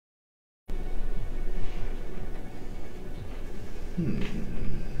Hmm.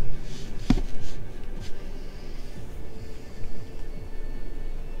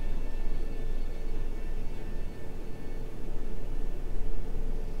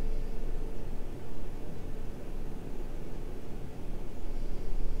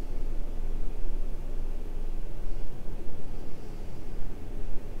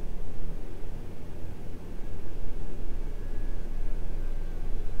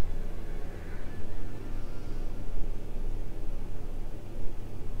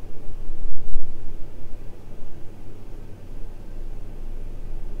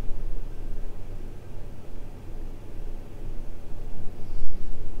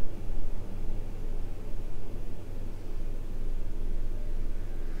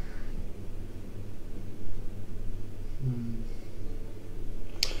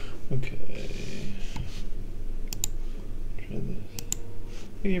 Okay. Try this.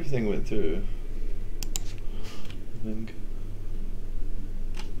 I think everything went through. I think.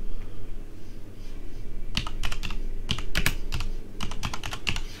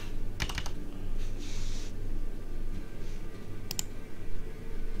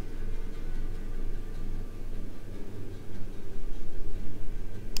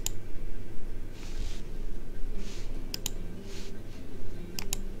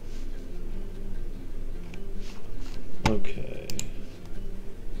 Okay.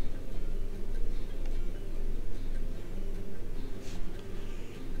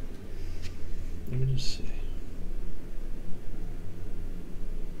 Let me just see.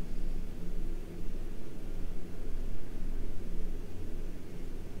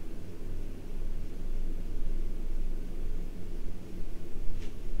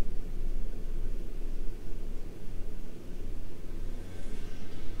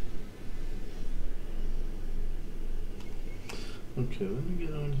 Okay, let me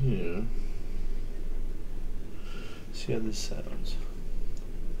get on here. See how this sounds.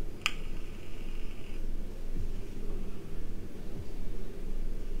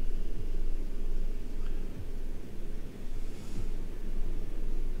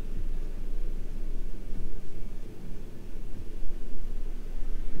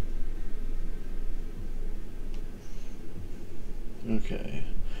 Okay.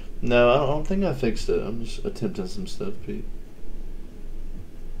 No, I don't think I fixed it. I'm just attempting some stuff, Pete.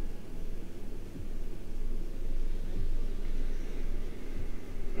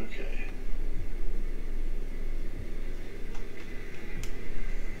 Okay.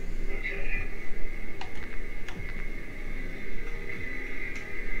 Okay.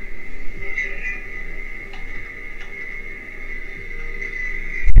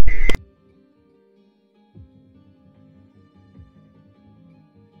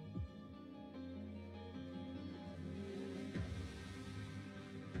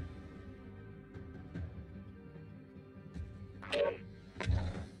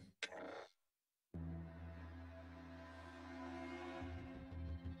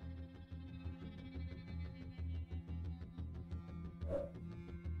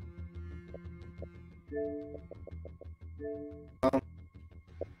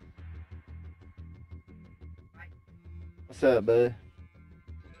 What's up, bud?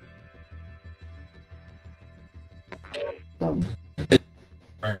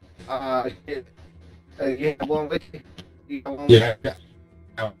 Shit. You got one with you? You got one with Yeah.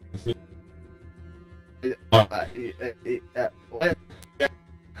 you? What?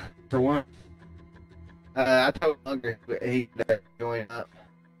 For one. I told Hungry he better join up.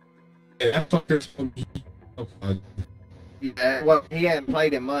 Yeah, that fucker's from me. Yeah, well, he hadn't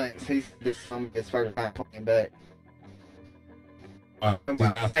played in months. He's just his first time playing back.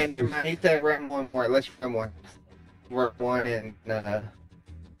 And he said run one more. Let's run one. Work one and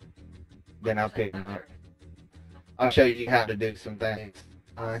then I'll pick him up. I'll show you how to do some things.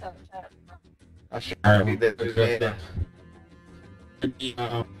 Alright. I'll show you the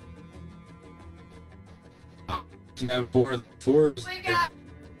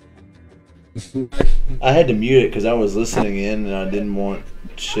I had to mute it because I was listening in and I didn't want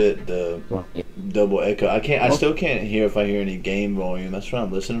shit to double echo. I still can't hear if I hear any game volume. That's what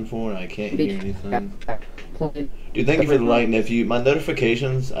I'm listening for and I can't hear anything. Dude, thank you for the like, nephew. My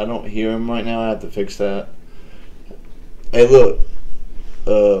notifications, I don't hear them right now. I have to fix that. Hey, look.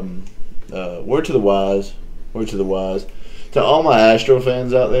 Word to the wise. Word to the wise. To all my Astro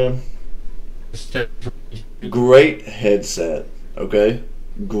fans out there, great headset, okay?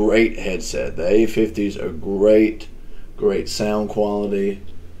 Great headset. The A50s are great. Great sound quality.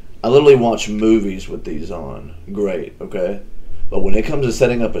 I literally watch movies with these on. Great, okay? But when it comes to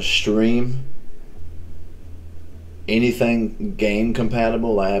setting up a stream, anything game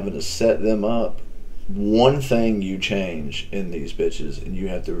compatible, I having to set them up, one thing you change in these bitches, and you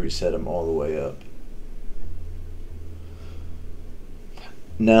have to reset them all the way up.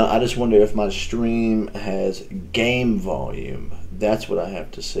 Now, I just wonder if my stream has game volume. That's what I have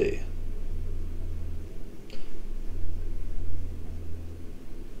to see.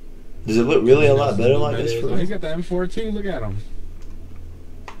 Does it look really a lot better like this? For He's got the M4 too. Look at him.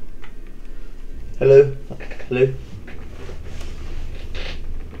 Hello? Hello?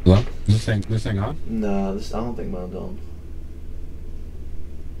 Hello? This thing on? Nah, I don't think mine's on.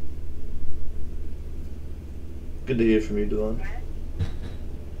 Good to hear from you, Devon.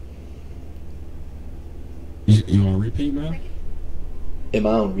 You on repeat, man? Am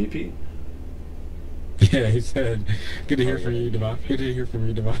I on repeat? Yeah, he said, good to hear from you, Devon. Good to hear from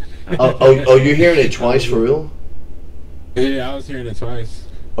you, Devon. Oh, you're hearing it twice for real? Yeah, I was hearing it twice.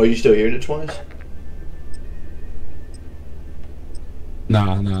 Are you still hearing it twice?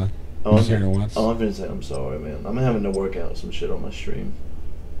 Nah. Oh, I was hearing it once. Oh, I'm gonna say I'm sorry, man. I'm having to work out some shit on my stream.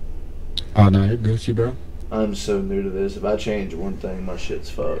 Oh, no, you're Gucci, bro. I'm so new to this. If I change one thing, my shit's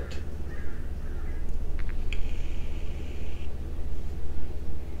fucked.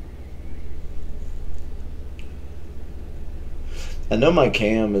 I know my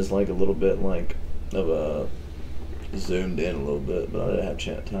cam is like a little bit like of a zoomed in a little bit, but I didn't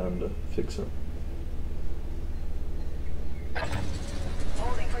have time to fix it.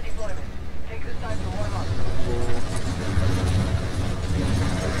 Holding for deployment. Take this time to warm up.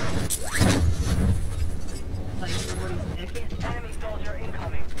 Enemy soldier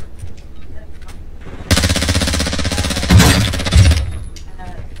incoming.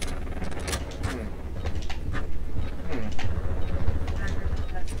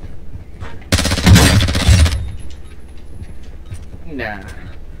 Nah.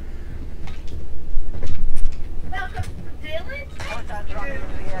 Welcome, Dylan. Hostile dropping into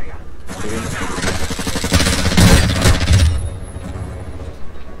the area.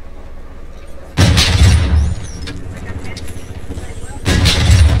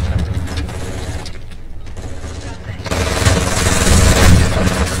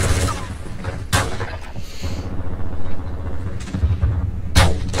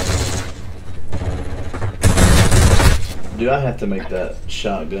 Do I have to make that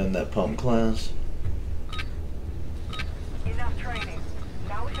shotgun, that pump class? Enough training.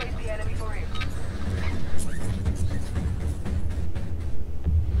 Now we face the enemy for real.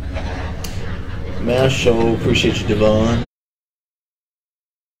 Man, I sure appreciate you, Devon.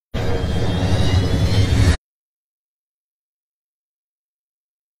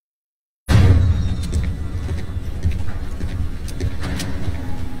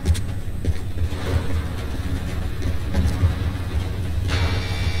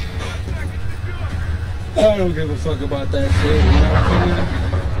 I don't give a fuck about that shit, you know what I'm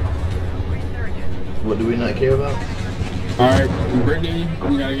saying? What do we not care about? Alright, Brittany,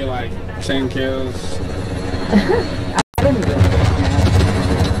 you gotta get like 10 kills. I don't even know.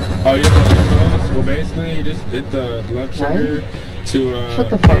 Oh, you have to kills? Well, basically, you just hit the left trigger to Shut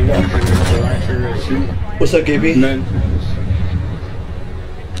the fuck aim, up. and then the right trigger to shoot. What's up, KB? And then,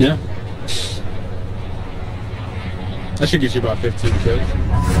 yeah. That should get you about 15 kills.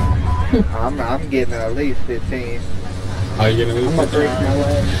 I'm getting at least 15. Oh, you gonna lose? I'm gonna break my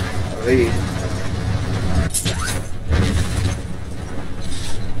leg. At least.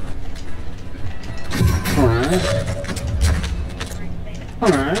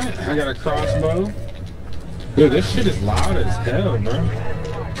 Alright, I got a crossbow. Dude, this shit is loud as hell, bro.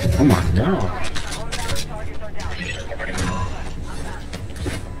 Oh my god.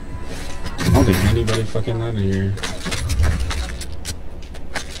 I don't think anybody fucking out of here.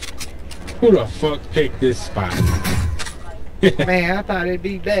 Who the fuck picked this spot? Man, I thought it'd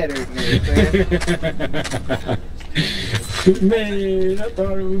be better than this, man. Man, I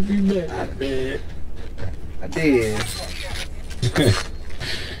thought it would be better, man. I did.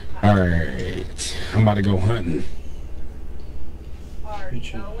 Alright, I'm about to go hunting. You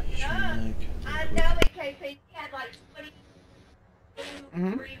should like- I know it, KP. He had like 20. I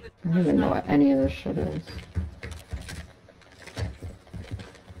don't even know what any of this shit is.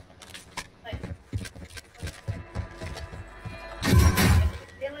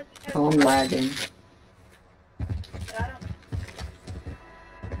 Oh, I'm lagging.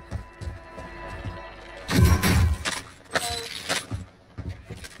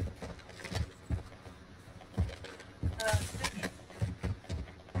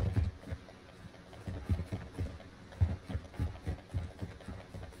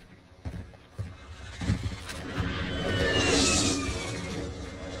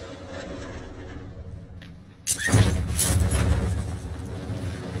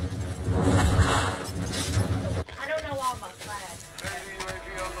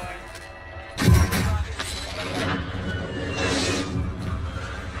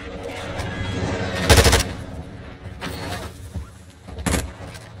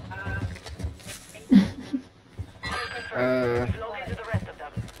 Locate the rest of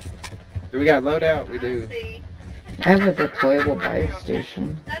them. Do we got loadout? We do. I have a deployable buy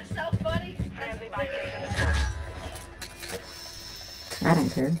station. That's so funny. Friendly buy station. I don't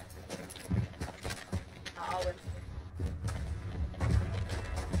care.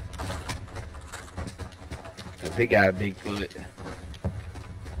 He got a big foot.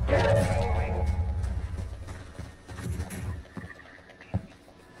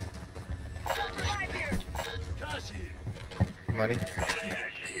 Money.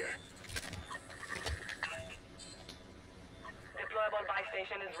 Deployable buy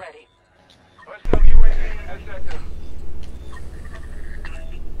station is ready.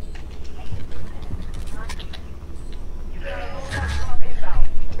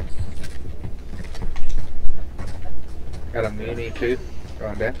 Got a mini too.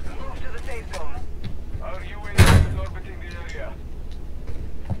 Going down. Move to the safe zone. Our UAV is orbiting the area.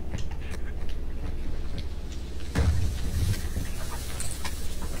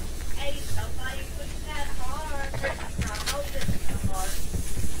 Hey, somebody push that hard. Now, hold this hard.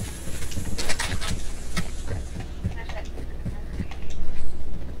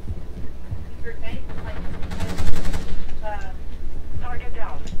 Your tank, target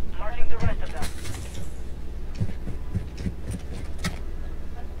down. Marking the rest of them.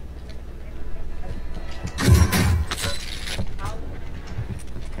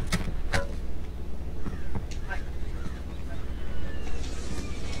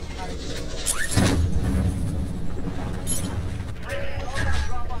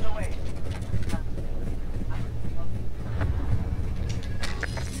 Drop on the way.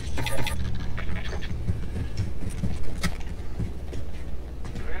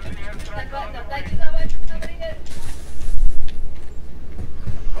 Friendly airstrike on the way. Thank you so much. Somebody did.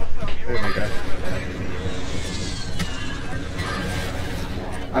 There we go.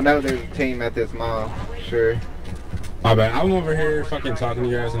 I know there's a team at this mall. Sure. My bad. I'm over here fucking talking to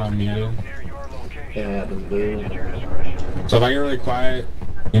you guys and I'm muted. Near your location. Can't happen, dude. So if I get really quiet,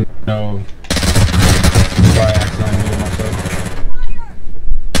 you know, I accidentally muted myself.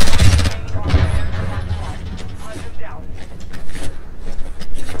 Hunt him down.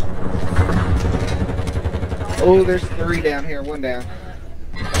 Oh, there's 3 down here. 1 down.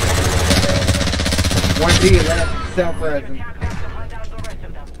 1 to your left. Self-resing. Attack back to hunt down the rest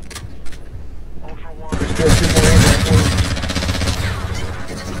of them. Ultra One. There's still 2 more in there.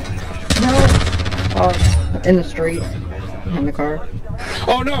 No! Oh, in the street. In the car.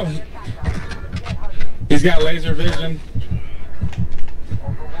 Oh no! He's got laser vision.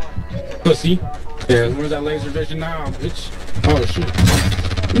 Pussy. Yeah, where's that laser vision now, bitch? Oh shit.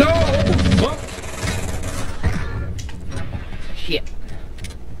 No! Fuck! Shit.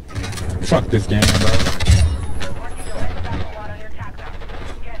 Fuck this game, bro.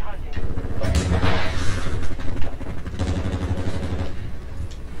 Get hunting.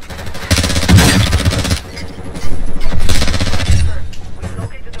 We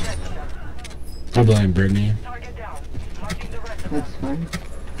located the rest of them. I blame Brittany. Target down. Marking the rest of them. That's fine.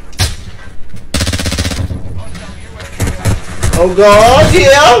 Oh god,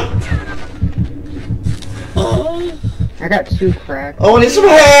 yeah! I got 2 cracks Oh, I need some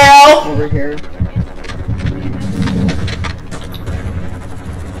help! over here.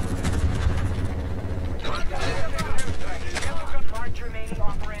 Mark remaining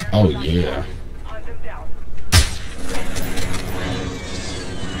operators. Oh yeah. Hunt them down.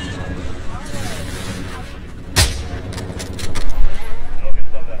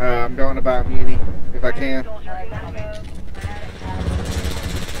 I'm going to buy a muni if I can.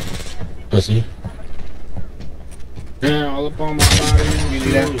 Pussy. Yeah, all up on my body.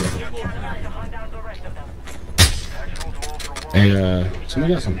 Muni down. Hunt down the rest of them. Hey,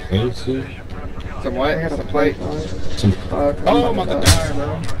 somebody got some plates here? Some what? I got Some a plate. Some. Fuck. Oh, I'm about to die, bro.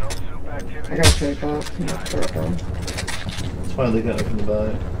 I gotta take off. That's why they got up in the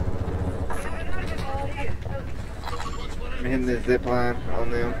buy. I'm hitting the zip line on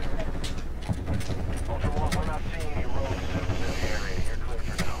them. Ultra One, we're not seeing any roads in the area. You're clear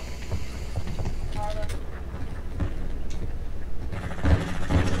for now.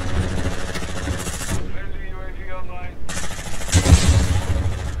 Friendly UAV online.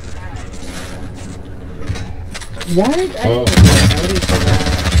 What? Oh. I didn't for that.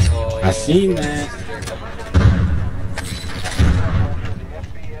 I seen that.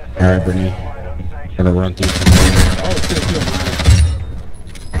 Alright, Brittany. Gonna run through some. Oh, shit, if you don't mind.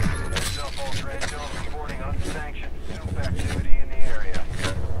 Cell phone red zone reporting unsanctioned soup activity in the area.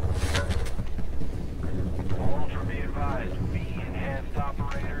 Ultra be advised, be enhanced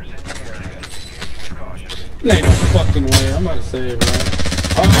operators in the area. Engage with caution. Ain't no fucking way. I'm about to say it, bro.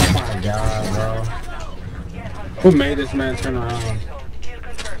 Oh my god, bro. Who made this man turn around? Kill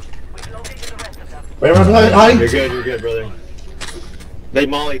confirmed. We've located the rest of them. Right around behind. You're good, brother. They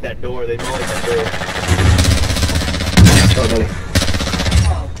mollied that door. Oh, buddy.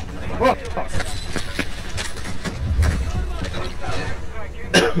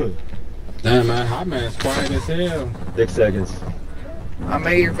 Damn, man, hot man's quiet as hell. 6 seconds. I'm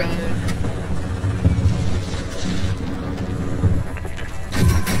here, bud.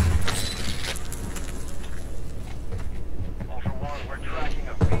 Ultra One, we're tracking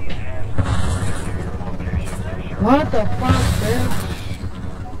a V-enhanced operator to your location. What the fuck, bitch?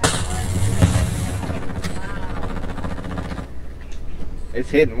 It's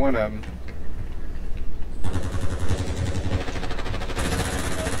hitting one of them.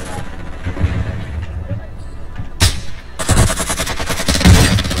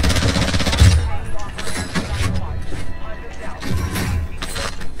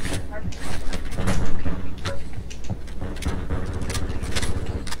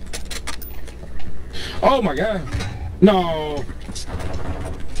 Oh my god. No.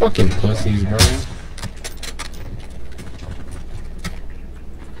 Fucking pussies, bro.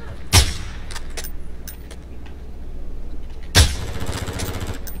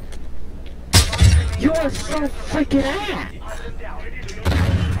 You are so freaking ass. Hunt them down.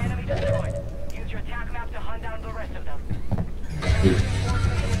 Enemy destroyed. Use your attack map to hunt down the rest of them.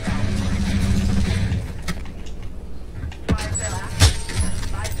 Fire sale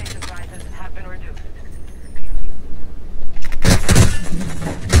active. Buy station prices have been reduced.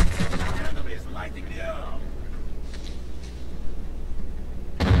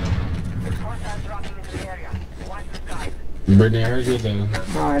 Hostiles dropping into the area. Watch the skies. Brittany, I heard you though.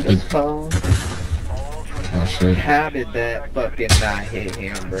 I just fell. Oh shit. How did that fucking not hit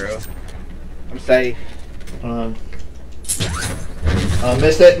him, bro? I'm safe. I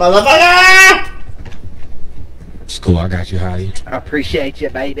missed it, motherfucker! It's cool, I got you, Hottie. I appreciate you,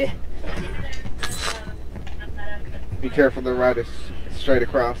 baby. Be careful, the right is straight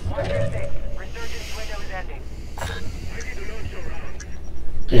across. Resurgence window is ending.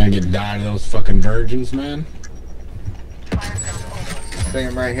 You gonna get died of those fucking virgins, man? Fire sale open. See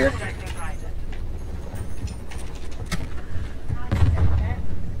him right here. Protecting prices.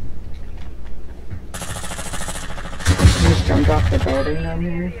 Just jumped off the building down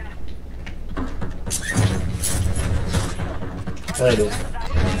here. There it is.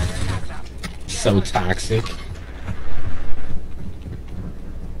 So toxic.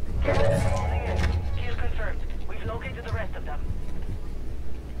 Kill confirmed. We've located the rest of them.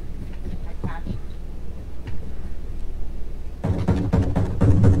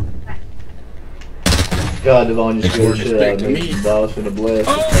 God, Devon, you It's scared more the shit out respect of to me. me. I was finna blast.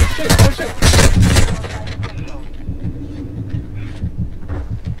 Oh shit, oh shit.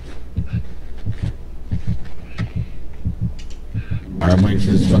 Alright, I'm waiting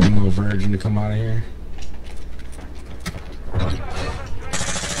for this fucking little virgin to come out of here.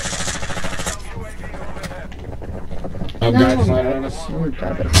 Oh, guys, landed on us. We're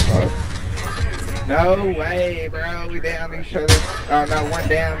dead as fuck. No way, bro. We down each other. Oh no, one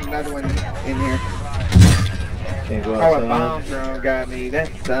down, another one in here. Can't go Oh, a outside. bomb drone got me. That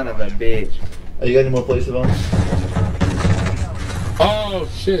son of a bitch. Oh, you got any more places, Devon? Oh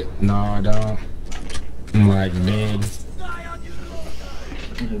shit. No, I don't. I'm like big.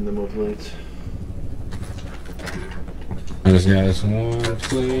 And the more plates. I just got this one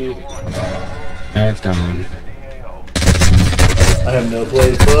plate. That's gone. I have no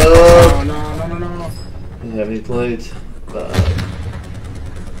plates, bro. Oh no. Do you have any plates? What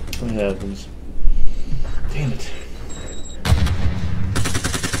happens? Damn it.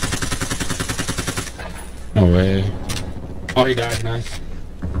 No way. Oh, he died. Nice.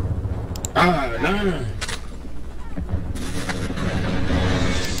 Ah, no.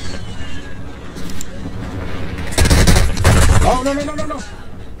 Oh, no.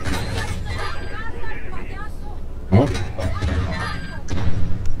 Oh.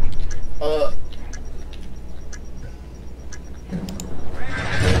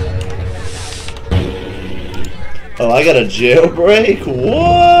 Oh, I got a jailbreak?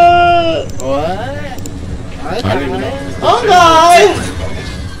 What? What? I didn't even know. I'm not!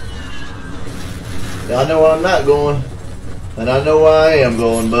 I know where I'm not going. And I know where I am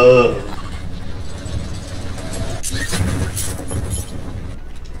going, bud.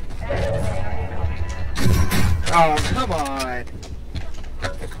 Oh, come on.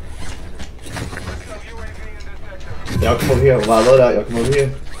 Y'all come over here. While I load out, y'all come over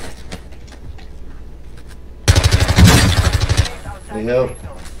here. Need help?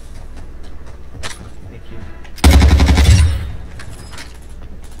 Thank you.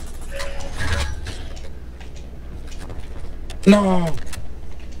 No!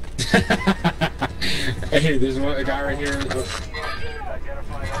 Hey, there's a guy right here.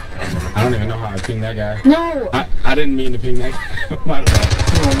 I don't even know how I pinged that guy. No! I didn't mean to ping that guy. My bad.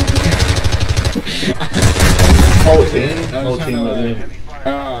 Whole team right there.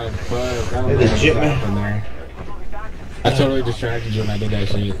 Oh, fuck. Hey, the jit man. I totally distracted you when I did that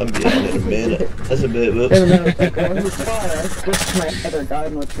shit. I'm getting in a minute. That's a bit, whoops. And then I was like, well, who's far? I switched to my other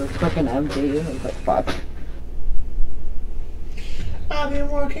gun, which was freaking empty. I was like, fuck. I've been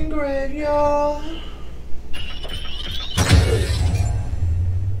working graveyard.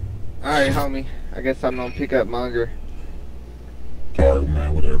 Alright, homie. I guess I'm gonna pick up Munger. Alright,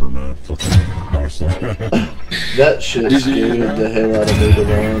 man, whatever, man. That shit scared the hell out of me to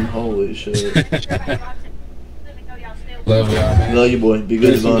run. Holy shit. Love y'all, man. Love you, boy. Be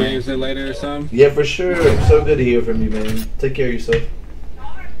good, Some Devon. games in later or something? Yeah, for sure. So good to hear from you, man. Take care of yourself.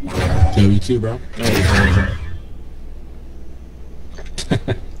 Yeah, you too, bro.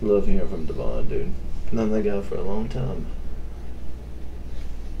 Love hearing from Devon, dude. Known that guy for a long time.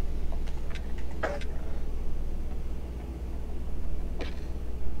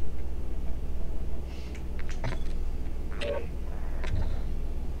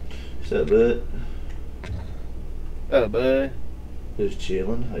 What's up, bud? Bud. Just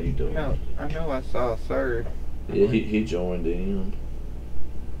chilling. How you doing? No, I know I saw Sir. Yeah, he joined in.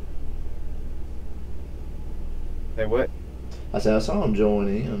 Say what? I said I saw him join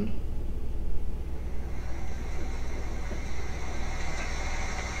in.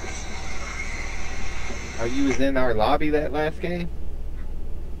 Oh, you was in our lobby that last game?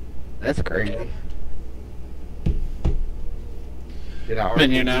 That's crazy. Did I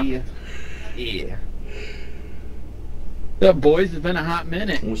Been here RTD now. you? Yeah. What's up, boys? It's been a hot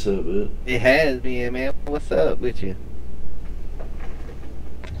minute. What's up, bud? It has been, man. What's up with you?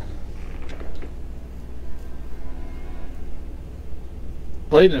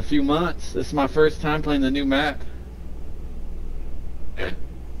 Played in a few months. This is my first time playing the new map.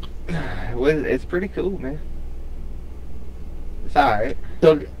 Well, it's pretty cool, man. It's alright.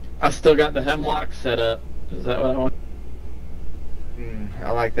 I still got the hemlock set up. Is that what I want?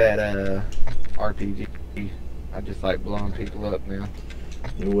 I like that RPG. I just like blowing people up now.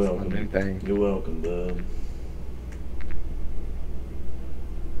 You're It's welcome. my new thing. You're welcome, bud.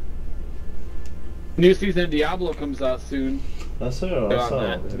 New season of Diablo comes out soon. I saw. Good on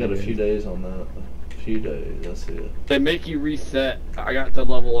that. I got a few days on that. A few days. That's it. They make you reset. I got to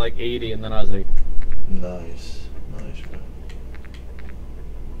level like 80 and then I was like, Nice. Nice, bro.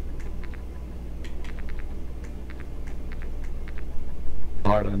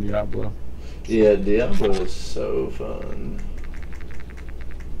 hard on Diablo. Yeah, Diablo is so fun.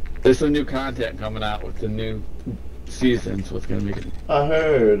 There's some new content coming out with the new season, so it's gonna make it. I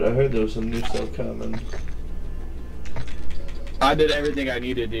heard there was some new stuff coming. I did everything I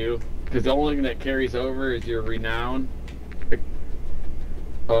need to do because the only thing that carries over is your renown,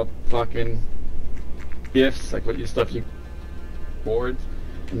 fucking gifts, like what your stuff you boards,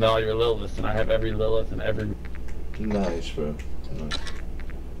 and then all your Liliths, and I have every Lilith and every. Nice, bro. Nice.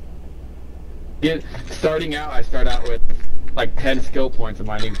 Starting out, I start out with like 10 skill points of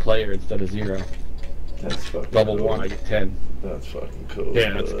my new player instead of 0. That's fucking Level cool. 1, I get 10. That's fucking cool.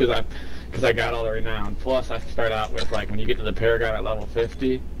 Yeah, that's bud. because I got all the renown. Plus, I start out with like when you get to the Paragon at level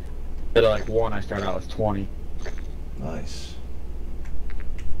 50, instead of like 1, I start out with 20. Nice.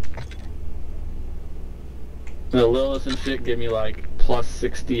 The Lilith and shit give me like plus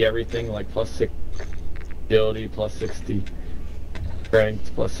 60 everything, like plus 60 agility, plus 60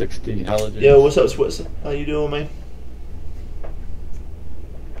 strength, plus 60 intelligence. Yo, what's up, Switzer? How you doing, man?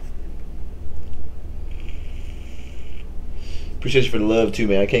 Appreciate you for the love too,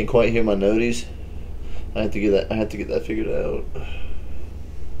 man. I can't quite hear my noties. I have to get that figured out.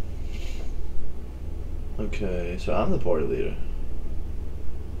 Okay, so I'm the party leader.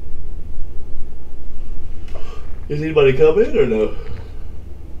 Is anybody coming or no?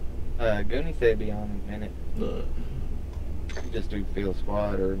 Goonie said be on in a minute. No. Just do field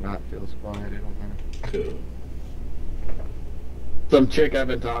squad or not field squad, it don't matter. Cool. Some chick I've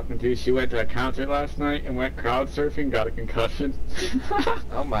been talking to, she went to a concert last night and went crowd surfing, got a concussion.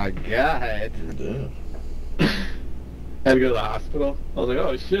 Oh my god. Damn. Had to go to the hospital. I was like,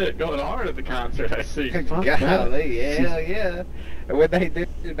 oh shit, going hard at the concert, I see. Fuck that. Golly, hell yeah. And what they do,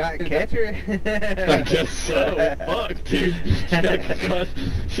 not catch her? I guess so. Fuck, dude.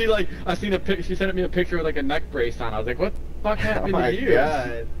 She like, I seen a pic. She sent me a picture with like a neck brace on. I was like, what the fuck Oh happened my to you?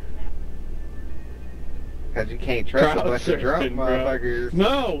 god. Cause you can't trust a Crowd bunch of drunk surfing, bro. motherfuckers.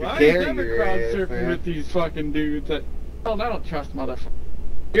 No, to I ain't carry never your crowd ass, surfing man. with these fucking dudes. I don't trust motherfuckers.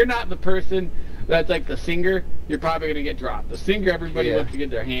 You're not the person that's like the singer, you're probably gonna get dropped. The singer, everybody wants to get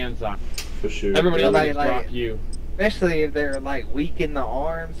their hands on. For sure. Everybody else Like- will drop you. Especially if they're like weak in the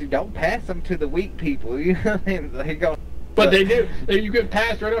arms, you don't pass them to the weak people. You know what I mean? They go. But they do. You get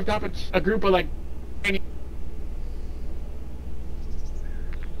passed right off top of a group of like.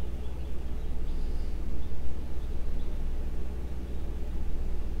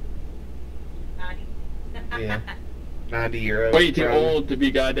 Yeah. 90-year-olds. Way too old to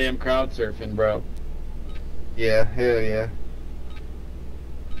be goddamn crowd surfing, bro. Yeah, hell yeah.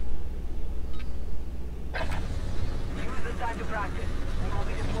 Use the time to practice. We will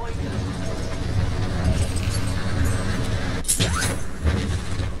be deployed soon.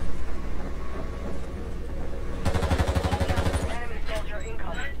 Enemy soldier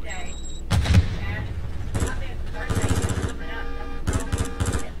incoming.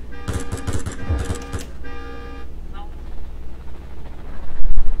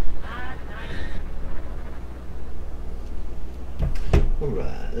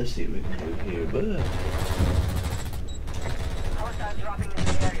 Alright, let's see what we can do here, bud. Hostiles dropping into the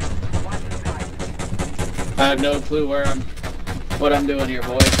area. Watch the sky. I have no clue what I'm doing here,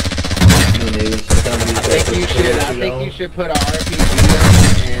 boys. Me neither. Sometimes you just I gotta think put you should put an RPG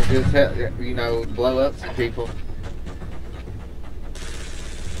on and just help, you know, blow up some people.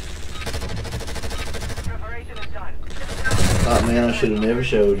 Preparation is done. Oh man, I should have never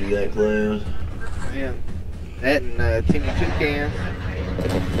showed you that clown. Yeah. That and Timmy Toucan.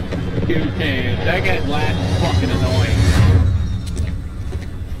 That guy's laugh is fucking annoying.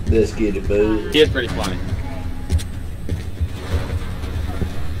 Let's get it, bud. He is pretty funny.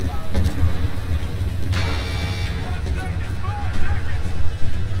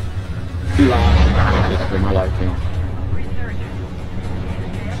 Too long. Just for my liking.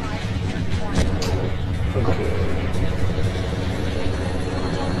 Okay.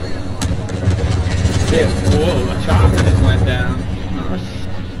 Yeah, whoa, a chopper just went down.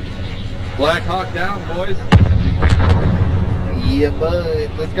 Black Hawk down, boys. Yeah,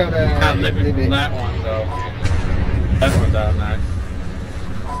 bud. Let's go to Not living from that one, though. That one's out nice.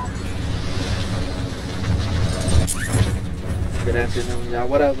 Good afternoon, y'all.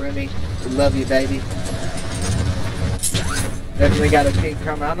 What up, Remy? We love you, baby. Definitely got a team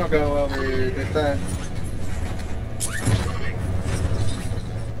coming. I'm gonna go over this side.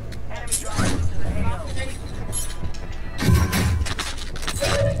 Enemy dropping into the AO.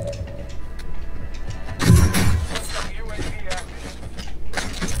 UAV active.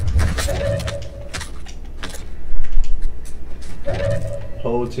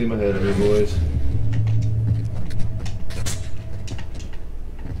 Whole team ahead of me, boys.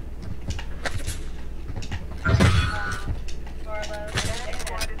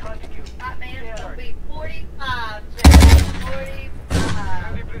 Squad is hunting you. Hot man, it'll be 45, Jack. 45.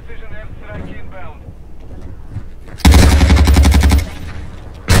 Heavy precision airstrike inbound.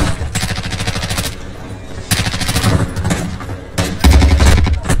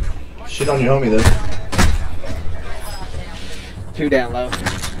 Shit on your homie, though. 2 down low.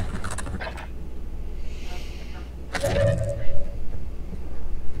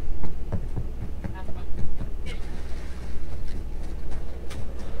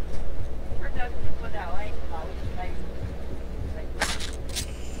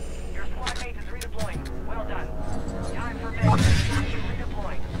 Your squad mate is redeploying. Well done. Time for bed.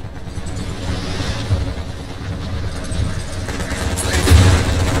 Redeploying.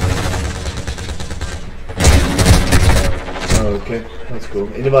 Oh, okay. That's cool.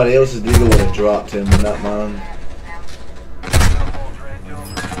 Anybody else's deagle would have dropped him, but not mine.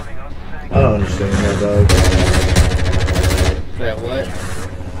 I don't understand that, dog. That what?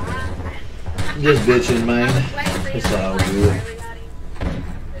 Just bitching, man. That's all good.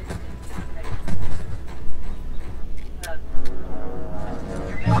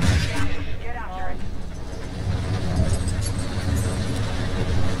 Get after it.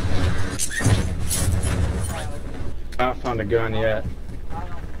 I haven't found a gun yet.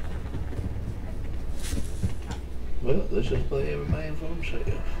 Well, let's just play every man for himself.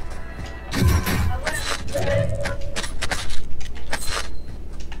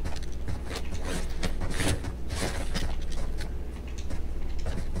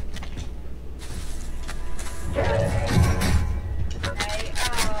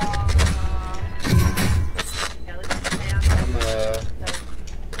 I'm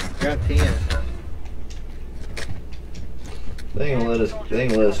got 10. They ain't gonna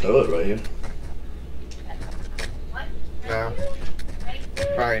let us throw it right here. No.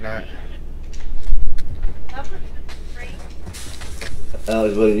 Probably not.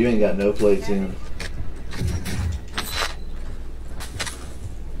 Alex, buddy, you ain't got no plates in.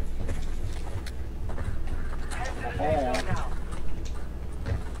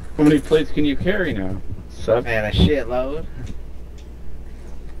 How many plates can you carry now? 7? Man, a shitload.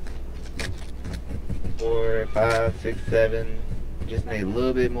 4, 5, 6, 7. Just need a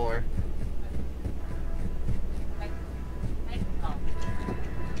little bit more.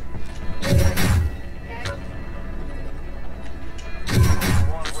 We're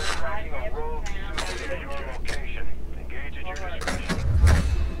tracking a rogue suit at your location. Engage at your discretion.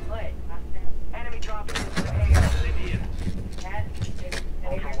 Enemy dropping into the AO.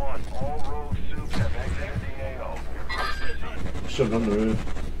 Ultra One, all rogue suits have exited the AO. Shove on the roof.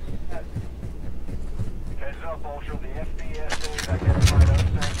 Heads up, Ultra. The FBSA has identified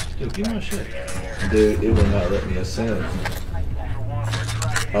unsanctioned. Dude, give me my shit. Dude, it will not let me ascend. Ultra One, we're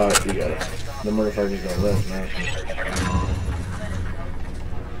tracking. Alright, you got it. The motherfucker's gonna left now.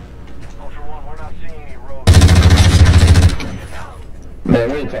 Ultra One, we're not seeing any rogue.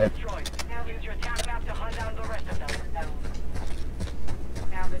 Destroyed. Now use your attack map to hunt down the rest of them.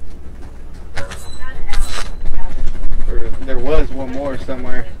 There was one more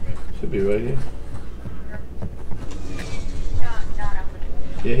somewhere. Should be right here.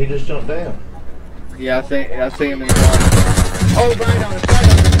 Yeah, he just jumped down. Yeah, I see him in the water. Oh, right on it, right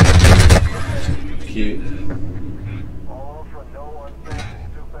on it. Cute. All Ultra, no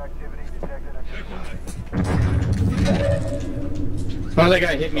unsanctioned soup activity detected at your site. Oh, that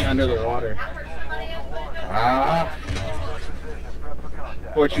guy hit me under the water. Ah.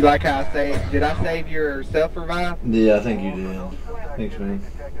 What, you like how I saved? Did I save your self-revive? Yeah, I think you did. Thanks, man.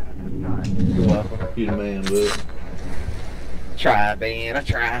 You're welcome. You the man, bud. Try, man, I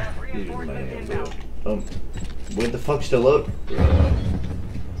try. You the man, bud. What the fuck still up? UAV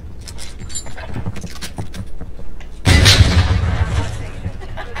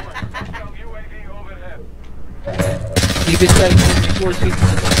overhead. Keep it safe before she...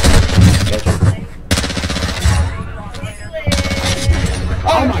 Gotcha.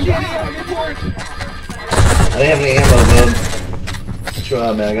 Oh my god! I didn't have any ammo, man.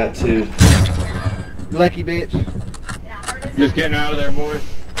 Try, man. I got 2. Lucky bitch. Just getting out of there, boys.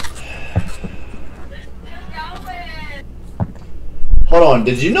 Hold on.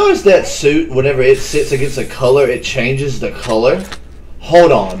 Did you notice that suit, whenever it sits against a color, it changes the color?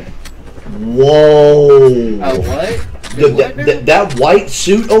 Hold on. Whoa. Oh, what? That white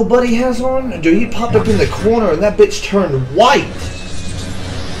suit old buddy has on? Dude, he popped up in the corner and that bitch turned white.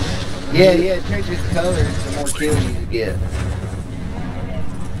 Yeah, it changes colors the more kills you get.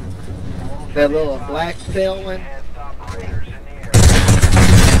 That little black tail one.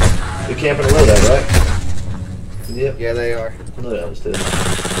 They're camping a loadout, right? Yep. Yeah, they are. Loadout instead.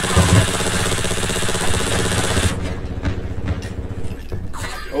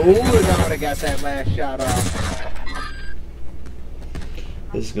 Oh, I would have got that last shot off.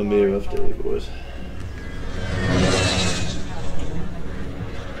 This is gonna be a rough day, boys.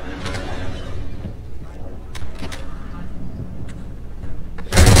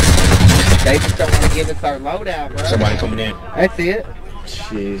 They just don't want to give us our loadout, bro. Somebody coming in. That's it.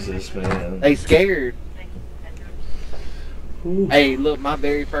 Jesus, man. They scared. Ooh. Hey, look, my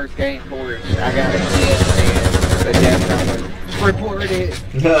very first game for it, I got a kid, man. But that's not report it.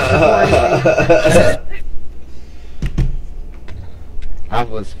 I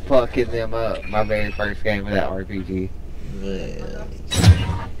was fucking them up my very first game with that RPG. Man.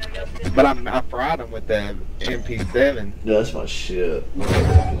 But I fried them with the MP7. Yeah, that's my shit. I love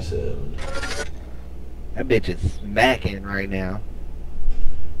MP7. That bitch is smacking right now.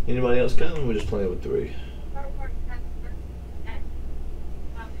 Anybody else coming? We're just playing with 3.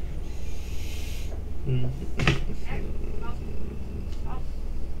 You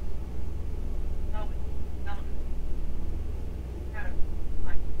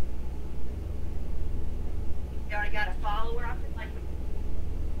already got a follower?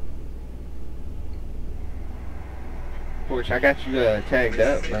 Porch, I got you tagged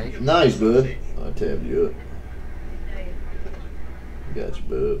up, right? Nice, bud. I tabbed you up. Got you,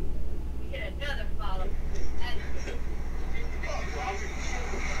 bud. Get another follower.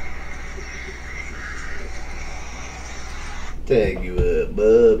 Tag you up,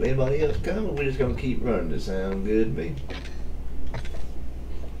 bub. Anybody else coming? We're just gonna keep running. Does that sound good to me?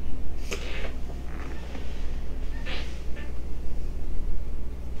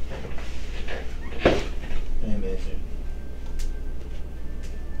 Hey, man.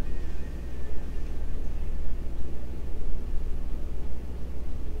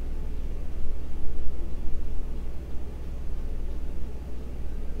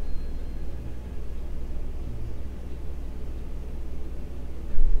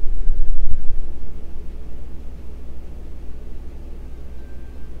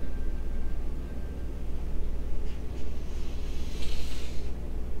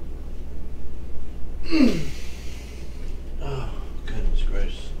 Oh, goodness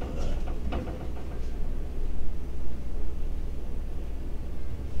gracious.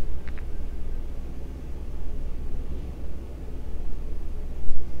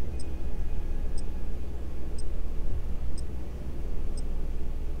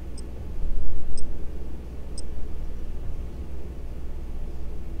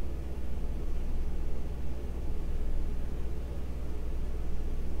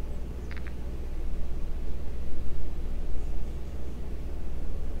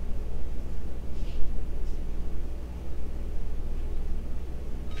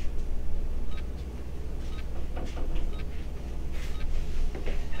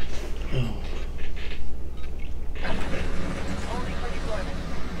 Holding for deployment.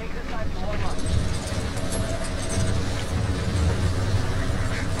 Take this time to warm up.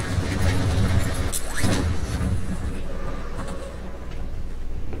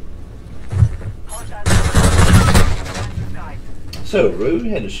 So rude,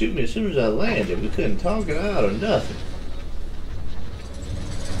 had to shoot me as soon as I landed. We couldn't talk it out or nothing.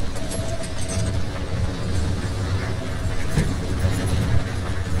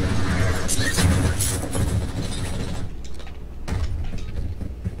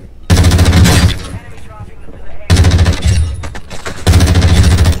 Enemy dropping into the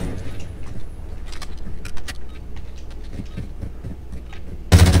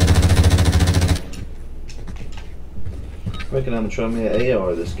Reckon I'm gonna try me an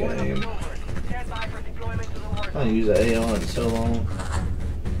AR this game. Stand by for deployment to the war I haven't used an AR in so long.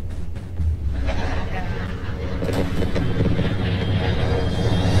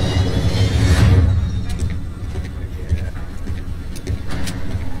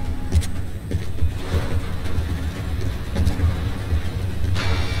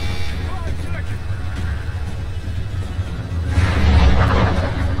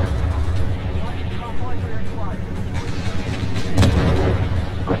 convoy for your squad.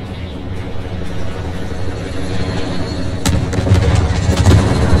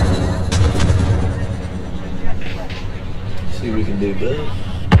 See if we can do this.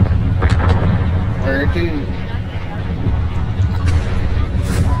 Where to?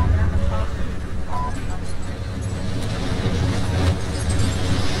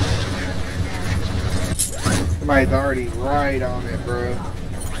 Somebody's already right on it, bro.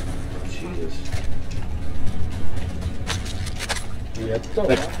 Jesus. Y esto,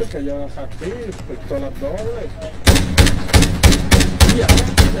 hace que yo aquí, todas las dobles. Ya,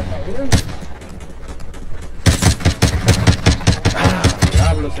 cabrón.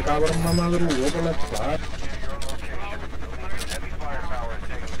 Diablo, ese cabrón me madrugó por la espalda. Heavy firepower is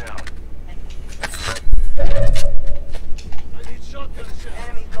taken down.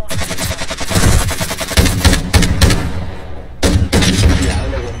 Enemy going.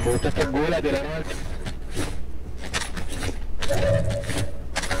 Diablo, con botas estas bolas tiraron.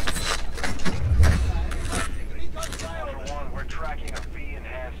 Number 1, we're tracking a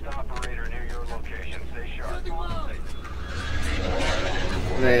fee-enhanced operator near your location. Stay sharp.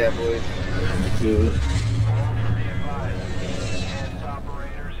 Yeah, boys. Good. Be advised, fee-enhanced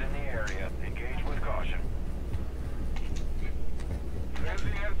operators in the area. Engage with caution.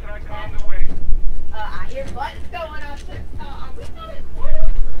 Friendly airstrike on the way. I hear buttons going on. Are we not in for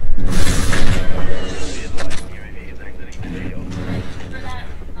that,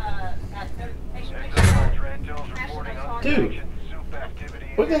 that certification? Dude,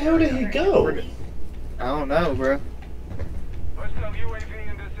 where the hell did he go? I don't know, bro. Hostile UAV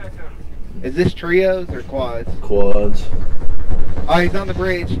in this sector. Is this trios or quads? Quads. Oh, he's on the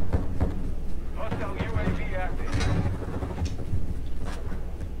bridge. Hostile UAV active.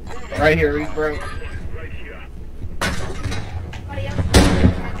 Right here, he's broke. Somebody else?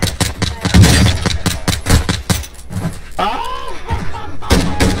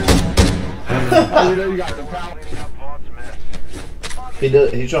 You know you got the power. Cleaning up Vaught's mess.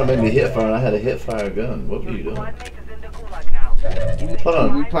 He's trying to make me hit fire and I had a hit fire gun. What were you doing? Squad mate is in the gulag now. Hold Are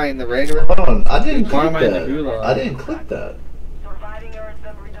we on. playing the regular? Hold on. I didn't Why click am I in the that. gulag? I didn't click that. Surviving earns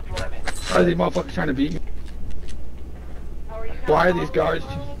them redeployment. Why are these motherfuckers trying to beat me? How are you guys? Why are these guards?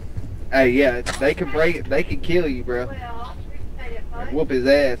 Hey, yeah, they can break it. They can kill you, bro. Well, I'll say it, bud. Whoop his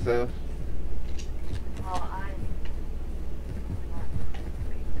ass, so. Oh,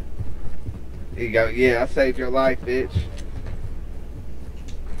 Here you go. Yeah, I saved your life, bitch.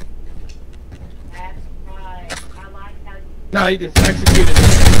 that's right. I like how you... No, he just executed me.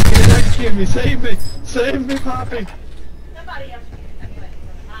 He just executed me. Save me. Save me, Poppy. Somebody else can do it.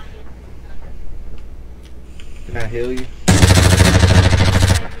 Not him. Can I heal you?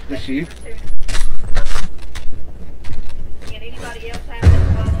 This you? Can anybody else have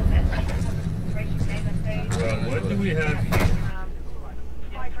this bottle that race your name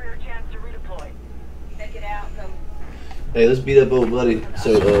Hey, let's beat up old buddy.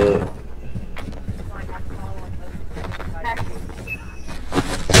 So,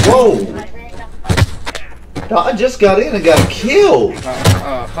 whoa! I just got in and got killed.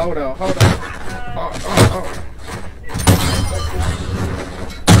 Hold on.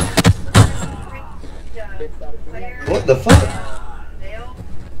 What the fuck?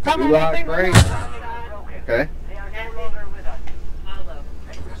 We lost break. Okay. They are no longer with us.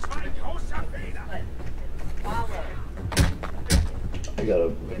 I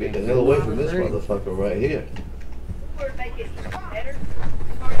gotta get the hell away from this motherfucker right here.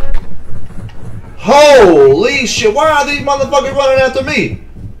 Holy shit! Why are these motherfuckers running after me?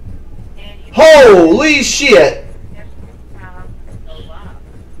 Holy shit!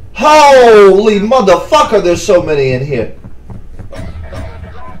 Holy motherfucker! There's so many in here.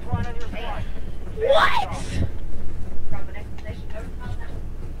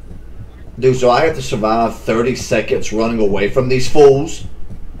 Dude, so I have to survive 30 seconds running away from these fools?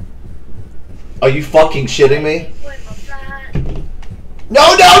 Are you fucking shitting me? No!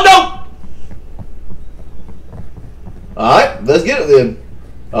 Alright, let's get it then.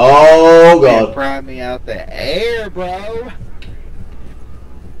 Oh, God. Fry me out the air, bro.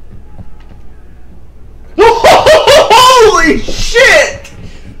 Holy shit!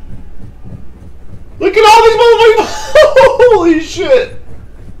 Look at all these motherfuckers! Holy shit!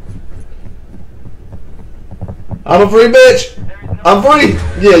 I'm a free bitch! I'm free!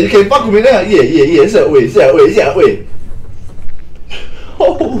 Yeah, you can't fuck with me now. Yeah, it's that way.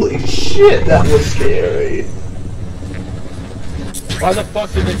 Holy shit, that was scary. Why the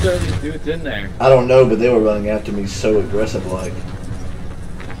fuck did they throw these dudes in there? I don't know, but they were running after me so aggressive like.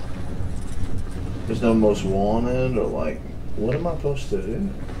 There's no most wanted or like, what am I supposed to do?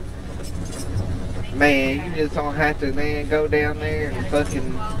 Man, you just don't have to, man, go down there and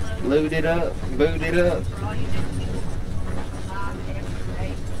fucking loot it up, boot it up.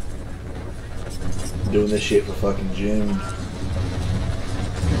 Doing this shit for fucking June.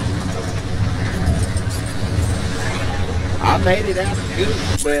 I made it out good,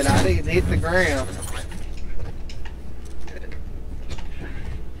 but I didn't hit the ground.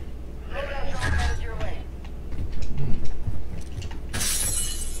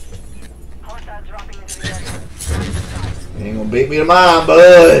 You ain't gonna beat me to mine,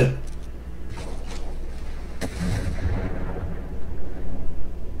 bud.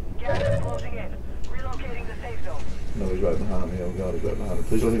 No, he's right behind me. Oh God, he's right behind me.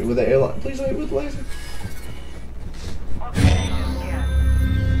 Please don't hit me with the airline. Please don't hit me with the laser.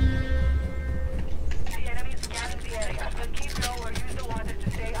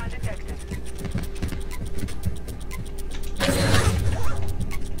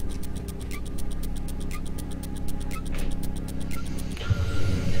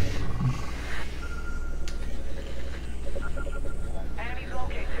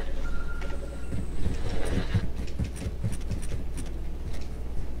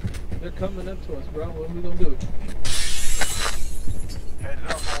 They're coming up to us, bro. What are we gonna do?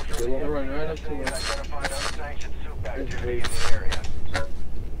 They wanna run right up to us.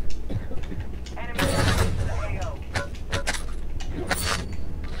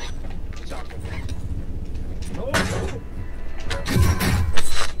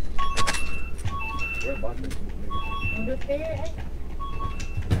 We're about to.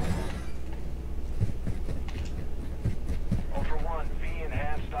 Ultra One,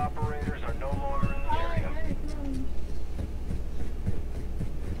 V-enhanced operators are no longer in the area.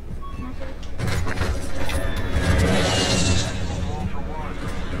 Ultra One,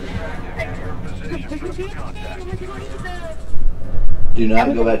 activate your position for contact. Do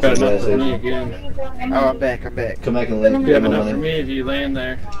not go back to the gas Me station. again. Oh, I'm back. Come back and land. You have Come enough for on, me if you land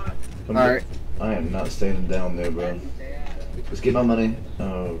there. Come Alright. I am not standing down there, bro. Let's get my money.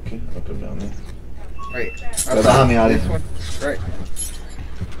 Oh, okay, I'll come down there. Right. Go behind me, Adi. This one. Right.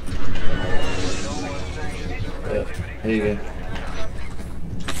 Yeah, here you go.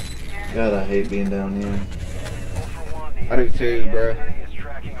 God, I hate being down here. I do too, bro.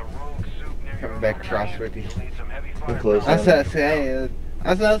 Coming back across with you. We're close. I'm so scared.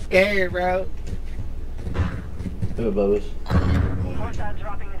 I'm so scared, bro. Who above us?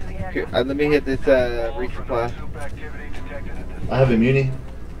 Here, let me hit this resupply. I have immunity.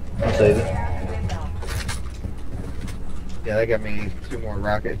 I'll save it. Yeah, that got me 2 more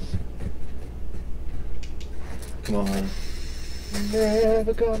rockets. Come on, honey.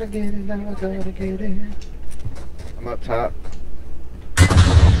 Never gonna get it, never gonna get it. I'm up top.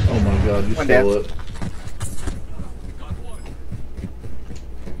 Oh my God, you One stole down. it.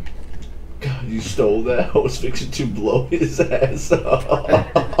 God, you stole that. I was fixing to blow his ass up. Ultra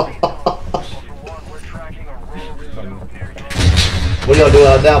One, we're tracking a rogue suit near y'all doing?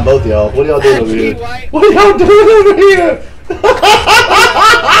 I'm down both y'all. What are y'all doing over here? White. What are y'all doing over here?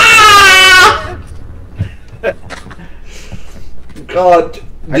 God, dude.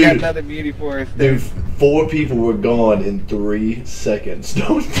 I got another beauty for us. Dude, 4 people were gone in 3 seconds.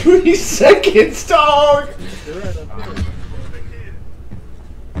 Dog, 3 seconds, dog.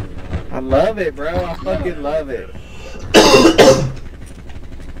 I love it, bro. I fucking love it.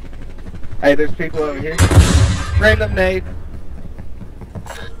 Hey, there's people over here. Random nade.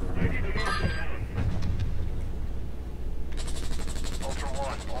 Ultra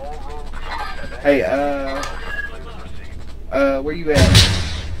One, all roads clear. Hey, where you at?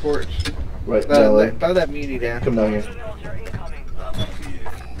 Porch. Right, down there. Throw that muni down. Come down here. Soldier incoming.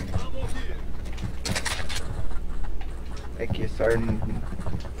 Thank you, sir.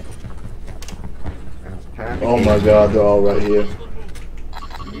 Oh my God, they're all right here.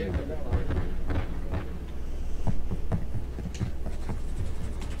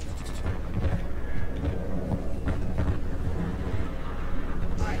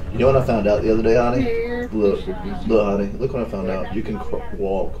 You know what I found out the other day, honey? Look, honey. Look what I found out. You can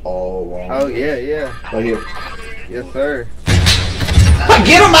walk all along. Oh, yeah, yeah. Right here. Yes, sir.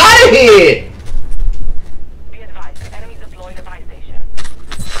 Get him out of here! Be advised, enemies deploying the buy station.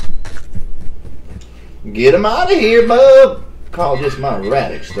 Get him out of here, bub! Call this my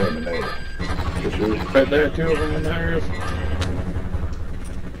rat exterminator. Just really- Right there, 2 of them in there.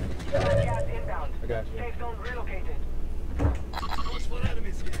 Gas inbound. I got you. Safe zone relocated.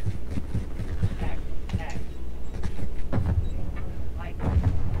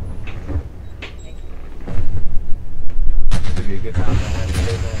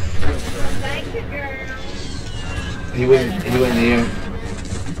 Thank you, girl. He went near.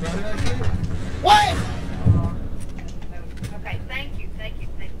 What? Okay, thank you.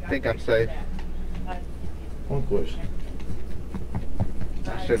 I think I'm safe. One question.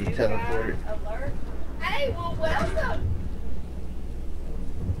 I should have teleported. Alert. Hey, well, welcome.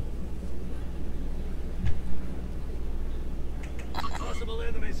 Possible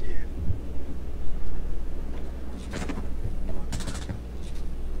enemies here.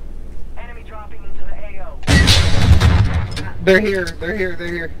 Enemy dropping into the AO. They're here. They're here. They're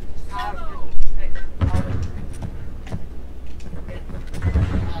here.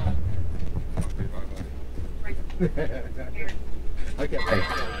 Okay.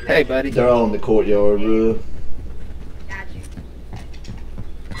 Hey, buddy. They're all in the courtyard, bro. Got you.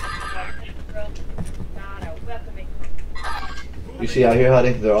 Welcoming. You see out here,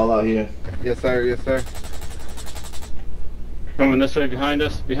 honey? They're all out here. Yes, sir. Yes, sir. Coming this way behind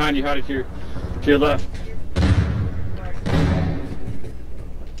us. Behind you, Howdy, to your left.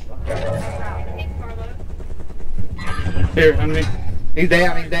 Here, underneath. He's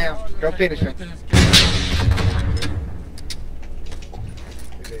down. He's down. Go finish him.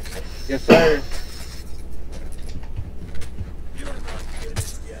 Yes, sir.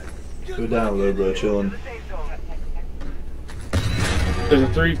 Go down, little bro, chilling. Safe zone. There's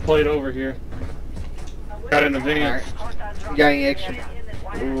a 3 plate over here. Got in the van. Alright. Hostiles You dropping got any extra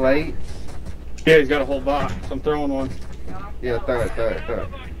late? Yeah, he's got a whole box. I'm throwing one. Yeah, throw it.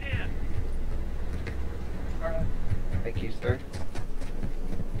 Thank you, sir.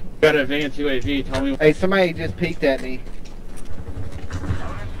 Got an advanced UAV. Tell me. Hey, somebody just peeked at me.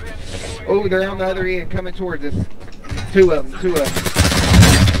 Oh, they're on the other end, coming towards us. 2 of them.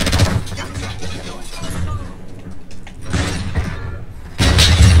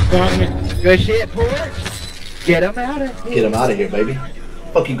 On me. Good shit, Porch. Get them out of here. Get him out of here, baby.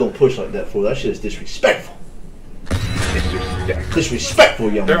 Fuck you gonna push like that for? That shit is disrespectful.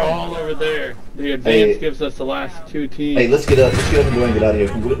 Disrespectful, young They're man. all over there. The advance Hey. gives us the last 2 teams. Hey, let's get up. Let's get up and go and get out of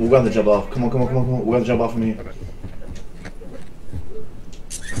here. We're going to jump off. Come on. We're going to jump off from here.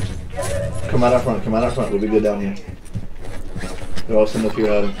 Come out front. We'll be good down here. They're all sitting up here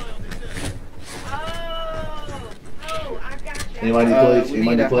at him. Oh, I got you. Anybody need plates?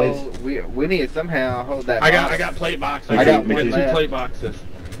 Anybody need plates? We need to somehow hold that. I box. got plate box. I I got got one 2 left. plate boxes.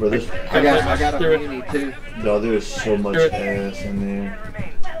 Brothers? I got a Through it. mini too. No, there's so much ass in there.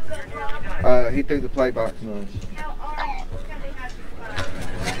 He threw the play box. Nice. How are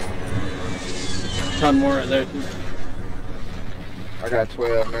you? Ton more right there. Too. I got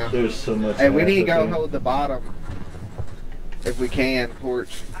 12 now. There's so much Hey, we ass need to up go there. hold the bottom if we can,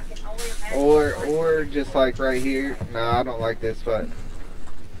 Porch. Or just like right here. No, I don't like this spot.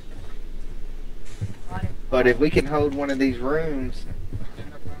 But if we can hold one of these rooms,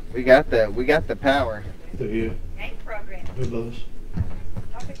 we got the power. They're here. Gang program. They're above us.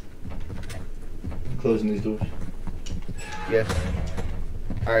 I'm closing these doors. Yes.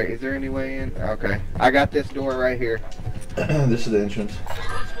 Alright, is there any way in? Okay. I got this door right here. This is the entrance.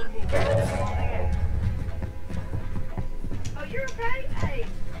 Oh, you're okay? Hey,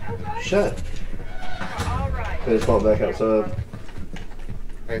 alright. Shut. Alright. They just fall back outside.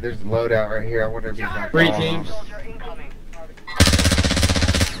 Hey, there's a loadout right here. I wonder if he's got 3 bomb. teams. Soldier incoming.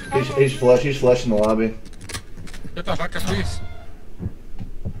 He's flush. He's flush in the lobby. Get the fuck up, please.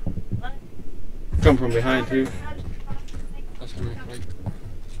 Come from behind too. That's me. Right.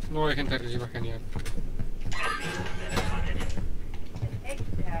 No hay gente arriba, genial.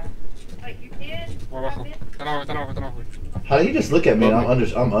 Like you did? O abajo. Están abajo, están abajo, están abajo. How do you just look at me and I'm under?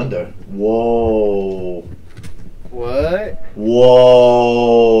 I'm under. Whoa. What?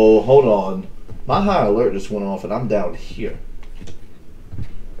 Whoa. Hold on. My high alert just went off and I'm down here.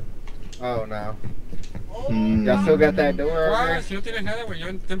 Oh no. Hmm. Y'all still got that door over Guau, there? si no tienes nada, güey, yo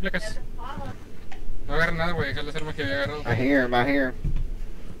en temple casi. No agarra nada, güey, déjale hacer más que había agarrado. I hear him, I hear him.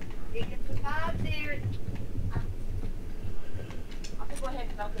 You can survive there. I'll go ahead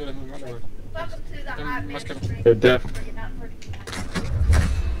and knock Tú it. eres muy malo, güey. Welcome to the Ten high más que- ministry. They're deaf.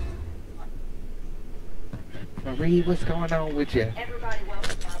 Marie, what's going on with you? Everybody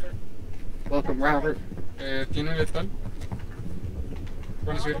welcome, Robert. Welcome, Robert. ¿Tiene letal?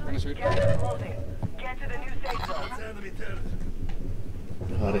 Van a subir, van a subir. Gas is closing. Get to the new safe zone.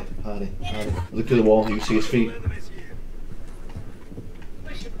 Howdy, howdy, howdy. Look through the wall. You can see his feet.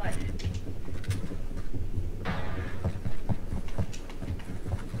 Push your button.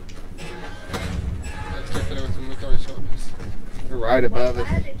 Este le son muy cabezones. You're right above us.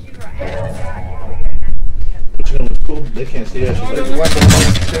 Glad that you were able But you know what's cool? They can't see us. There's one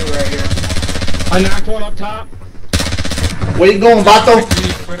below two right here. I knocked one up top. Where you going, Vato?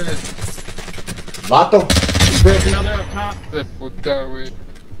 Sí, fuera de Vato? Broke another up top. de puta, güey.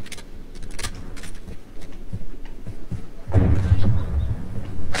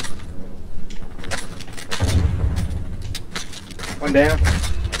 One down.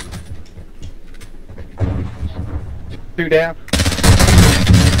 Two down.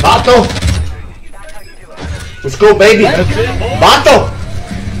 Vato! Let's go, baby! Vato!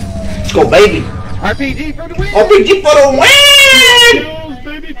 Let's go, baby! RPG for the win! RPG for the win! Kills,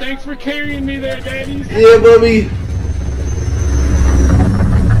 baby. Thanks for carrying me there, daddies. Yeah, baby!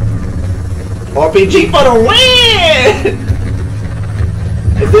 RPG for the win!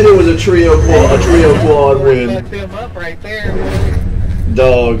 And then it was a trio quad win. Set them up right there, boy.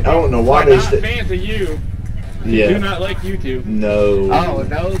 Dog, I don't know why We're they not stay. fans of you. Do Yeah. not like YouTube. No. Oh,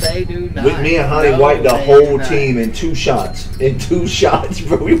 no, they do not. Me and Honey No, wiped the they whole do not. team in 2 shots. In 2 shots,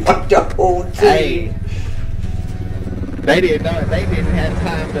 bro. We wiped the whole team. Hey. They didn't know it. They didn't have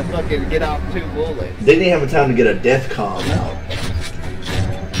time to fucking get off 2 bullets. They didn't have time to get a death calm out.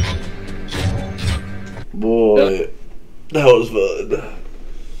 Boy, that was fun.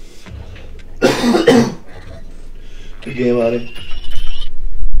 Good game, buddy.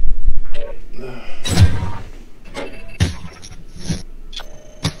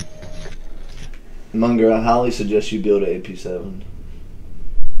 Munger, I highly suggest you build an AP7.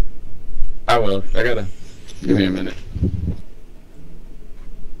 I will. I gotta. Give me a minute.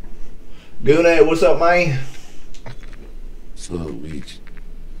 Gune, what's up, man? Slow reach.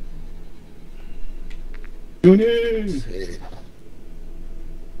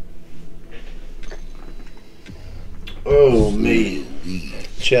 Oh, man.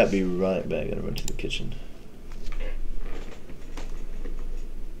 Chat, be right back. Gotta run to the kitchen.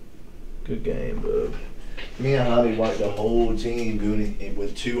 Good game, bub. Me and Javi wiped the whole team, Goonie,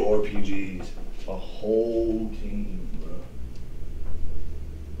 with 2 RPGs. A whole team, bro.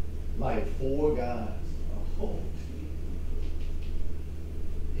 Like 4 guys. A whole team.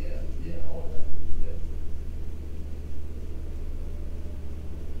 Yeah, all that. Yeah.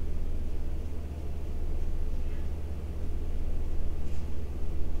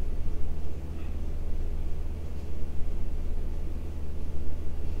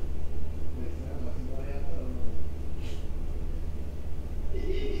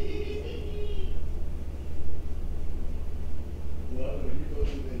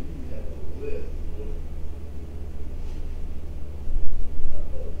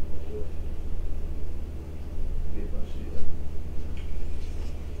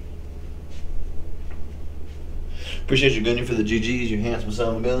 Appreciate you gunning for the GGs, you handsome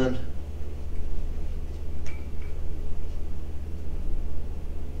son of a gun.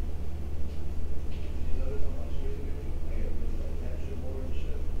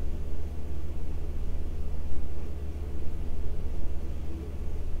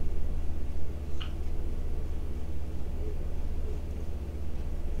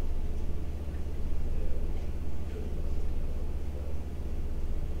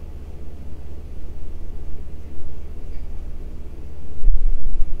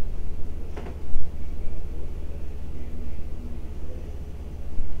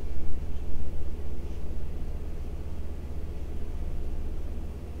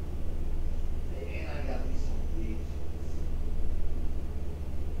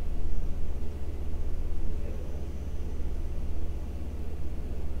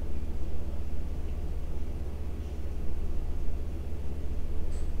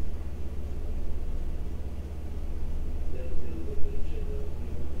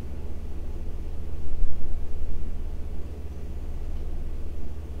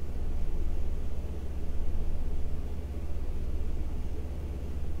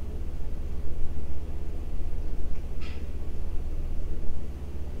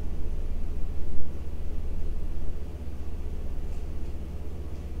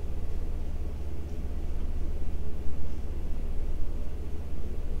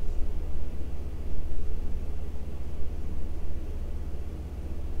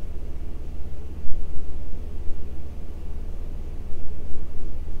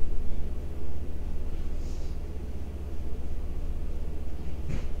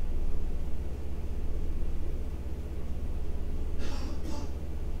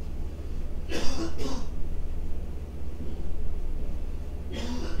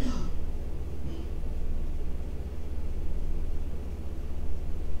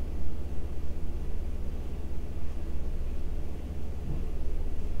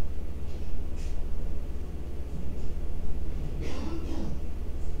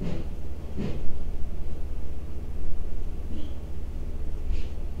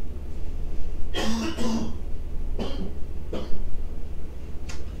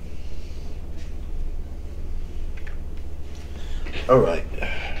 All right.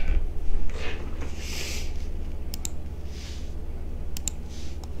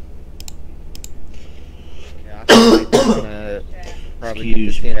 Yeah, I feel like we're gonna probably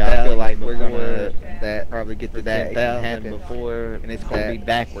Excuse get to 10,000. I feel like we're before gonna that probably get to that 10,000 happen before, and it's gonna be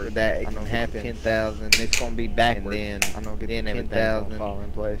backward. That it can happen 10,000. It's gonna be backward. And then I don't get 10,000 fall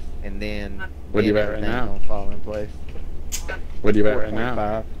in place, and then What are you at right everything's now? gonna fall in place. What are you at right now?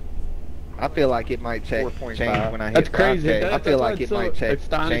 4.5. I feel like it might change when I hit That's crazy. 5K. I feel like it might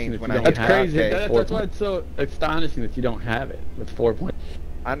change when I hit That's crazy. 5K. That's why it's so astonishing that you don't have it with 4 points.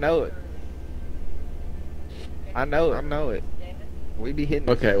 I know it. I know it. We be hitting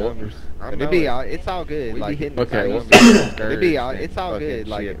Okay, some well, numbers. I It be all, it's all good. We Like be hitting okay, I well, used to get discouraged. It be all, it's all good.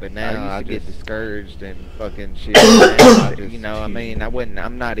 Like, shit, but now I get just- discouraged and fucking shit. I just, you know, I mean,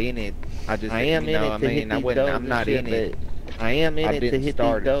 I'm not in it. I am in it to hit these goals I'm not in it. I am in it to hit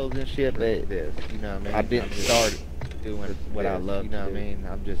these goals and shit, but this, you know what I mean? I didn't start doing what I love. You know what I mean?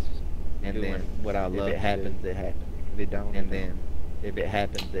 I'm just doing what I love. If it happens, it happens. If it don't, and then if it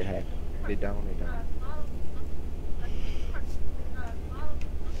happens, it happens. If it don't, it don't.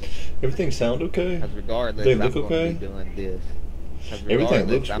 Everything sound okay? Because regardless, They I'm look going to okay? be doing this. 'Cause Everything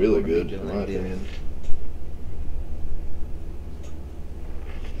regardless, looks I'm really gonna be good, doing in my this. opinion.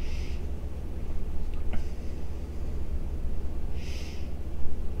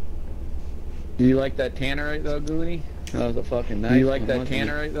 Do you like that tannerite though, Goonie? That was a fucking nice. Do you like that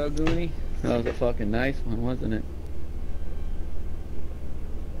tannerite though, Goonie? That was a fucking nice one, wasn't it?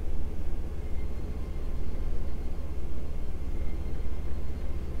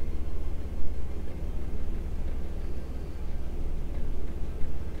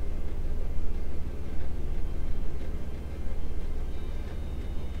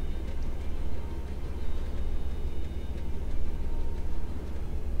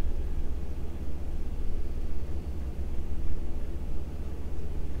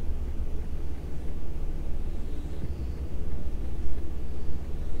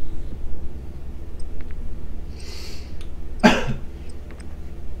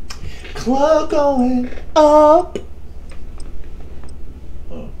 Club going up.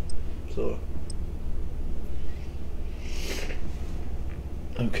 Oh, sorry.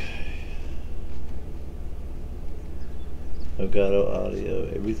 Okay. Elgato audio,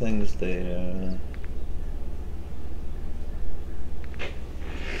 everything's there.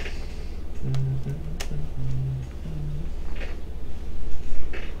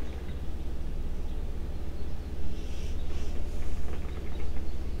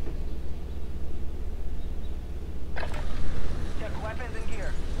 Check weapons and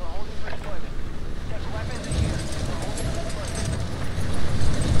gear. We're holding for deployment. Check weapons and gear. We're holding for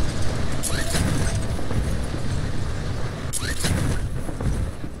deployment.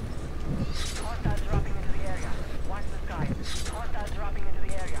 Hostiles dropping into the area. Watch the sky. Hostiles dropping into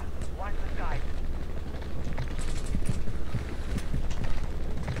the area. Watch the sky.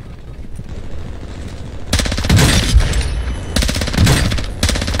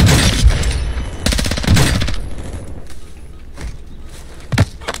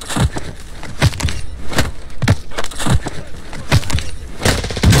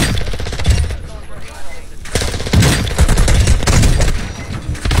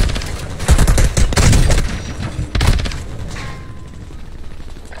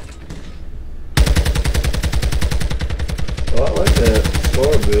 Oh, I like that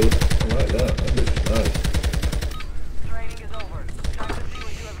star build. I like that. That looks nice. Training is over. Time to see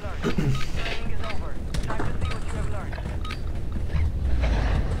what you have learned. Training is over. Time to see what you have learned.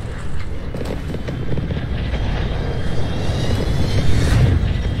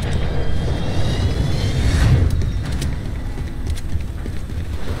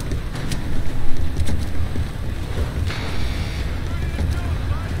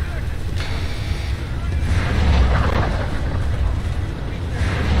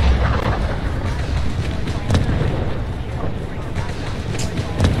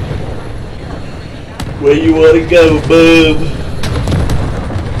 Where you wanna go, bub?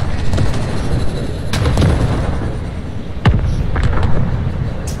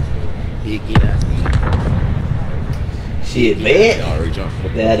 Shit, man. Already jumped.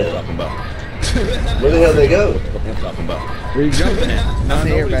 That Talking about. Where the hell they go? I'm talking about. Where you jumping at? Not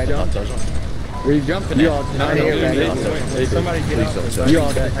here, baby. Where you jumping at? Not here, baby. Hey, somebody get out. You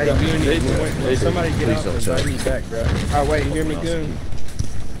all that. Hey, somebody get out and invite me back, bro. Oh, wait. You hear me, goon?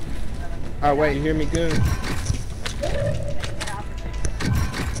 Oh, wait. You hear me, goon?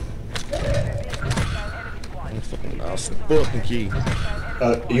 Fucking key.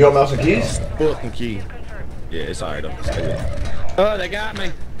 You got mouse and keys? Fucking key. Yeah, it's alright though. Stay with it. Oh, they got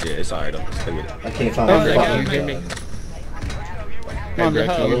me. Yeah, it's alright though. Stay with it. I can't find Oh, the they got fucking me. gun. Come on, I Greg,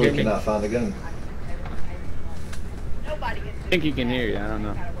 can you hear really me? cannot find the gun. I think he can hear you. I don't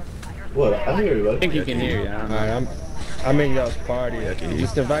know. What? I hear you, I think buddy. he can hear you. I don't know. Alright, I'm in y'all's party.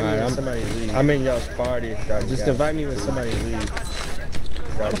 Just invite me when somebody leaves. I'm in y'all's party. Just invite me when somebody leaves.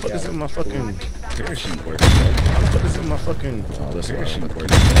 How the fuck is in my fucking parachute work? How the fuck is in my fucking parachute work?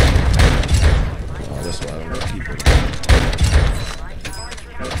 Oh, that's why I don't know people.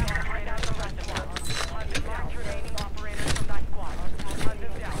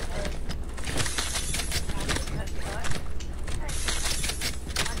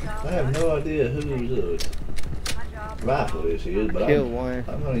 I have no idea whose rifle this is, but Kill one.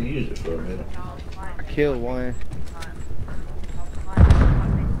 I'm gonna use it for a minute. I killed one.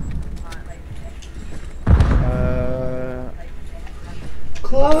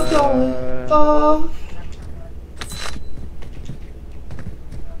 Clock going off.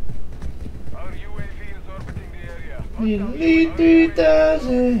 Our UAV is orbiting the area. You need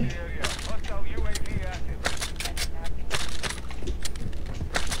 3,000. Hostile UAV active.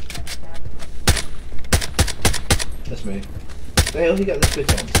 That's me. The hell he got this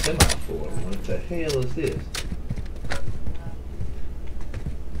bitch on semi for? What the hell is this?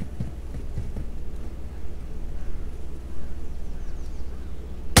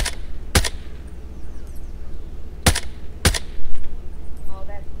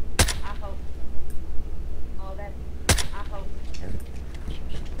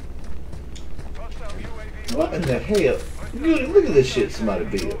 Hostile UAV. What in the hell? Look at this shit somebody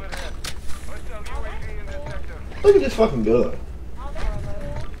built. Hostile UAV in the sector. Look at this fucking gun.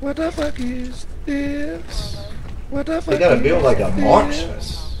 What the fuck is this? What the fuck? They got it built like a marksman.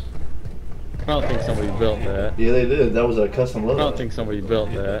 I don't think somebody built that. Yeah, they did. That was a custom I loadout. don't think somebody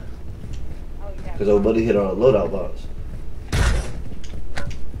built that. Because old buddy hit our loadout box.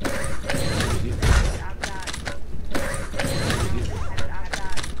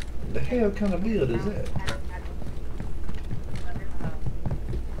 The hell kind of build is that?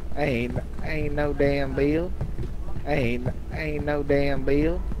 Ain't no damn bill. Ain't no damn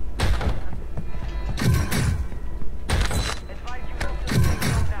bill.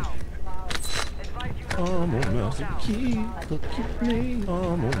 I'm on mouse and key, look at me. I'm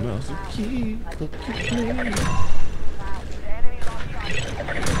on mouse and key, look at me.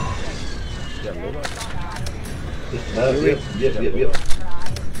 Yep.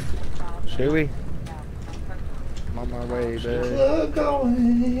 Should we? I'm on my way, bud. Plug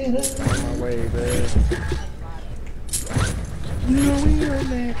going. On my way, bud. No, we on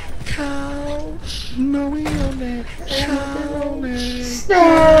that couch. No, we on that couch.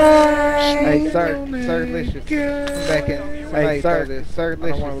 Hey, sir, Licious, come back in. Hey, sir, Licious, I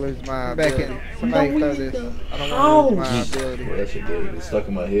don't want to lose my ability. Somebody throw this. I don't want to lose my ability. Well, that shit did. It's stuck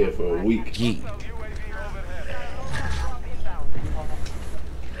in my head for a week.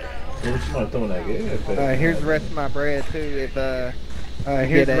 What's somebody throwing that gas? Here's the rest of my bread too. If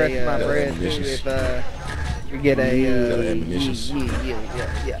here's the rest of my bread too. If we get a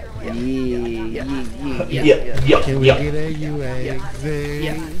Yeah. Can we get a UAV?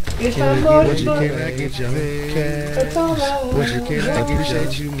 It's Can not we get much, what you can I get your cash? What you can I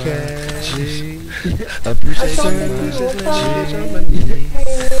appreciate you cash? Appreciate so much as on my knees.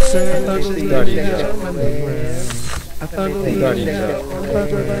 I thought it was about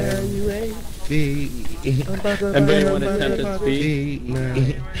to buy a UAV. Anybody want to attempt to speak?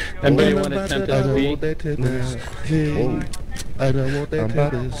 Anybody want to attempt to speak? I don't want that. I'm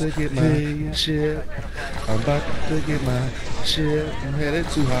about to get my shit. I'm about to get my shit. I'm headed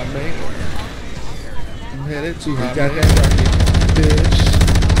to hot man. I'm headed to hot man. We got that rocket, bitch.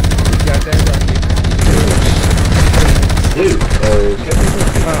 We got that rocket, bitch. Dude,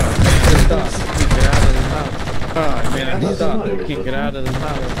 Stop. Get out of the house. Oh, man, stop. Can't get out of the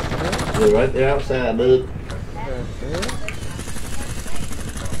house. Dude, right there outside, dude.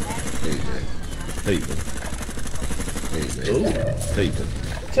 Hey,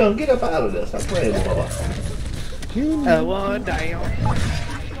 Tell him, get up out of this. I'm playing with my one down.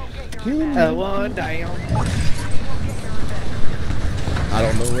 One down. I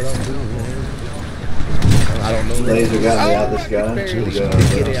don't know what I'm doing. I don't know. Laser got me out this guy.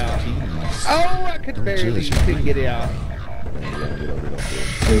 Get out. Oh, I could barely couldn't get it out.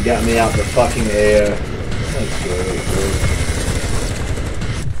 He got me out the fucking air. That's great, bro.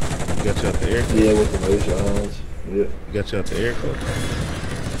 Got you out the air? Yeah, with the motions. Yep. Got you out the air?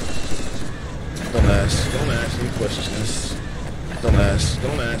 Don't ask any questions. Don't ask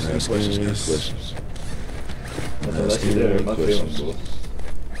any questions. Unless you're there, my feelings.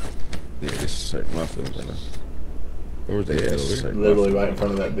 Yeah, this hurt my feelings right now. Where was they at over here? Literally right in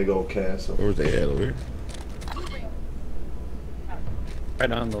front of that big old castle. Where was they at over here?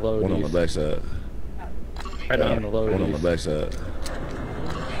 Right on the low. One on the backside. Right on the low. One on the backside.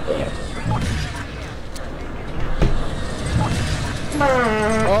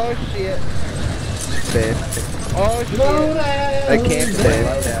 Oh shit. Dead. Oh shit. They camped in that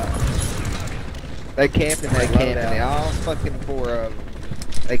loadout. They camped in that loadout. They all fucking four of them.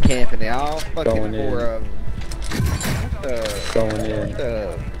 They camping. They all fucking four of them. Going in.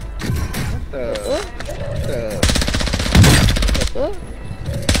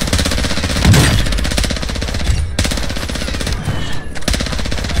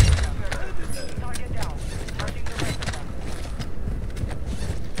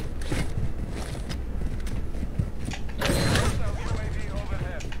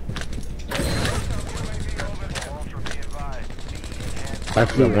 I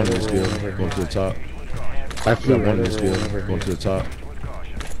feel one of this building going to the top. I feel one of this building going to the top.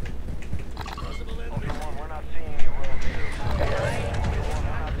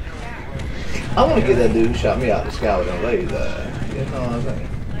 I want to get that dude who shot me out the sky with a laser. You know what I'm saying?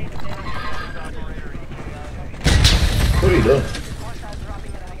 What are you doing?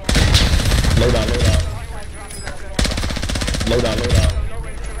 Load out.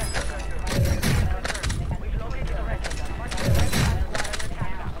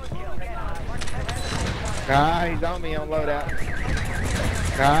 Ah, he's on me on loadout.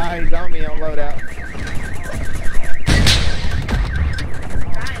 He's on me on loadout.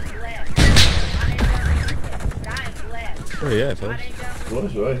 Where you at, folks?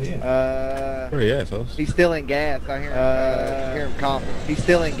 What's right here? Where you at, folks? He's still in gas. I hear him coughing. He's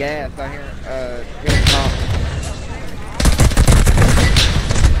still in gas. I hear him coughing.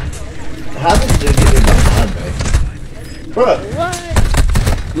 How did you get in behind me? Bruh. What?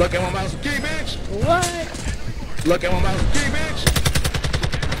 Look at my mouse key, bitch! What? Look at my mouse key, bitch!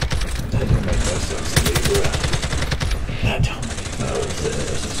 That don't make no sense to me, bro. That don't make no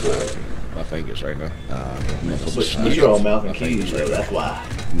sense, I swear. My fingers right now. But you're all mouth and keys, though, that's why.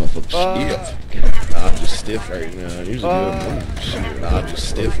 Motherfucker, I'm just stiff right now. Usually I'm just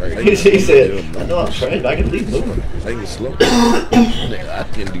stiff right now. He said, I know I'm trained, I can leave moving. Fingers slow. I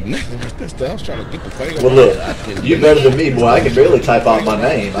can't do nothing with this stuff. I was trying to get the finger. Well, look, you better than me, boy. I can barely type out my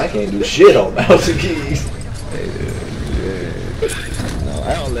name. I can't do shit on mouse and keys. No,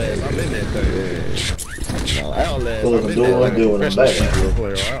 Outlast, I'm in that thing. No, Outlast, Close I'm the in door there like and a doing it professional back. keyboard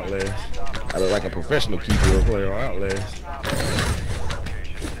player on Outlast. I look like a professional keyboard player on Outlast.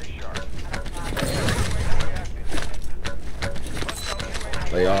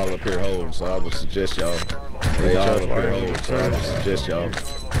 They all up here holding, so I would suggest y'all. They all up here holding, so I would suggest y'all.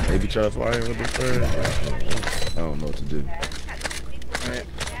 Maybe try to fly in with the third. I don't know what to do. I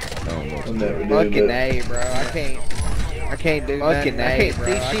don't know what to do. Fucking A, bro. I can't do nothing. I can't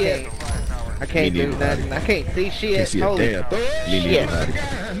see shit. I can't do nothing. I can't see shit. Can't see a damn thing.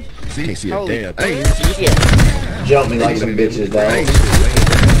 Can't see a damn thing. Jump me like some bitches, dog.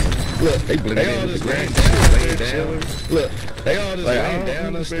 Look, they blending in with the ground, laying down. Look, they all just laying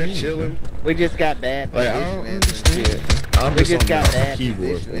down and there chilling. We just got bad positioning and shit. I'm just on mouse and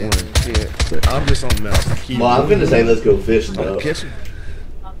keyboard for one. I'm just on mouse and keyboard. Well, I'm gonna say let's go fishing, I'm though. catching.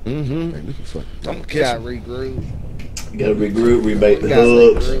 I'm Gotta catching. regroup. You gotta regroup, rebait the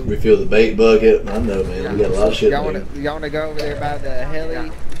hooks, refill the bait bucket. I know, man. We got a lot of shit Y'all to do. wanna go over there by the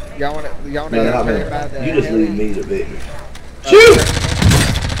heli? Y'all wanna No, go not over there by the me. You just heli? leave me to victory. Shoot!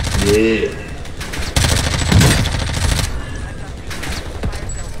 Yeah.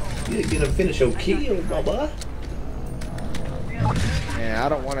 You gonna finish your kill, my boy. Yeah, I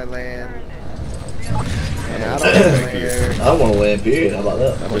don't wanna land. Yeah, I don't wanna land. I want to land, period. How about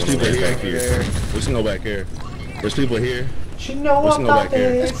that? There's people here. Let's go back here. There's people here. You know Let's I'm go back about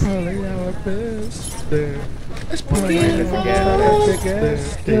here. this. Probably our best there. Let's put Land at the gas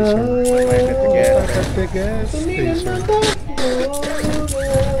station. Land at the gas station.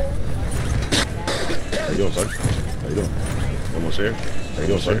 How you doing, sir? How you doing? Almost here. How you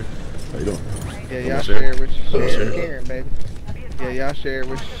doing, sir? How you doing? Yeah, y'all Almost share here. what you Almost share. here. Karen, baby. Yeah, y'all share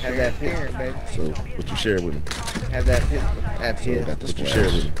what you have that pistol, baby. So, what you share with me? Have that pistol. That So, pistol. got this what you share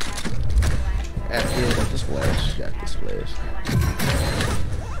with me? That Got pistol. this flash. Got this flash.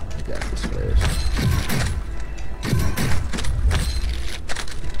 Got this flash.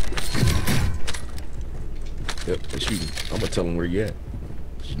 tell him where you at.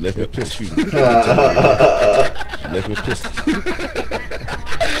 She left me a pistol. She left me a pistol.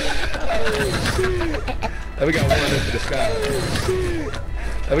 And we got one into the sky.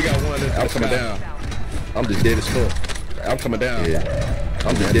 And we got one into the sky. I'm coming down. I'm just dead as fuck. I'm coming down. Yeah.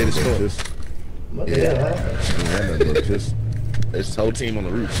 I'm just dead as fuck. It's the whole team on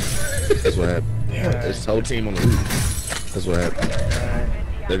the roof. That's what happened. It's the whole team on the roof. That's what happened.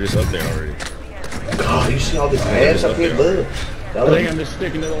 They're just up there already. God, you see all this ass up here, bud? I think I'm just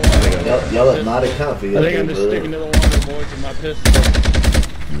sticking to the water. Y'all look mighty comfy. I think I'm just sticking to the water, boys, with my pistol.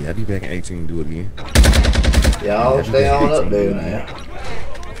 Yeah, I'll be back in 18 and do it again. Y'all stay on up there now.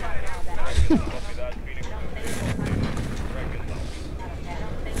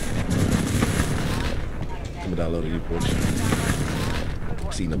 Come download the porch.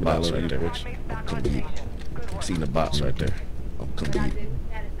 See the box right there. Come get it. See the box right there. Come get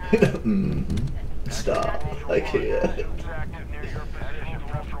it. Stop. I can't.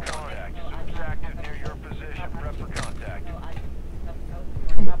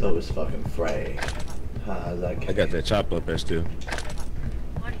 I'm gonna throw this fucking frag. High as I can. I got that chop up there still.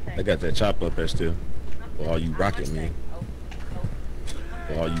 I got that chop up there still. For all you rocket me.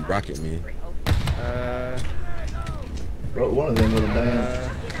 For all you rocket me. Bro, one of them with a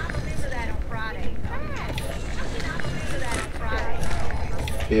damn.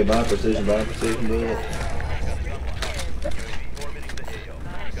 Yeah, buy precision, do it.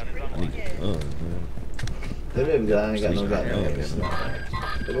 I need guns, man. That baby guy ain't got no goddamn snap.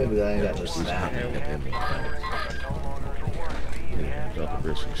 That baby guy ain't got no snap. Drop the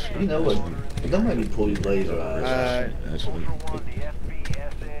wrist and shit. You know what? Don't make me pull these laser eyes. Actually.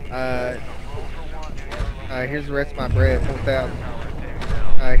 Here's the rest of my bread, 4,000.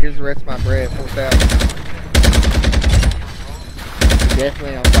 Here's the rest of my bread, 4,000.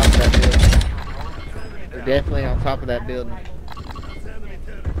 Definitely on top of that building. They're definitely on top of that building.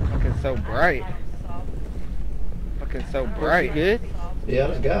 Fucking so bright. Fucking so bright. Good? Yeah, I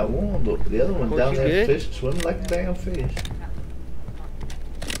just got one, but the other one's down there fish, swimming like a damn fish.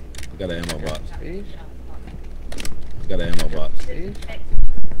 I got an ammo box. Fish? I got an ammo box. Fish?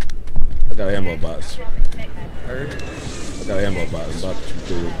 I got an ammo box. Heard? I got an ammo box. I'm about to shoot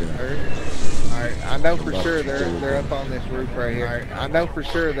through it down. Heard? Alright, I know for sure they're up on this roof right here. Alright, I know for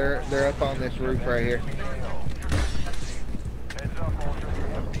sure they're up on this roof right here.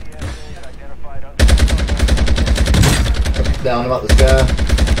 Down about the sky.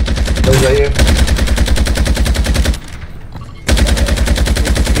 Those right here.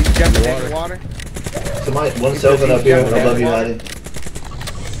 He's jumping in the water. Somebody, one selfing up here above you, Heidi.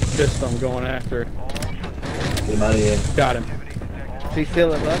 Pistol, I'm going after it. Get him out of here. Got him. Is he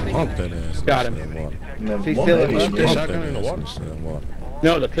still in love me? Pump that ass. Got him. He's still in Shoot that love shotgun in the water.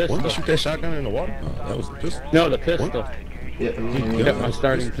 No, the pistol. When you shoot that shotgun in the water? Oh, that was the pistol. No, the pistol. Yeah. Got my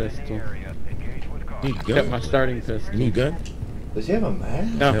starting pistol. Got my starting pistol. You need a gun? Does he have a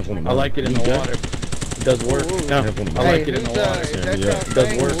mask? No, I like it in the water. It does work. No, I like it in the water. It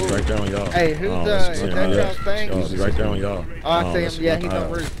does work. Right there on y'all. Hey, who's is that y'all's thing? It's right there on y'all. Oh, I see him. Yeah, he's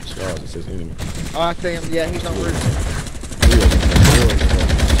on roof. It says enemy. Oh, I see him. Yeah, he's on roof.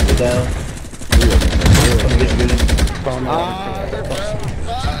 Get down. Come get you,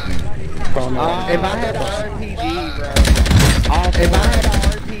 If I had an RPG, bro. If I had an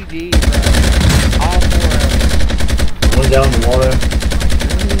RPG, bro. All 4 of them. One down in the water.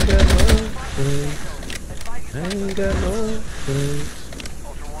 I ain't got no friends.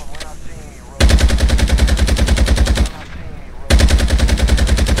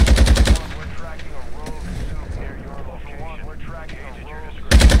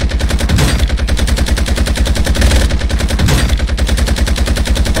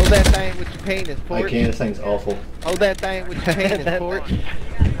 Hold that thing with your penis, I porch. can't, this thing's awful. Hold that thing with your penis, porch.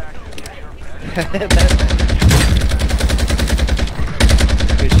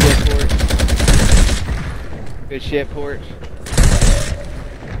 Good shit, porch. Good shit, porch.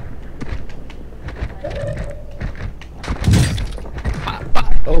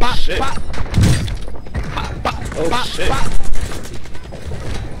 Oh shit. Oh shit.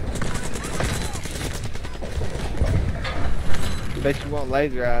 Bet you won't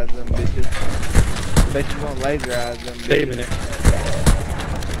laser eyes them bitches. Bet you won't laser eyes them bitches. Saving it.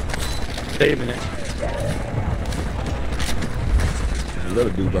 Saving it. A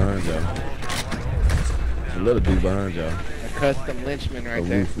little dude behind y'all. A little dude behind y'all. A custom lynchman right A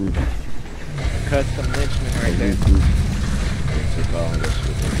there. roof. A custom lynchman right there. Roof. They took all that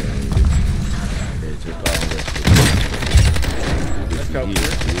shit. They took all that shit. Let's go for it.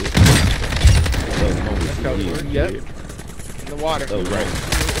 Let's go for it. Yep. In the water. Oh, right.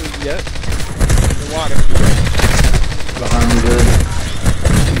 Yep. In the water. Behind me, good.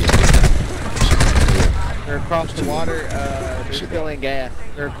 They're across the water. They're still in gas.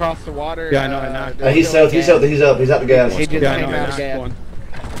 They're across the water. Yeah, I know. I knocked. He's out the gas. He just Yeah, I came know. out I of gas. knocked one.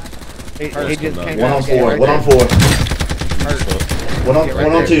 He just came One out on of gas. four. Right One on there. four. One on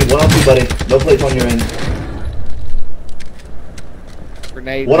two. One on two, buddy. No plates on your end.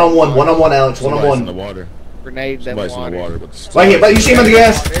 Grenade. One on one, Alex. One on Somebody's in the one. water. Grenade that Somebody's in water. the water. But Right here, but you see him on the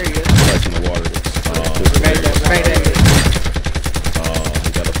gas. There he is. Somebody's in the water. Grenade that bitch.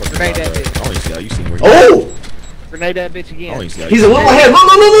 He got a fucking Grenade that contract. bitch. I only see how you seen where he Oh! Grenade that bitch I again. only see how He's you a little ahead. Look,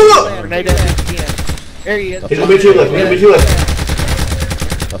 look, look, look, look. Grenade that bitch again. There he is. He's gonna be two left. He's gonna be two left.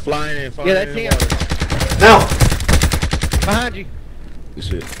 a flying in, Yeah, that's in him. water. Now. Behind you. Good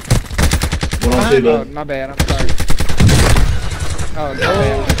shit. One on two, Oh, bud. my bad. I'm sorry. Oh, my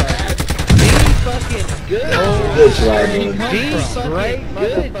bad. I'm sorry. G fucking good. Good try, bud. G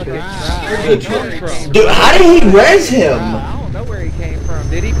fucking good. Good try. Dude, how did he res him? I don't know where he came from.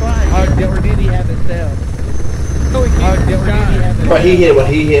 Did he fly? Or did he have himself? No, he came. Bro, he hit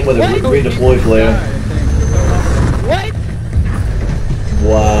with a redeploy flare. What?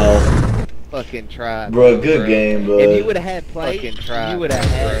 Wow. Fucking try. Bro, good game, bro. If you would have had plate, you would have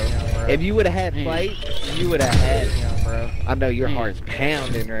had. If you would have had plate, you would have had him, bro. I know your heart's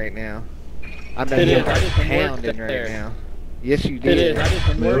pounding right now. I know your heart's pounding right now. Yes, you did. It is. I did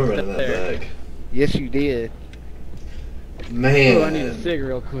some Man, we're work running that there. back. Yes, you did. Man. Ooh, I need a cig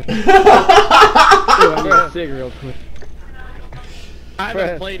real quick. Ooh, I need a cig real quick. I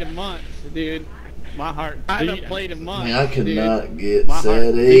haven't played in months, dude. My heart. I haven't played in months. Man, I could dude. not get My heart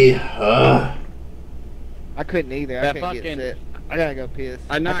SETI. I couldn't either. I That couldn't fucking- get set. I gotta go piss.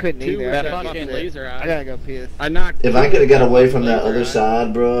 I knocked couldn't two either. with I that couldn't fucking get set. laser I eye. gotta go piss. I knocked. If two I could have with got that away fucking from that laser other eye.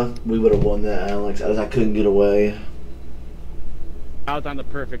 side, bro, we would have won that, Alex. I couldn't get away. I was on the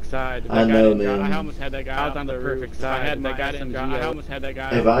perfect side. I know, man. I almost had that guy. I was on the perfect side. I had that guy. I almost had that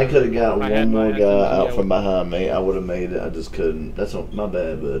guy. If I could have got I had one my more guy out SMG. from behind me, I would have made it. I just couldn't. That's my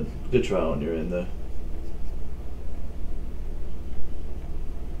bad, bud. Good try on your end, though.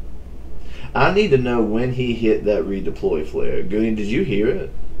 I need to know when he hit that redeploy flare. Goody, did you hear it?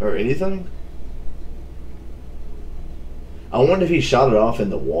 Or anything? I wonder if he shot it off in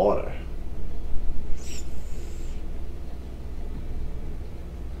the water.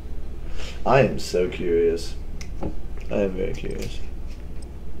 I am so curious. I am very curious.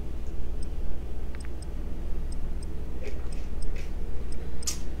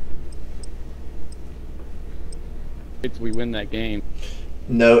 We win that game.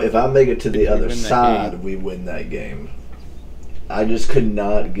 No, if I make it to the If we other win that side, game. we win that game. I just could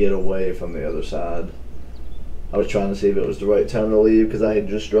not get away from the other side. I was trying to see if it was the right time to leave because I had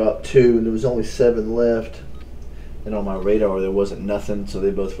just dropped 2 and there was only 7 left. And on my radar there wasn't nothing, so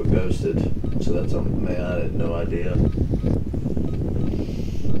they both were ghosted. So that's man, I had no idea.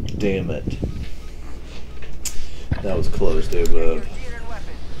 Damn it. That was close, dude, bud.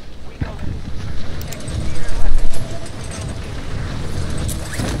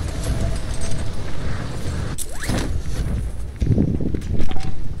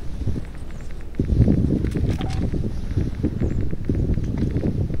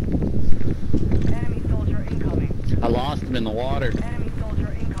 Enemy soldier incoming. I lost him in the water. Enemy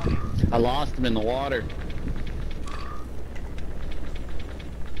soldier incoming. I lost him in the water.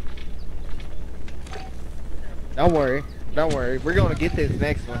 Don't worry. Don't worry. We're gonna get this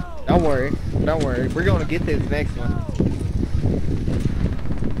next one. Don't worry. Don't worry. We're gonna get this next one.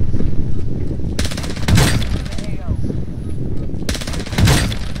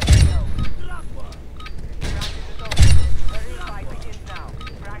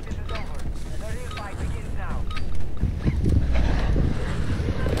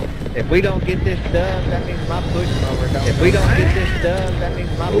 If we don't get this dub, that means my push mower don't. If we don't get this dub, that means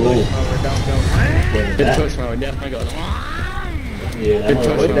my push mower don't go. Good push mode, definitely goes. Yeah, Good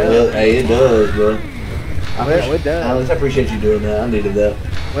push, man. hey, it does, bro. Well, it does. Alex, I appreciate you doing that. I needed that.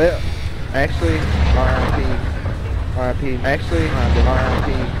 Well, actually, RIP. Actually, RIP.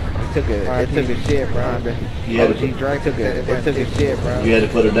 It took a shit, bro. You had to OG Draper took a shit, bro. You had to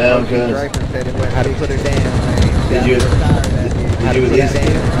put her down, OG cuz. Draper said it went. How to put her down, man. Did you- Did you at least-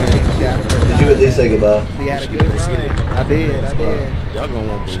 Did you at least say goodbye? She had a good run. I did. Y'all gonna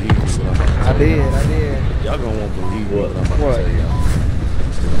won't believe me what I'm about to I tell you. did. Y'all gonna won't believe me what I'm about What? to tell y'all.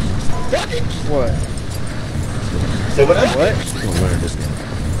 What? Say what? What? I'm gonna learn this one. I'm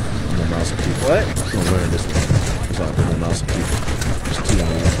gonna mouse some people. What? I'm gonna learn this one. It's like I'm gonna mouse some people. There's 2 on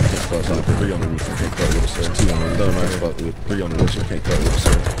the roof. Fuck, like 3 on the roof. I can't cut with it, sir. 2 on the roof. Throw them right here. Fuck with 3 on the roof. I can't cut with it,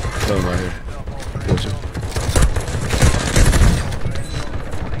 sir. Throw them right here. Push it.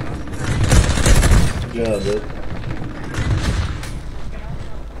 Good job, dude.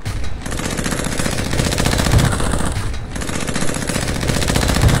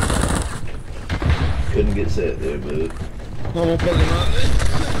 gonna get set there, but. Come on, fucking on.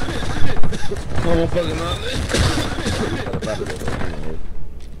 Come on, fucking on.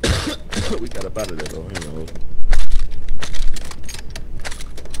 We got up out of there, though. You know.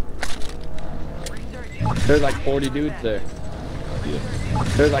 There's like 40 dudes there. Yeah.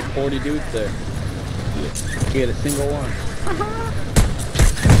 There's like 40 dudes there. Yeah. Get a single one.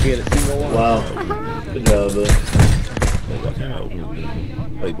 Get a single one. Wow. Good job, bud.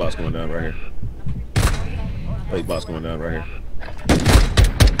 Late boss going down right here. Late boss going down right here.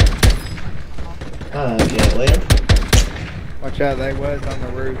 I can't land. Watch out, they was on the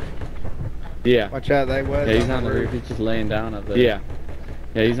roof. Yeah. Watch out, they was Yeah, he's on the roof. He's just laying down up there. Yeah.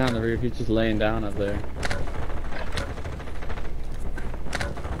 Yeah, he's on the roof. He's just laying down up there.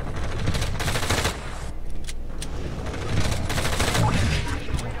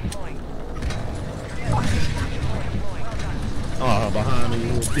 Oh, behind me,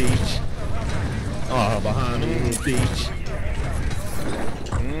 little bitch. Oh, behind me, little bitch.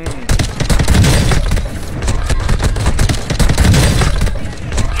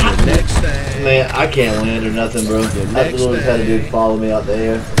 Next thing. Man, I can't land or nothing, bro. I literally just had a dude follow me out the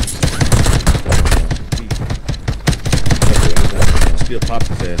air. Still popped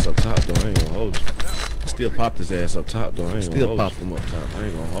his ass up top, though. I ain't gonna hold you. Still popped his ass up top, though. I ain't gonna hold you. Still popped him up top. I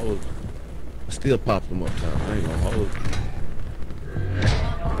ain't gonna hold you. Still popped him up top. I ain't gonna hold you.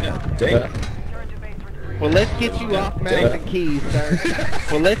 God damn. Well, let's get you off mounts and keys, sir.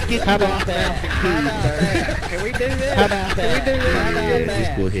 Well, let's get you off mounts and keys, sir. Can we do that? How about that? Can we do that? How about that?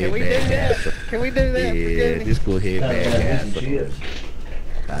 Just go ahead, Can we do that? Can we do that? Yeah, just go ahead, man. Chips.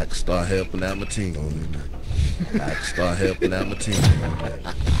 I can start helping out my team on it. I can start helping out my team on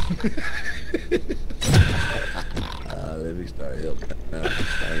that. Let me start helping out.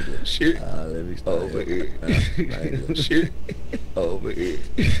 I ain't doing shit. Let me start over here. I ain't doing shit. Over here.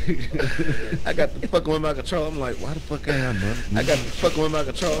 I got the fucking with my control. I'm like, why the fuck ain't I nothing? I got the fucking with my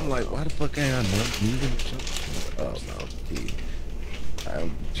control. I'm like, why the fuck ain't I nothing? Oh no, dude. I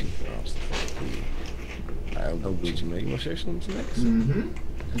don't beat you. I don't beat you, man. You wanna share some next?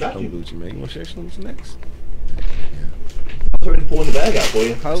 Mm-hmm. Got Don't you. beat you, man. You wanna share some next? I'm already pulling the bag out for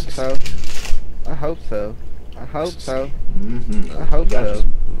you. Hope so. I hope so. I hope so. Mm-hmm. I hope Got so.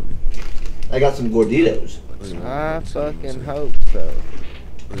 you. I got some gorditos. I fucking hope so.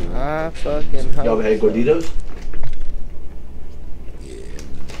 I fucking hope Y'all ever had so. gorditos? Yeah.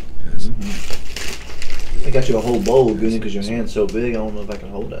 I got you a whole bowl, Goonie, because your hand's so big. I don't know if I can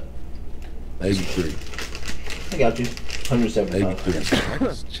hold that. 83. I got you. 175.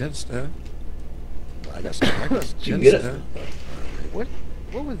 83. Chest down. I got some crackers. You can get it.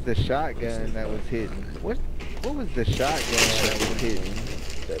 What was the shotgun that was hitting? What was the shotgun that was hitting?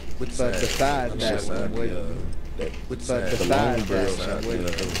 But besides that one, besides that one,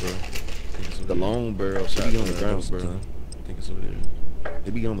 the long barrel shot. It be on the ground sometimes. I think it's what it is.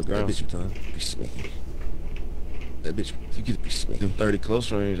 It be on the ground sometimes. Be smoking. That bitch, you get to be smoking. Them 30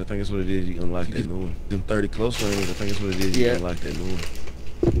 close range, I think that's what it is. You unlock that new one. Them 30 close range, I think that's what it is. You unlock that new one.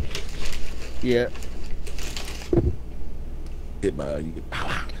 yeah. Hit by you get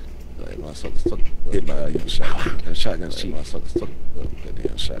like motherfuckers fuck hit by you shotgun. That shotgun's cheap. Motherfuckers fuck up that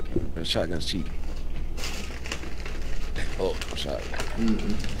damn shotgun. That shotgun's cheap. Oh,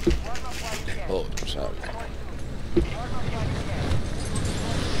 shotgun. Oh, shotgun.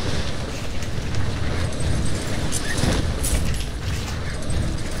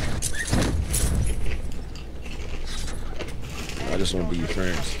 I just want to be your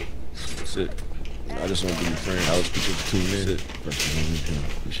friends. That's it. I just want to be your friend. Alex, appreciate you tuning in. First one in here.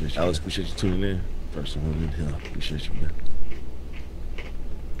 Appreciate you. Alex, appreciate you tuning in. First one in here. Appreciate you, man.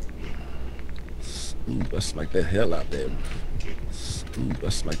 Ooh, I smacked that hell out there. Ooh, I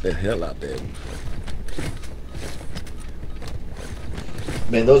smacked that hell out there.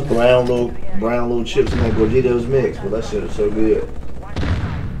 Man, those brown little chips in that gorditos mix, but that shit is so good.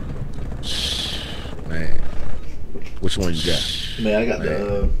 Man, which one you got? Man, I got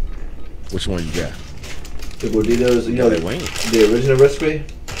the which one you got? The gorditos. You know that wing. The original recipe.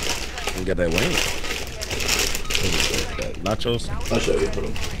 You got that wing. That nachos. I'll show you. Hold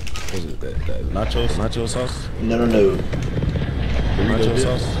on. What is it? That nacho sauce? No. Nacho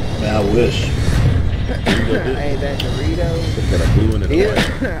sauce? Man, I wish. Ain't that Doritos? Got a blue one and a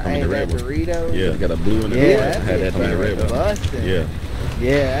red. Ain't that Doritos? Yeah, got a blue one and a red. I had that thing right there. Yeah.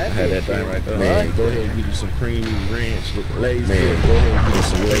 Yeah, I had that thing right there. Man, go ahead and give you some creamy ranch. Look lazy. Man, go ahead and give you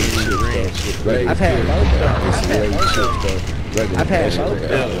some lazy ranch. Look lazy. I've had both of them. I've had both of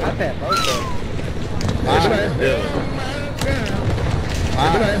them. I've had both of them.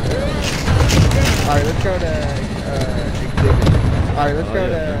 Alright, let's go to exhibit. Alright, let's go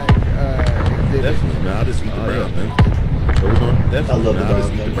to Definitely. Nah, I just eat the brown thing. Where we going? Definitely. I love the I brown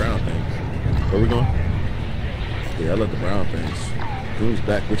just eat the things. brown things. Where we going? Yeah, I love the brown things. Who's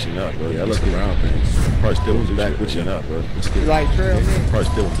back witching up, bro? Yeah, I love the brown things. Probably still who's back witching up, bro. You like trail mix? Probably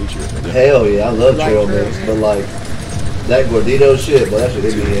still in 2 shirts, bro. Hell yeah, I love Like trail trail mix, mix? but like that gordito shit, but that shit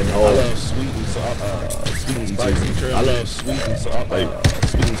they be in I hard. love sweet and sweet and spicy trail. I love sweet and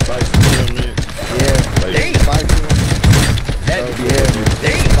sweet and spicy trail mix. Yeah. Like, Spicy one. Yeah.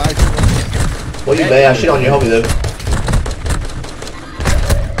 Spicy one. Well, you bad. Shit on your homie though.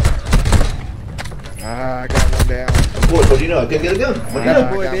 I got one down. Of course, what do you know? I couldn't get a gun. What do you I know?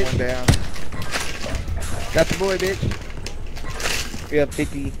 got one down. Got the boy, bitch. We have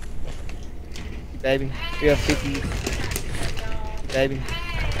 50. Baby. We have 50. Baby.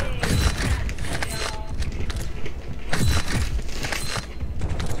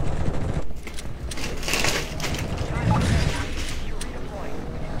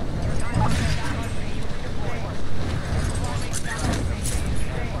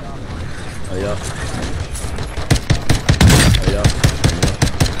 oh yeah. Oh yeah.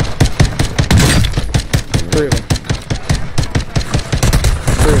 3 of them.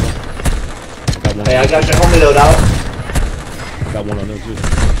 3 of them. Got one. Hey, I got your homie though, dog. Got one on them too.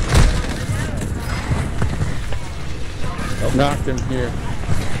 Knocked him here.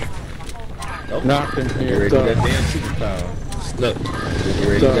 Knocked him Get here. ready to do that damn superpower. Snuck. Get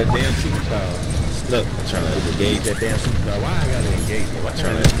ready to do that damn superpower. Snuck. I'm trying to engage that damn superpower. Why I gotta engage it? Why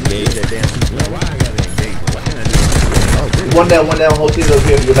trying to engage that damn superpower? Why I gotta engage it? Why can't I do it? Oh, really? One down, whole team over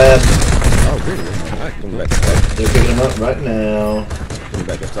here for your bad. Oh, really? Alright, come back up top. They're picking them up right now. Come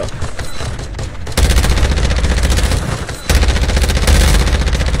back up top.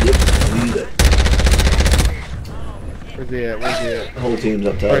 Yep, need it. Where's he at? Where's he at? The whole team's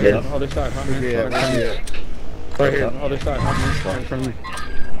up top. Right here, Yeah. on the other side. Where's he at? Where's he at? Right here, on the other side. Right in front of me.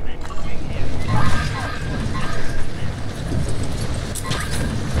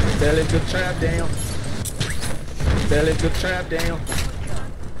 Belly the trap down. Belly the trap down.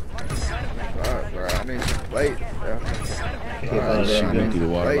 Alright, bro. I need some weight, bro. Can't find Alright, a Shoot damn me gun. through the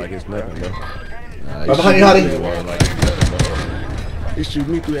water like it's nothing, bro. Right behind you, Hottie. Through the water like it's nothing, bro. He shoot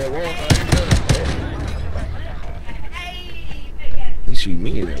me through that wall. He shoot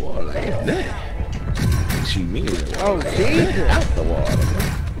me in that water like it's nothing. He shoot me in that water. Oh, like it's Jesus. nothing. Out the water, bro.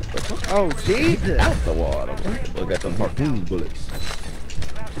 Oh, Jesus. Out the water, bro. Boy got them harpoon bullets.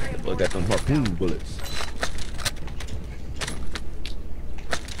 Boy got them harpoon bullets.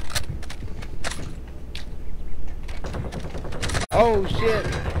 Oh, shit.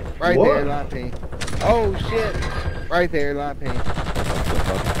 Right What? there, line ping. Oh, shit. Right there, line ping.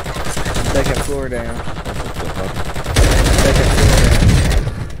 Second floor down. Second floor down.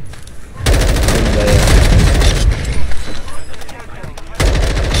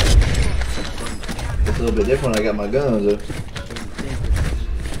 It's a little bit different. I got my guns though.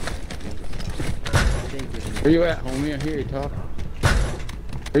 Where you at, homie? I hear you talk.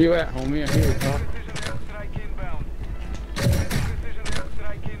 Where you at, homie? I hear you talk.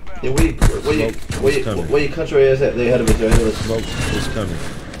 Yeah, where you country ass at? They ahead of us. They're ahead of us. Smoke is coming.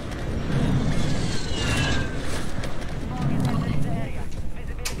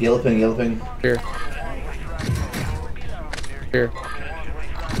 Yellow ping. Here. Here.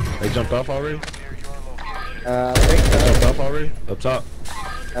 They jumped off already? I think They so. jumped off already? Up top.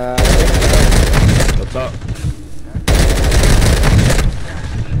 I think so. Up top.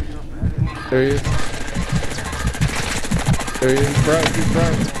 There he is. There he is. He's broke. He's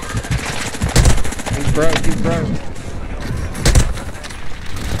broke.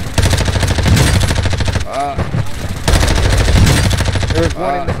 There's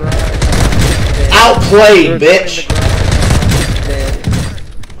one in the garage. Outplayed, There's bitch. one in the garage.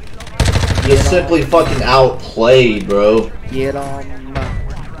 Dead. You simply fucking outplayed, bro. Get on my...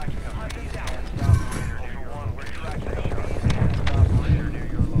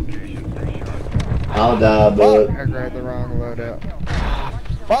 I'll die, Fuck! bub. I grabbed the wrong loadout.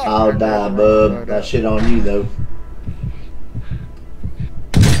 Fuck! I'll I grabbed die, the wrong bub. loadout. That shit on you, though.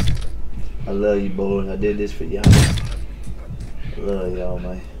 I love you, boys. I did this for y'all. I love y'all,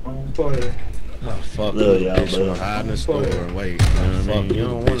 man. Oh, fuck. Love y'all, Bitch bro. wanna hide in the store and wait. You know what I mean? You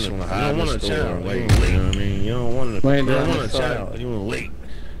don't want to hide in the store and wait. You know what I mean? You don't want to. You Landed don't on want the to side. child. You want to wait.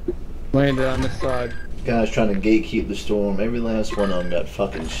 Landed on this side. Guys trying to gatekeep the storm. Every last one of them got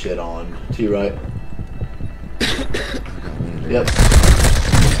fucking shit on. To your right. Yep.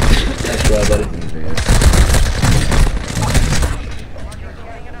 That's right, buddy.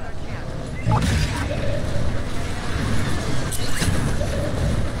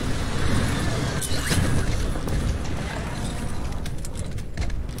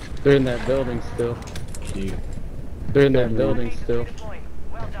 They're in that building still. Cute. They're in that building still. Redeploying.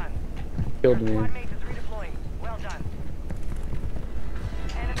 Well done. Killed Your me. squad mate is redeploying. Well done.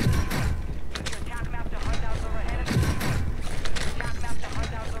 Enemy destroyed. Use your attack map to hunt down the enemy destroyed. Use your attack map to hunt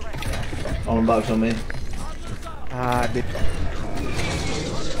down the rest. On the box on me. About to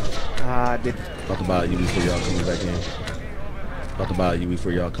buy a UV for y'all coming back in. About to buy a UV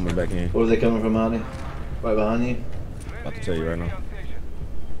for y'all coming back in. Where are they coming from, honey? Right behind you? About to tell you right now.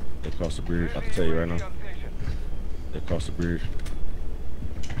 They crossed the bridge. About to tell you right now. They crossed the bridge.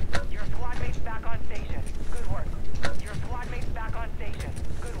 Your squad mate's back on station. Good work. Your squad mate's back on station.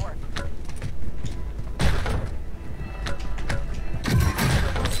 Good work.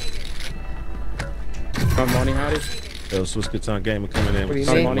 Money, howdy. Yo, Swiss Good Time Gamer coming in with the do you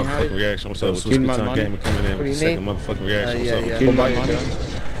second need? motherfucking reaction. What's up, What Swiss do you Good need? Time Gamer coming in with the second motherfucking reaction. What's up? Can you buy money?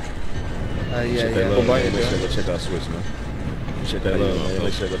 Check that love, man. Make sure to check out Switch, man. Check that love, man.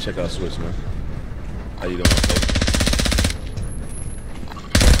 Make sure to check out Switch, man. How you doing, folks?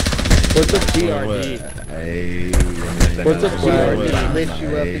 What's a TRD? Hey, What's a TRD? It lifts you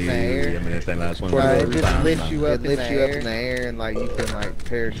up in the air. It It just lifts you up in the air and like you can like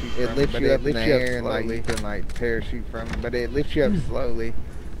parachute. It lifts you up in the air and like you can like parachute from. But it lifts you up slowly.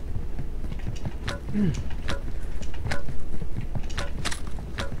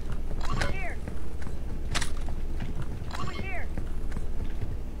 Over here. Over here.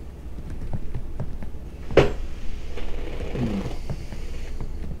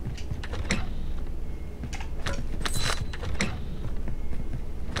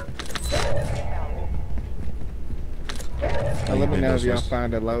 Let me know if y'all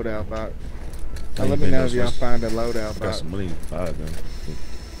find a loadout box. Let me know if y'all find a loadout I got box. some money to buy then.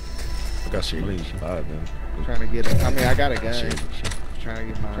 I got some money to buy then. Trying to get it. I mean, I got a gun. Shit. Trying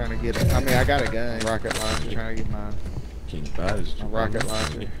to get mine. Trying to get it. I mean, I got a gun. Rocket launcher. Trying to get mine. King buy this. A rocket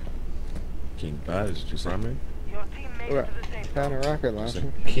launcher. King buy this. You see me? Your team made it to the safe zone. Kind of rocket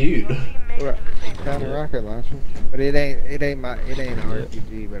launcher. Cute. Your team made it to the safe zone. Kind of rocket launcher. But it ain't an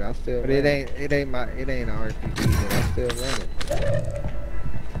RPG. But I still. But it ain't an RPG. But I still run it.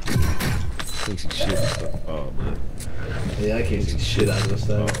 Can't see shit and stuff. Oh, man. Yeah, I can't see shit out of this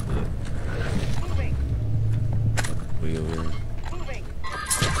Oh, stuff. man. Moving. We over here. Moving.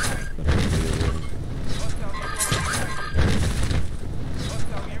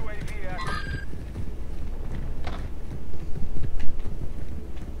 Hostile UAV active.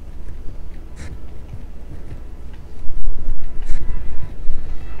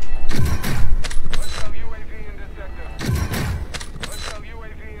 Hostile UAV in this sector. Hostile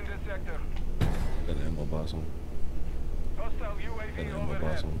UAV in this sector. Got an ammo box on. Hostile Got an UAV ammo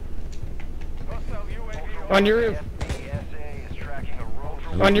box overhead. on. Hostile UAV On your roof. ESA is tracking a road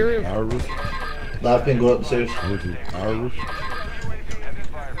from On your roof. Our roof. Live pin, go up the stairs. Roof. Our roof. Heavy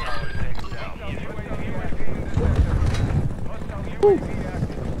firepower taken down.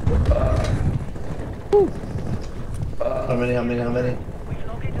 How many? We've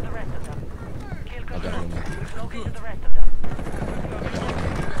located the rest of them. Kill I got confirmed. one. We've located the rest of them.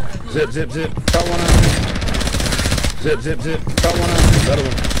 Zip. Got one on. Zip. Got one on.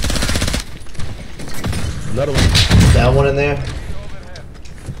 Another one. Down one in there.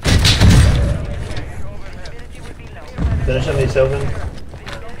 Finish him, he's open.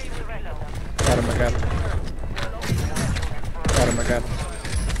 Got him. I got him.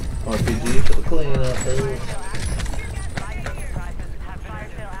 RPG for the cleanup. Hey.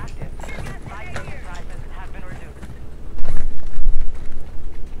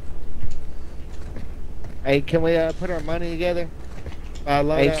 Hey, can we put our money together?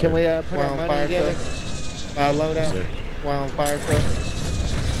 Hey, can we put our money together? Loadout. Sir. While on fire truck.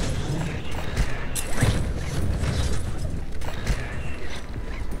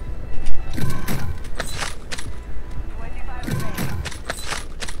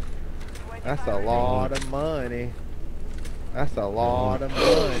 That's a lot of money. That's a lot of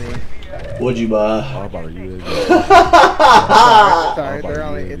money. What'd you buy? How about a UAV? Sorry,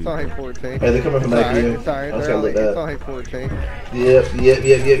 it's only 14. Hey, they're coming from back here. Sorry, Let's it's go look that. only 14. Yep.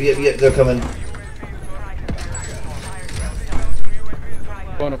 They're coming.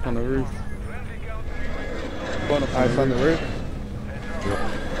 Going up on the roof. Going up Eyes on the roof.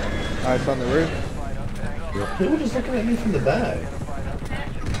 Eyes on the roof. They were just looking at me from the back.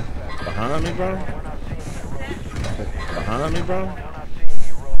 Behind me, bro?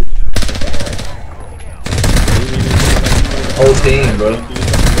 Whole team, bro.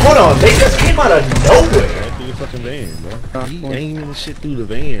 Hold on, they just came out of nowhere. Right through the fucking van, bro. He aiming the shit through the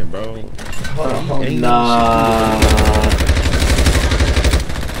van, bro. Nah.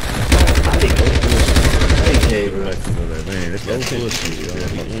 I think AK cigarette. Man, it's that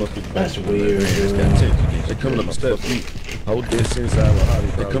bullshit. That's weird. It's that tension. They're coming up the steps. Hold this inside of a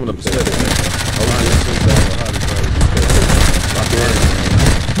hottie. They're coming up the steps. Hold this inside of a hottie.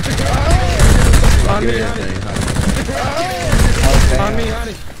 Lock everything. On me,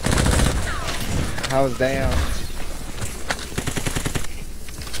 honey. I was down.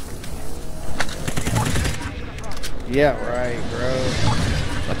 Yeah, right, bro.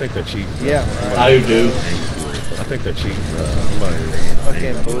 I think they're cheating. Yeah, right. I do. I think they're cheating.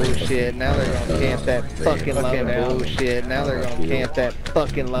 Fucking bullshit. Now they're gonna camp that fucking loadout. Bullshit. Now they're gonna camp that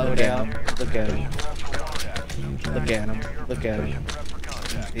fucking loadout. Look at him. Look at him. Look at him.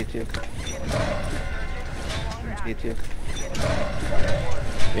 Get you. Get you.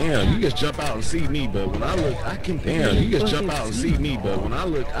 Damn, you just jump out and see me, but when I look, I can. Damn, you just jump out and see me, but when I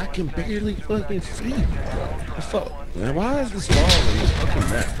look, I can barely fucking see. The fuck? Man, why is this ball in this fucking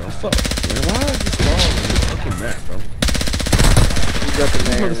map, bro? Fuck. Man, why is this ball in this fucking map, bro? He's up in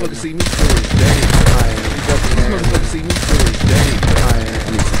This there. motherfucker see me to his day. He's up in This there. motherfucker see me to his day.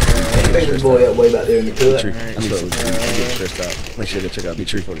 Take this boy up way back there in the cooler. I'm getting stressed out. Make sure to check out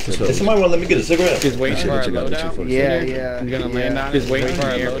B-Tree for the Hey, somebody want to let me get a cigarette? He's waiting for our check out the loadout. chick Yeah, yeah. He's gonna land on it. He's waiting for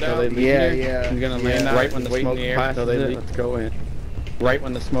our loadout. Yeah, yeah. He's gonna land on it right when the smoke passes it. Let's go in. Right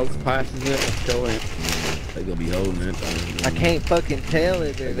when the smoke passes it, let's go in. They gonna be holding that. I can't fucking tell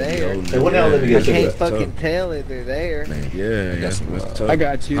if they're there. Hey, what now? Let me I get a can't cigarette. fucking tell if they're there. Man, yeah. I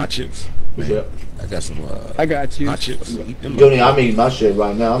got you. Hot chips. What's Man, up? I got some I got you. hot chips. Eat them Johnny, I'm eating my shit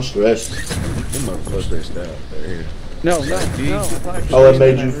right now. I'm stressed. motherfuckers stressed out. They're here. No. Oh, it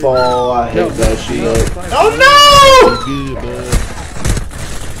made you fall. I hate that shit. Oh Good, bud.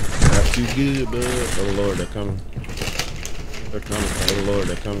 Not too good, bud. Oh Lord, they're coming. They're coming. Oh Lord,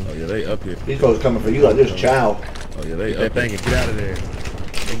 they're coming. Oh yeah, they up here. no! These folks coming for you like this, chow. Oh yeah, they up. That thing and get out of there. Go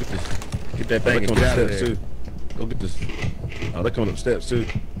get this. Get that thing and get out of there. Too. Go get this. Oh, they're coming up steps too.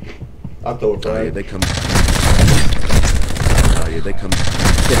 I'll throw it for Oh yeah, you. they come. Oh yeah, they come.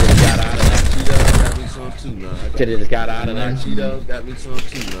 Could've got out of that Cheetos. Got me some too now. Could've just got out of that that. Cheetos. Got me some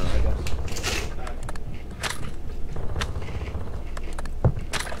too now.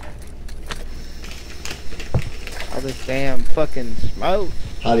 All this damn fucking smoke.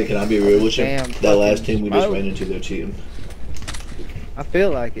 Howdy, can I be real with you? Damn That last team we just smoke. ran into, they're cheating. I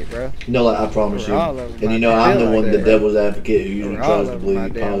feel like it, bro. No, like, I promise you. We're all over And my you know, damn I'm the like one, that, the bro. devil's advocate who usually We're all tries to over my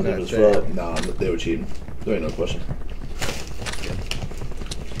believe damn positive as like fuck. Nah, they were cheating. There ain't no question.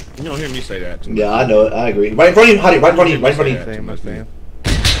 You don't hear me say that. Too Yeah, I know it. I agree. Right in front of you, Howdy, right in front of you, right in front of you. Same, my fam.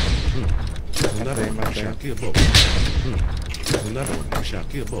 Another Same, one. my Shot fam. kill both. Another one. Shot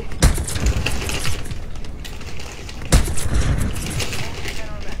kill both.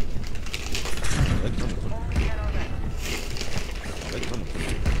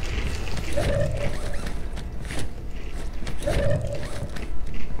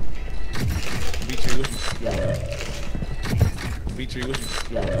 B-Tree, what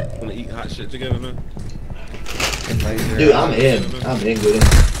you wanna eat hot shit together, man? Dude, I'm in. I'm in with it.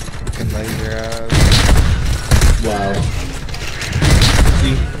 Laser eyes. Wow.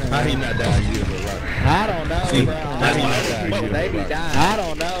 See, how he not dying yet, bro? Right? I don't know, See, bro. how he not dying yet, They be right? dying. I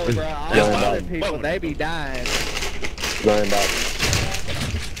don't know, bro. All That's the about other it. people, they be dying. Learn about.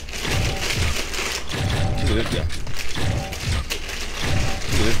 Look at this guy.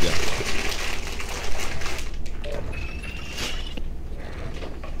 Look at this guy.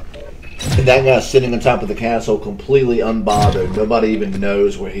 And that guy's sitting on top of the castle completely unbothered. Nobody even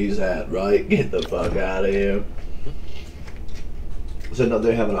knows where he's at, right? Get the fuck out of here. Sitting up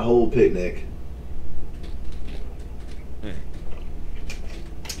there having a whole picnic.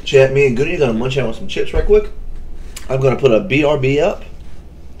 Chat, me and Goody are gonna munch out on some chips right quick. I'm gonna put a BRB up.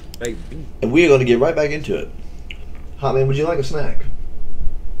 And we are gonna get right back into it. Hot man, would you like a snack?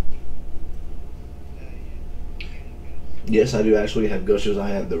 Yes, I do actually have Gushers. I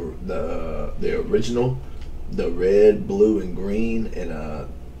have the original, the red, blue, and green, and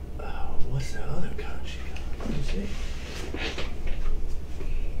what's the other kind she got? Let me see.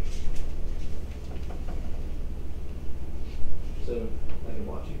 So I can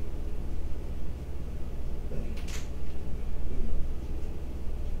watch you. Thank you.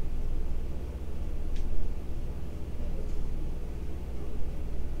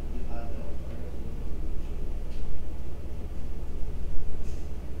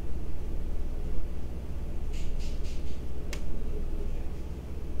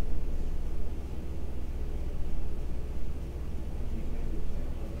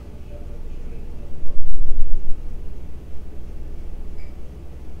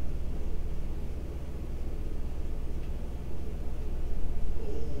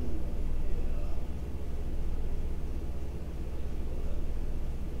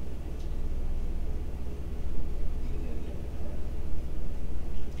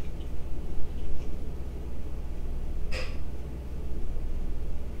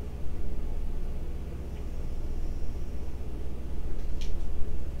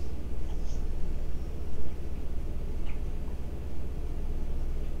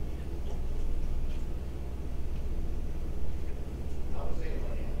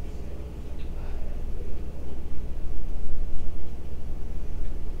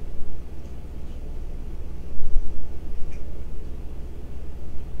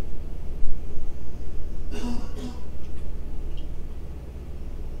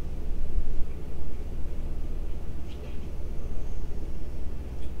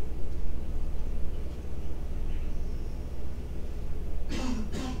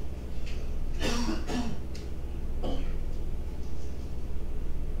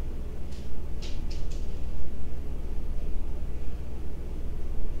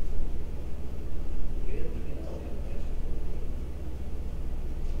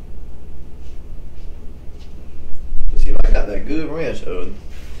 good ranch. I'm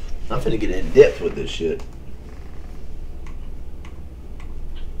finna get in depth with this shit.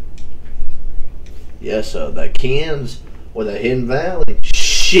 Yes, that Ken's or the Hidden Valley.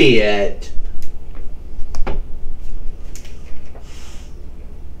 Shit.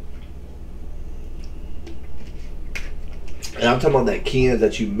 And I'm talking about that Ken's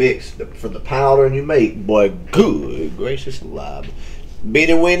that you mix from the powder and you make. Boy, good gracious alive. Beanie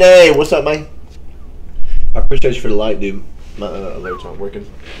Weenie, what's up, man? I appreciate you for the light, dude. My alerts aren't working.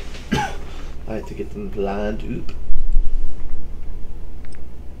 I have to get them lined up.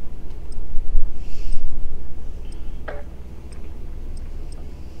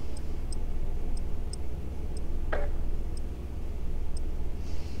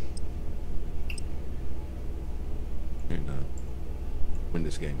 And when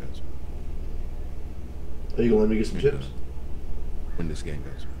this game goes. Are you gonna let me get some chips? When this game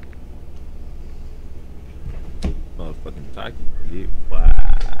goes. Motherfucking Taki. Yeah,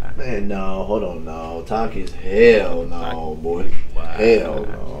 wow. Man, no, hold on, no. Taki's hell no, boy. Wow. Hell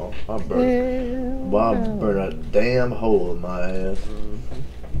no. I burn a damn hole in my ass.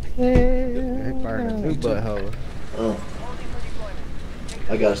 They burn a new butthole.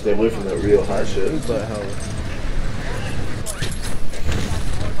 I gotta stay away from that real hot shit. New butthole.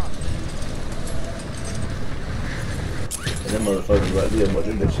 And them motherfuckers right there,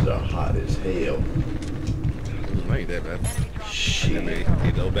 them bitches are hot as hell. Ain't that bad. Shit. I mean,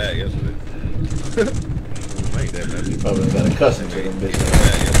 he go back yesterday. Ain't that bad. You probably got accustomed to them bitches.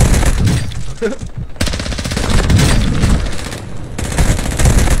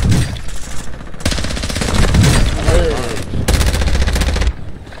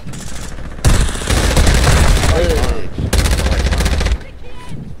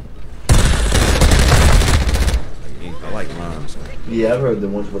 I like limes. Yeah, I've heard the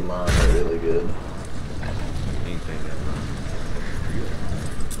ones with lime are really good. Anything that lime.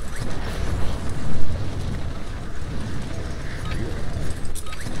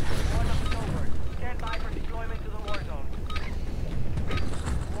 Stand by for deployment to the war zone.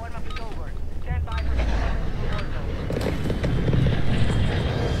 Warm up is over. Stand by for deployment to the war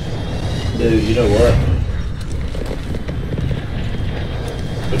zone. Dude, you know what?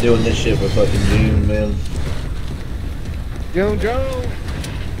 We're doing this shit for fucking June, man. Joan.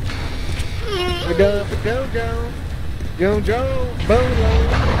 We're done for Joan. Joan. Bolo.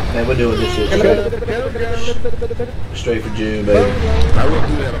 Man, we're doing this shit straight for June, baby. I will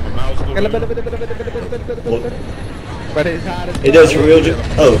do that on my mouse. But it's hot as It does for real,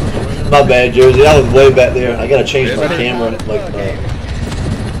 oh, my bad, Jersey. I was way back there. I gotta change my camera, like, the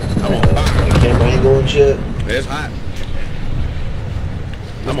camera angle and shit. It's hot.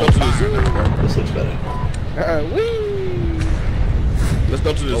 I'm on fire. This looks better. woo! Let's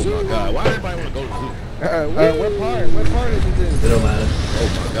go to the zoo. Oh my God, why everybody want to go to the zoo? What part is it in? It don't matter. Oh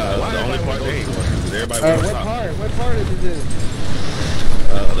my God, that's the only part they ain't going to. Everybody went on top. What part is it in?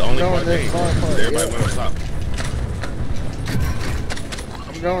 The only part they ain't going to. Everybody went on top.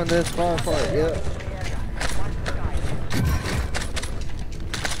 I'm going this far part, yeah.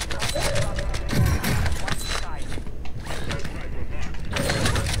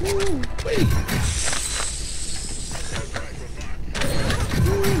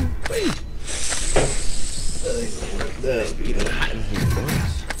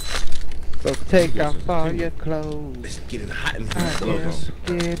 So take off all your clothes. Let's get it hot in I here.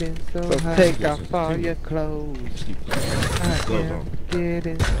 am getting so hot. Take off all your clothes. I am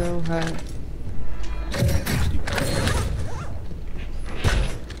getting so hot.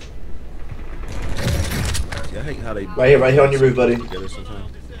 I hate how they Right here on your roof, buddy. together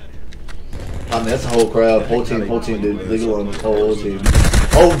sometimes. I mean, that's the whole crowd. Whole team, dude. Legal on the whole team.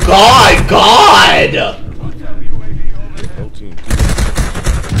 Oh, God! Whole team.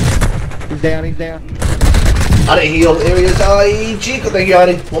 He's down. I didn't heal areas. Oh, Chico, thank you,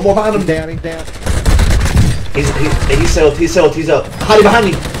 Adi. One more behind him. He's down. He's up. Hadi behind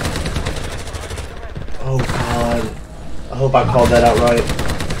me. Oh, God. I hope I called that out right.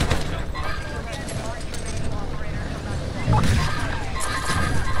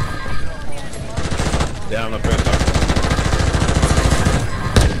 Down up and top.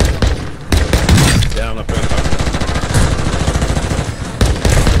 Down up and top.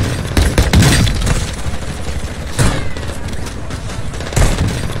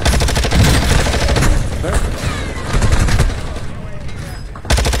 I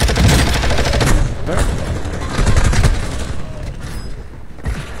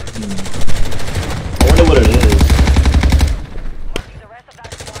wonder what it is.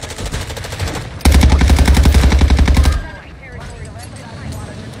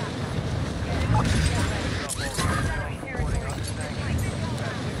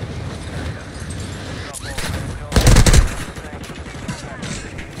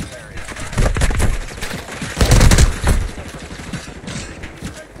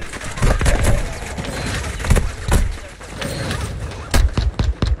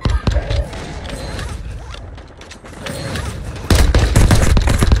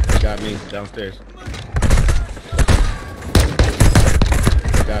 Got me downstairs.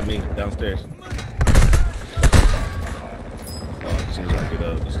 Got me downstairs. Oh, as soon as I get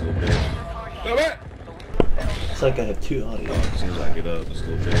up, this little bitch. Go back. It's like I have 2 audio. As soon as I get up, this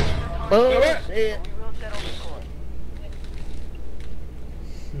little bitch. Bullshit.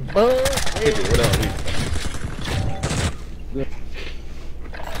 Hit it, what up, we?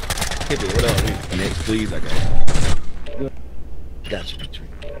 Hit it, what up, we? Next, please, I got you. Got you, Patrick.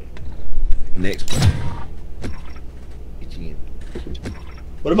 Next, please. Get you in.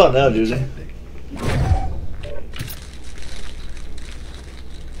 What about now, Juicy?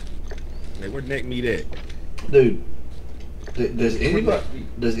 Hey, where neck meat at? Dude, does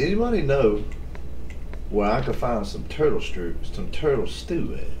anybody know where I could find some turtle stew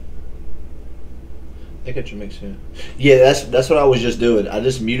at? I got your mix here. Yeah, that's what I was just doing. I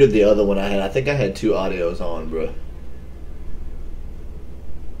just muted the other one I had. I think I had 2 audios on, bro.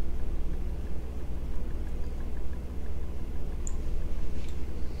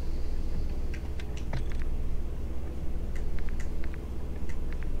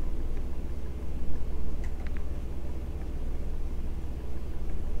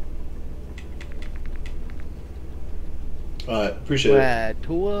 Alright, appreciate it. Yeah,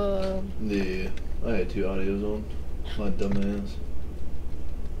 I had 2 audios on. My dumb ass.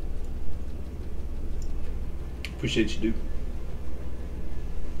 Appreciate you, dude.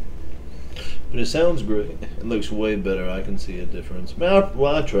 But it sounds great. It looks way better. I can see a difference. Man,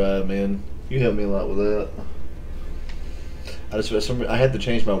 I tried, man. You helped me a lot with that. I had to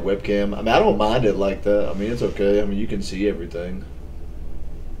change my webcam. I mean, I don't mind it like that. I mean, it's okay. I mean, you can see everything.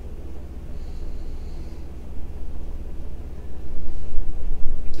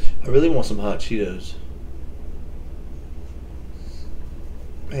 I really want some hot Cheetos.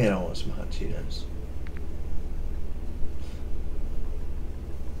 Man, I want some hot Cheetos.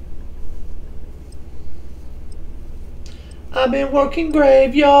 I've been working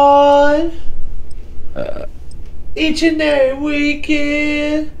graveyard each and every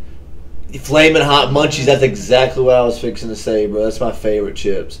weekend. Flaming hot munchies, that's exactly what I was fixing to say, bro. That's my favorite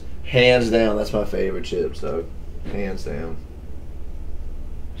chips. Hands down, that's my favorite chips, though. Hands down.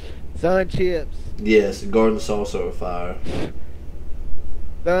 Sun chips. Yes, garden salsa or fire.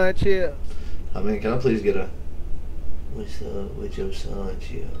 Sun chips. I mean, can I please get a... What's up with your sun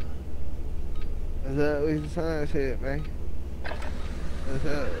chip? What's up with your sun chip, man? What's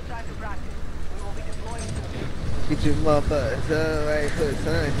up? Get your motherfuckers up, right? Put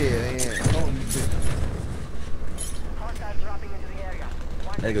sun chip in.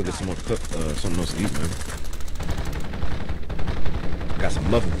 I gotta go get some more something else to eat, man. Got some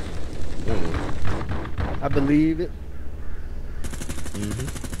muffins. I believe it.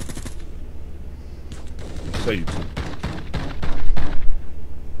 So you too.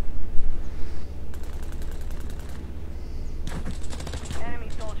 Enemy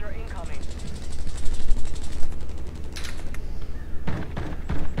soldier incoming.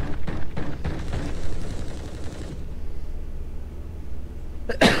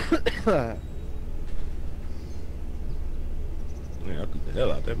 Man, I beat the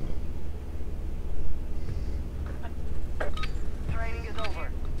hell out that man. Training is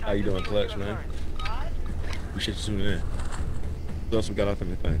over. How you doing, Clutch, man? Appreciate you tuning in. Who else we got off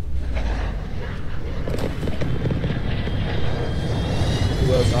anything?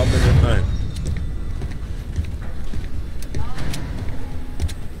 Who else off anything?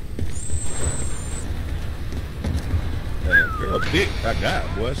 Damn, girl, dick I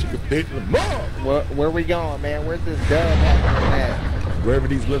got, boy. She could dick the mom. Where we going, man? Where's this dub happening at? Wherever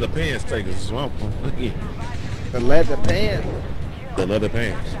these leather pants take us, swamp. Yeah. The leather pants. The leather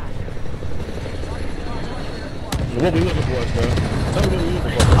pants. What we looking for, bro? Tell me what we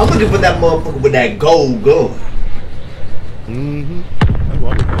looking for. I'm looking for that motherfucker with that gold gun. That's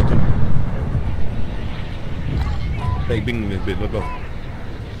what I'm looking for, too. Baked bean in this bitch, let's go.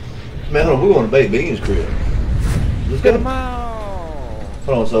 Man, hold on, we're on a baked beans crib. Let's go. Come on.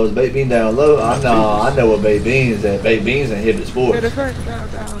 Hold on, so is baked bean down low? I know what baked beans is. Baked beans inhibit sports.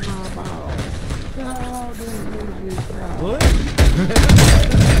 What?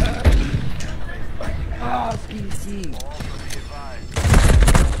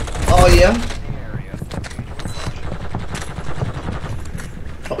 Oh yeah.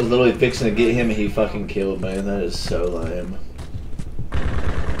 I was literally fixing to get him and he fucking killed, man. That is so lame.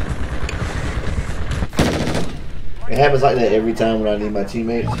 It happens like that every time when I need my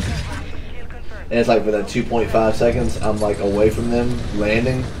teammates. And it's like for that 2.5 seconds, I'm like away from them,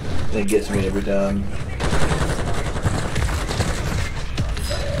 landing, and it gets me every time.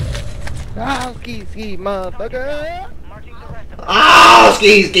 Ski, motherfucker. Ah,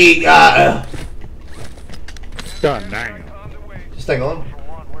 ski. God damn. Just hang on.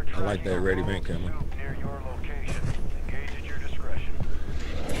 I like that ready vent camera. Near your location. Engage at your discretion.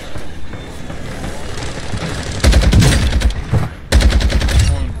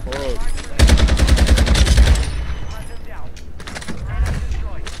 Hunt them down. Enemy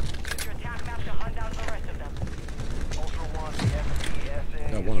destroyed. Use your attack map to hunt down the rest of them. Ultra One, the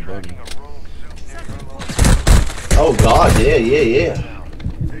FBSA Got is one above tracking me. a rogue soup near your location. Oh God, yeah.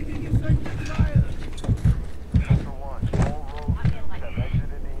 Ultra One, all rogue soups have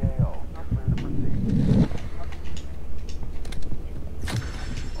exited the AO. Clear to proceed.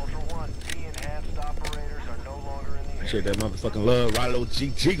 Ultra One, de-enhanced operators are no longer in the area. Shit, that motherfucking love, Rilo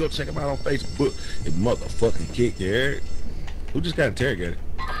GG. Go check him out on Facebook. It motherfucking kick, you heard? Who just got interrogated?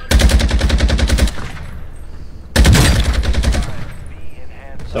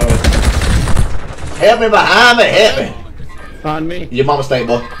 Sorry. Help me behind me. Help me. On me. Your mama stink,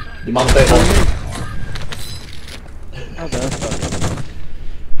 boy. Your mama stink, boy.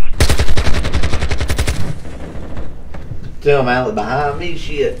 Tell man, look behind me,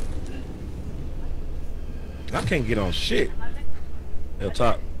 shit. I can't get on shit. Up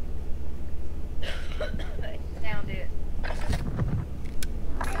top. Down it.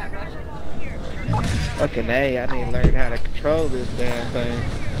 Fucking A, I need to learn how to control this damn thing.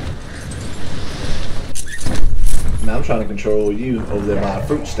 Man, I'm trying to control you over there by a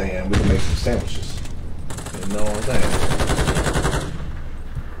fruit stand. We can make some sandwiches. You know what I'm saying?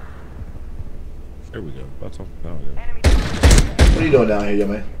 There we go. That's all. Oh, yeah. What are you doing down here,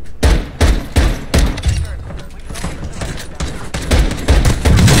 young man?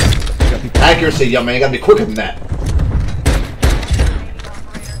 Accuracy, young man. You gotta be quicker than that.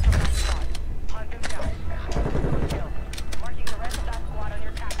 Hunt them down. Kill. Marking the rest of that squad on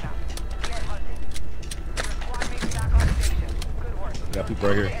your attack map. Get hunted. Your squad may be back on station. Good work. Got people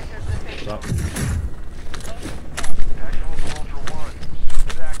right here. Enters the safe Stop. Actual to Ultra One, soup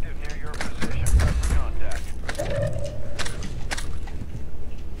is active near your position. Press for contact.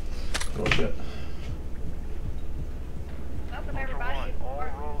 Oh shit. Welcome Ultra everybody. One, all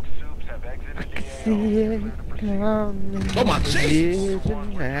rogue soups have exited the AO. Clear to proceed. Oh my Jesus!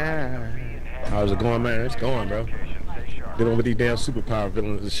 De-enhanced How's it going, man? It's going, bro. location. Stay sharp. Get over these damn superpower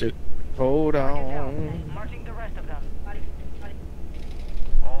villains and shit. Hold on. Marking the rest of them.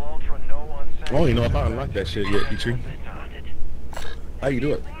 All Ultra, no I unsanctioned. don't even know if I unlocked that shit yet, Petrie. How you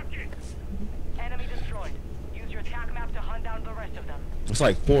do it? Enemy destroyed. Use your attack map to hunt down the rest of them. It's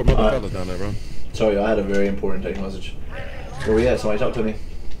like 4 motherfuckers down there, bro. Sorry, I had a very important text message. Where we at? Somebody talk to me.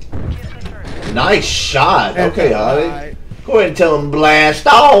 Nice shot. Okay, Holly. Go ahead and tell him blast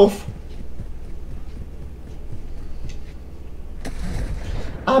off.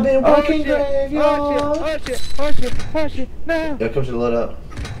 I've been working graveyard. Push it, now. Yeah, come to the load up.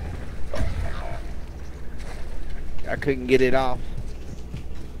 I couldn't get it off.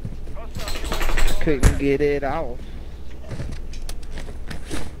 Couldn't get it off.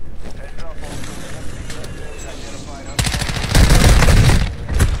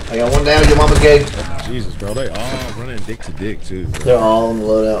 I got one down. Your mama's gay. Jesus, bro. They all running dick to dick, too. They're all on the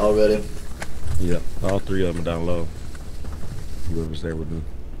loadout already. Yep. All 3 of them down low. Whoever's there with them.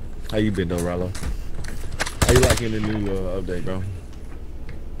 How you been, though, Rilo? How you liking the new update, bro?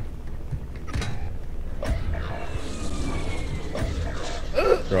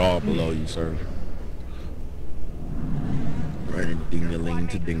 They're all below you, sir. Running ding-a-ling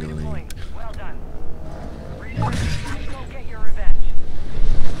to ding-a-ling. Well done. Go get your revenge.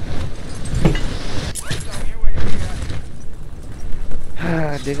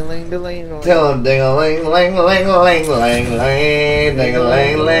 Ding-a-ling-a-ling. Tell him ding a ling ling ling ling ling ling ding a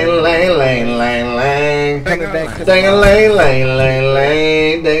ling ling ling ling ling ling Coming back to ding a ling ling ling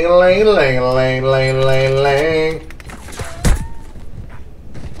ling ding a ling ling ling ling ling ling.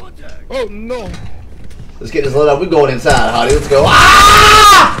 Oh, no. Let's get this load up. We're going inside, Hottie. Let's go.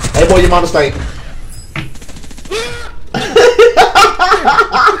 Ah! Hey, boy, your mama stink. Hey,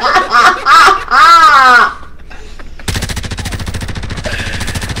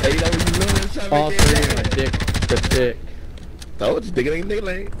 you know what you love? All 3 of my dick to dick. No, it's ding-a-ling,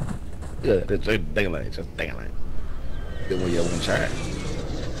 ding-a-ling. Yeah, it's just ding-a-ling, just ding-a-ling. Then when you won't try it.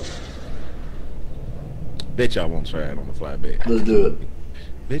 Bet y'all won't try it on the fly bet. Let's do it.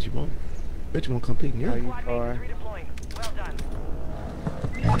 Bet you won't. Bet you won't compete in Are here. you far? Redeploying. Well done.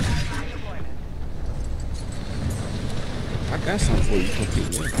 I got something for you to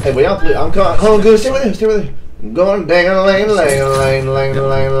compete in. Hey, boy, I'm coming. Hold on, good. Stay with him. Stay with him. I'm going ding a ling ling ling ling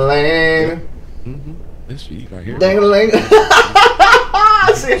ling ling. Mm-hmm. This for you right here. Ding a ling.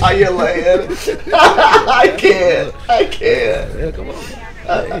 I see how you're laying. I can't. Yeah, come on.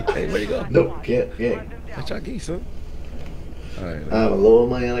 Hey, where you go? Nope, can't. I try to get you some. Alright, I'm a little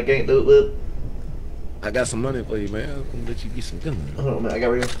man. I can't do it. I got some money for you, man. I'm gonna let you get some gun. Hold on, man. I got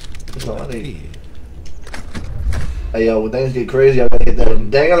real. That's all I need. Hey, yo, when things get crazy, I gotta hit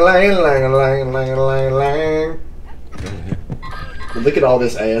that dang-a-lang. But look at all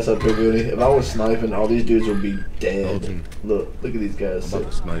this ass up here, Goody. If I was sniping, all these dudes would be dead. Look at these guys. I'm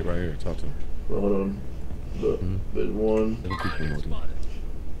about to snipe right here. Talk to him. Well, hold on. Look, there's one.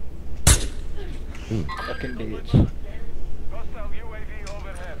 Fucking bitch. Hostile UAV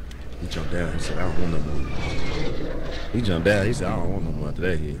overhead. He jumped down. He said, I don't want no more. He jumped down. He said, I don't want no more after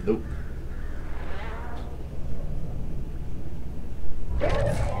that here. Nope.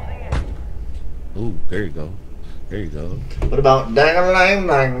 Ooh, there you go. There you go. What about dang-a-lang?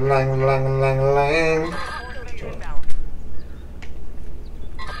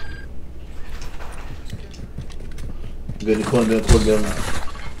 Good in the corner,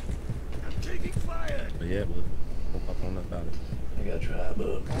 But yeah, we'll pop on up about it. I gotta try, but.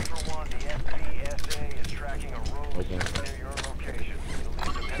 Ultra One, the FPSA is tracking a rogue Okay. near your location. You'll need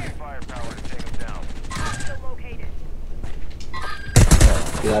some heavy firepower to take them down.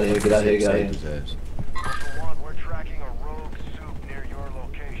 Get out of here, get out of here, get out of here. His ass. Ultra One, we're tracking a rogue soup near your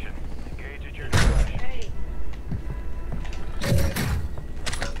location. Engage at your discretion.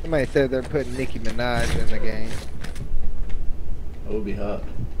 Somebody said they're putting Nicki Minaj in the game. That would be hot.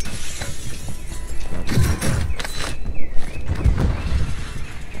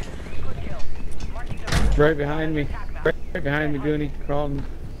 Right behind me. Right behind me, Goonie. Crawling.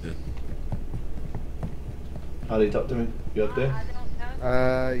 How do you talk to me? You up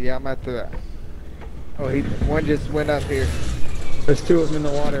there? Yeah, I'm at the. Oh, one just went up here. There's two of them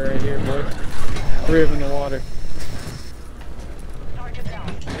in the water right here, boy. Three of them in the water.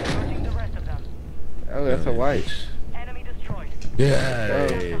 Oh, that's a white. Enemy destroyed. Yeah.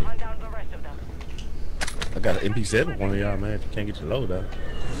 Hey. Hunt down the rest of them. I got an MP7 for one of y'all, man. If you can't get your load out.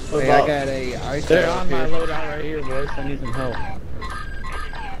 What Hey, I about? got a ice. They're up on my here. loadout right here, boys. I need some help.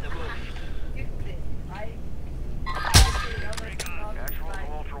 Actual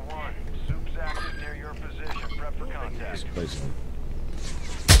to Ultra One. Soup's active near your position. Prep for contact. This place.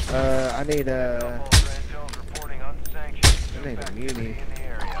 I need a. Intel's reporting unsanctioned. I need a muni. In the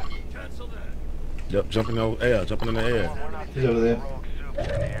area. Yep, jumping in the air, jumping in the air. We're not He's over there. rogue soups in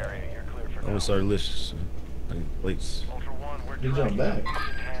the area. You're clear for I now. want to start lists. Plates. Ultra One, we're You jumped back.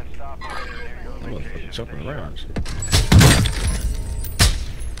 enhanced operator near your I'm location. jumping around. and Shit.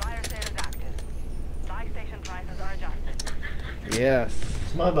 Fire sale is active. Buy station prices are adjusted. Yes.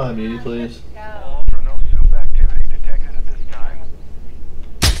 Come by me, please. Ultra, no soup activity detected at this time.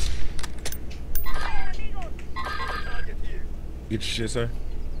 Get your shit, sir.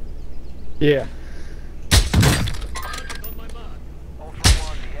 Yeah. Ultra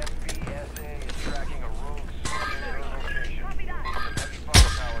One, the FPSA is tracking a rogue soup near your location. Need some heavy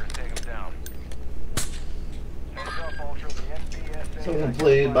firepower to take them down. Heads up, Ultra, the FPSA. Someone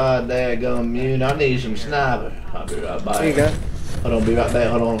please buy a daggum mune. I need some sniper. I'll be right back. There you go. Hold on, be right back.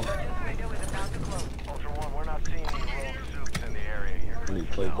 Hold on. Ultra One, we're not seeing any rogue soups in the area. You're I clear need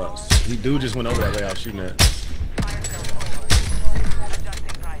for plate now. box. He dude just went over that way I was shooting at.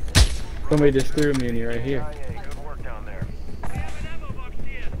 Somebody just threw a muni right here. CIA, good work down there.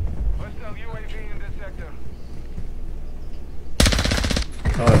 Hostile UAV in this sector.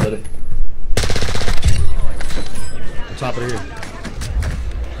 Alright, buddy. On top of the hill.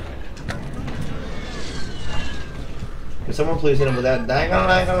 Can someone please hit him with that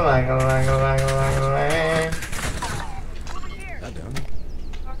dang-a-lang-a-lang-a-lang-a-lang-a-lang? God damn it.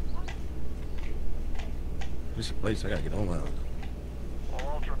 This is a place I gotta get on out.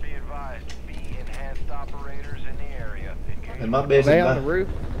 Ultra, be advised. Be enhanced operators in the area. Engage. And my Are best they is on the roof?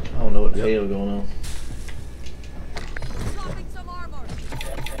 I don't know what the Yep. hell going on.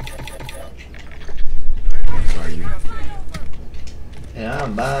 Sorry, you. And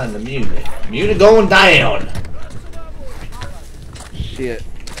I'm buying the muni. Muni going down. Shit.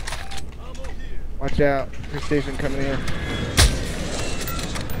 Watch out. Precision coming in.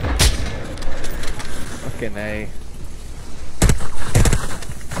 Fucking A.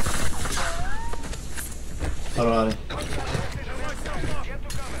 Hold on.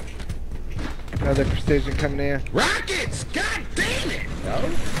 Another precision coming in. Rockets! God damn it!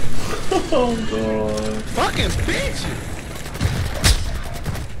 Oh god. Fucking bitch!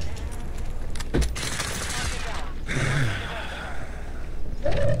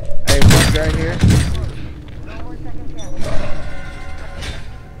 Hey, one's right here.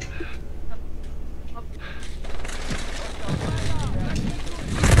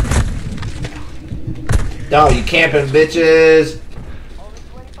 Dog, you camping bitches.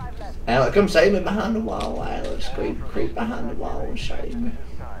 Alex, come save me behind the wall. Alex, creep behind the wall and save me.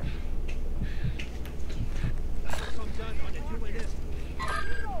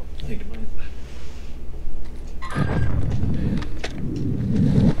 Thank you, man.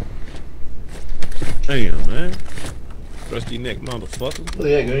 Damn, man. Rusty neck motherfucker. Oh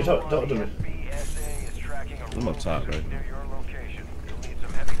yeah, go talk to me. I'm up top, right?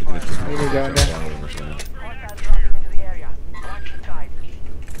 You need going down.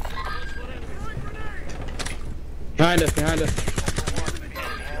 Behind us, behind us.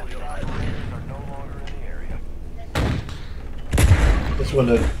 This one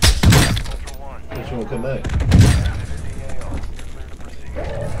will come back.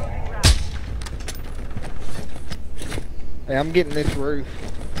 Hey, I'm getting this roof.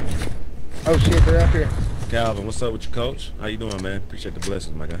 Oh shit, they're up here. Calvin, what's up with your coach? How you doing, man? Appreciate the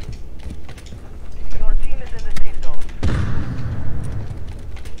blessings, my guy. Your team is in the safe zone.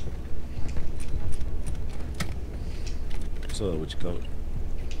 What's up with your coach?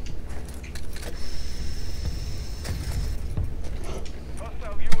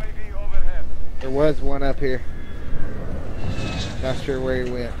 Hostile UAV overhead. There was one up here. Not sure where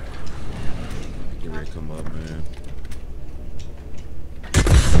he went. Get ready to come up, man.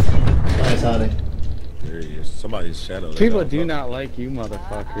 Nice, honey. There he is. Somebody's shadow. People do not like you,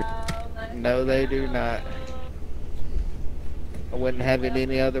 motherfucker. No, they do not. I wouldn't have it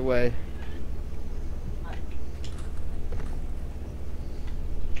any other way.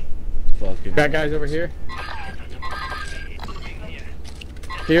 Fucking. Got guys over here.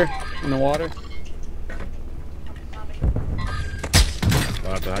 Here, in the water.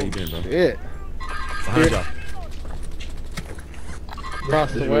 How you been, bro? Shit. Behind y'all.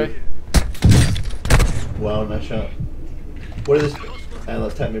 Across the way. Wow, nice shot. What is this? And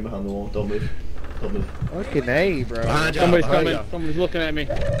let's tap me behind the wall. Don't move. Don't move. Fucking A, bro. Behind y'all. Somebody's Behind coming. y'all. Somebody's looking at me.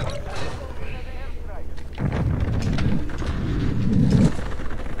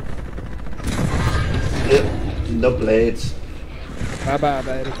 Yep. No blades. Bye-bye,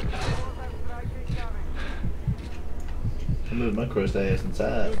 baby. I moved my crust ass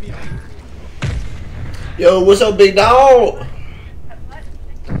inside. Yo, what's up, big dog?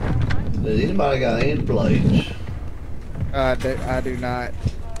 Does anybody got any blades? I do not.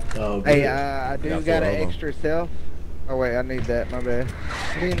 Oh, good. Hey, I do Got got four an of 'em. extra self. Oh wait, I need that. My bad.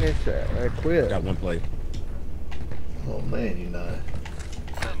 I need this equip. Got one plate. Oh man, you not.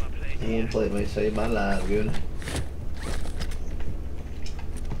 One plate may save my life, good.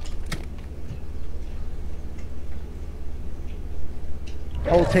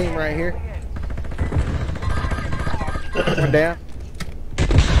 Whole team right here. One down.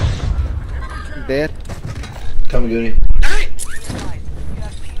 Dead. Come, Goody.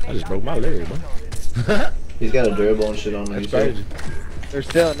 I just broke my leg, bro. He's got a durable and shit on him. That's you see? crazy. There's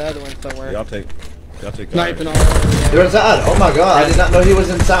still another one somewhere. Y'all take. Sniping all ours. over. They're inside. Oh my god, I did not know he was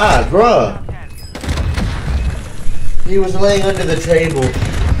inside, bruh. He was laying under the table.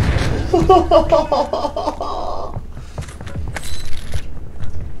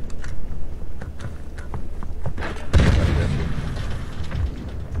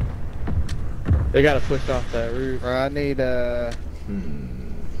 They gotta push off that roof. Bro, I need Down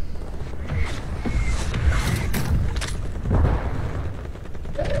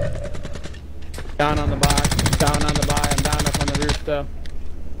on the buy. Down on the buy. I'm down up on the roof though.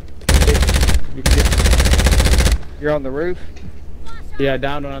 You can get, you're on the roof? Yeah,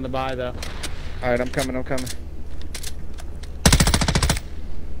 down on the buy though. Alright, I'm coming, I'm coming.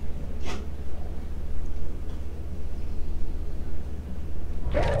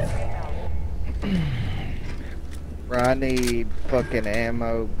 Bro, I need fucking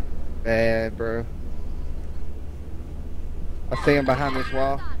ammo bad, bro. I see him behind this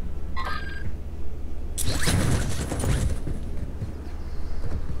wall.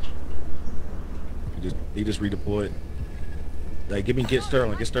 He just redeployed. Like, get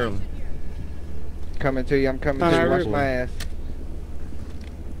Sterling, get Sterling. Coming to you, I'm coming On to you. our Watch roof. my ass.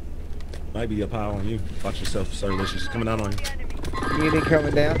 Might be up high on you. Watch yourself, sir. She's coming out on you. Unit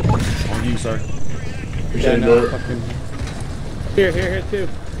coming down. On you, sir. Appreciate no, it. fucking... Here too.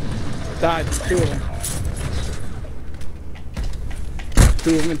 Side, two of them.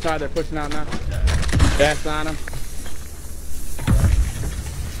 Two of them inside, they're pushing out now. Gas on them.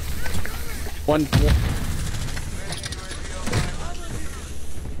 One.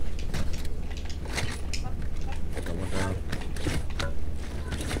 Got one down.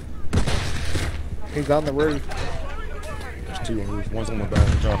 He's on the roof. There's two on the roof. One's on the back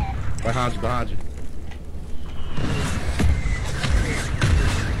of the jaw. Behind you, behind you.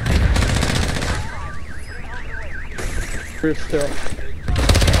 Roof still.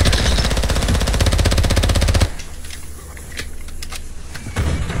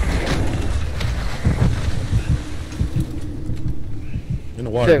 In the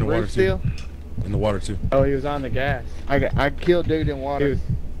water, in the water roof too. still? In the water too. Oh, he was on the gas. I killed dude in water. He was,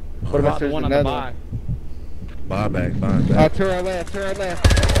 what about the there's one on the another buy? Buy back. To our left, to our left.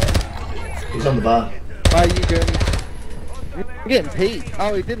 He's on the buy. Why are you doing? I'm getting Pete.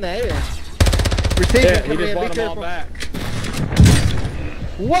 Oh, he's in the air. Receiver Yeah, he coming just in. Be bought them all careful. back.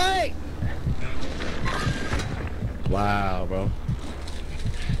 Wait! Wow, bro.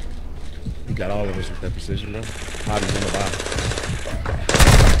 He got all of us with that precision, bro. Hobby's on the buy.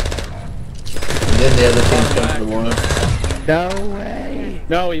 And then the other team's come to the one. No way.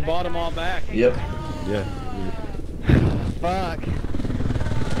 No, he bought them all back. Yep. Yeah. Fuck.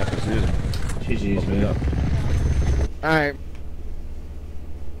 That precision. GG's, man. Alright.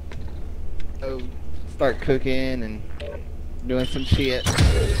 So, start cooking and doing some shit.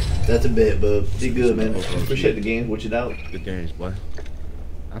 That's a bet, bub. Be good, man. Appreciate the game. Watch it out. Good games, boy.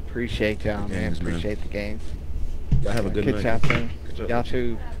 I appreciate y'all, man. Games, man. Appreciate the games. Y'all have a good night. Y'all too. Good job. Y'all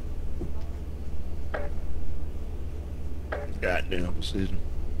too. Goddamn precision.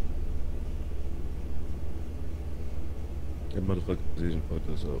 That motherfucking precision fucked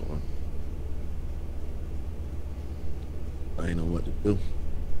us up, man. I ain't know what to do.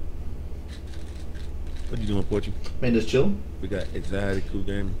 What you doing, Porchy? Man, just chill. We got anxiety, cool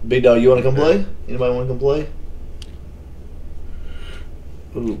game. Big dog, you want to come play? Anybody want to come play?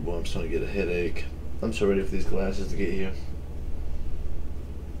 Ooh, boy, I'm starting to get a headache. I'm so ready for these glasses to get here.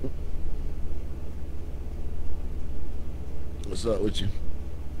 What's up with you?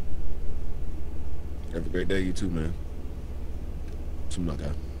 Have a great day, you too, man. Some luck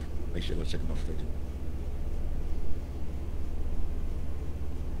out. Make sure you go check them out for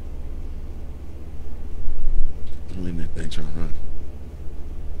I'm in that thing trying to run.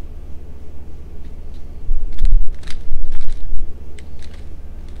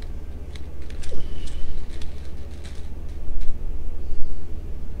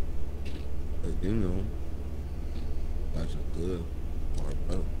 But you know, that's a good or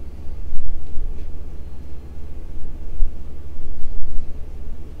about.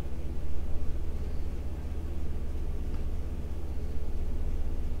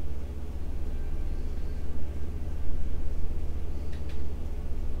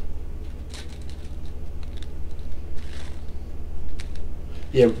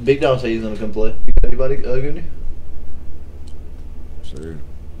 Yeah, Big Dog said he's gonna come play. You got anybody, Goonie? Sir,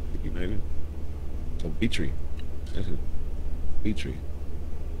 Vicky, maybe. Oh, Beatree. That's it. Beatree.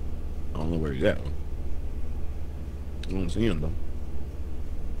 I don't know where he's at. I don't see him though.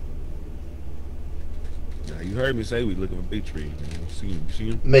 Now you heard me say we looking for Beatree. You see him? You see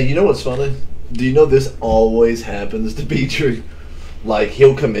him? Man, you know what's funny? Do you know this always happens to Beatree? Like,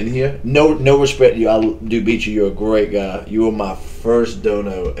 he'll come in here. No respect to you. I do Beatree. You're a great guy. You were my first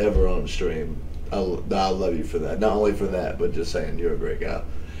dono ever on stream. I love you for that. Not only for that, but just saying you're a great guy.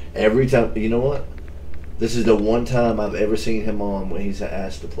 Every time, you know what? This is the one time I've ever seen him on when he's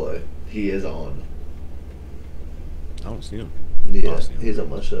asked to play. He is on. I don't see him. Yeah, he's on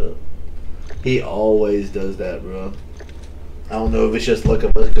my show. He always does that, bro. I don't know if it's just luck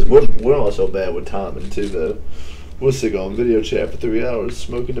of us, because we're also bad with timing too, though. We'll sit on video chat for 3 hours,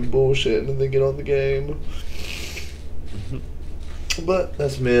 smoking and bullshitting, and then get on the game. But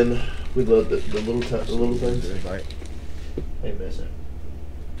that's men. We love the little things. Right. Hey, mister.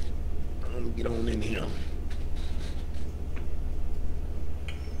 Let me get on in here.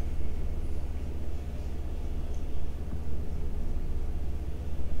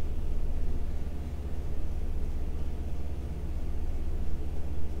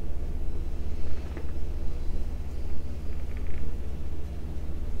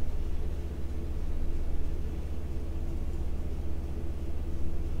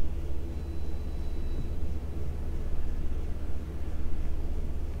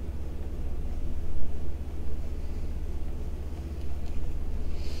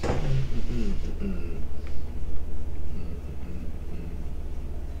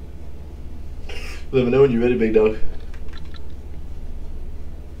 Let me know when you're ready, Big Dog.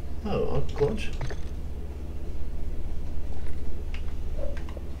 Oh, Uncle Clutch.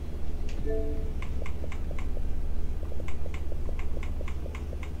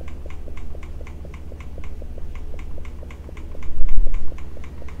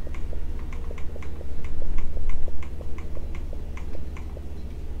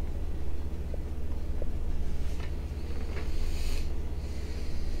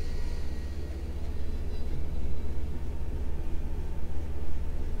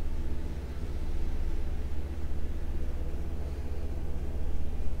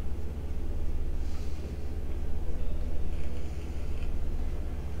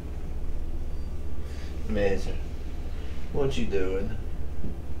 Mister, what you doing?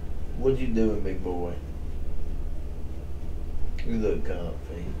 What you doing, big boy? You look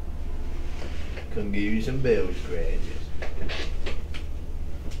comfy. Come give you some belly scratches.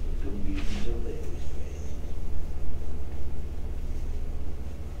 Come give you some belly scratches.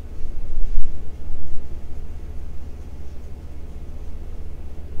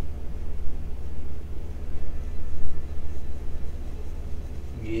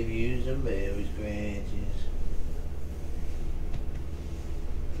 Give you some belly scratches.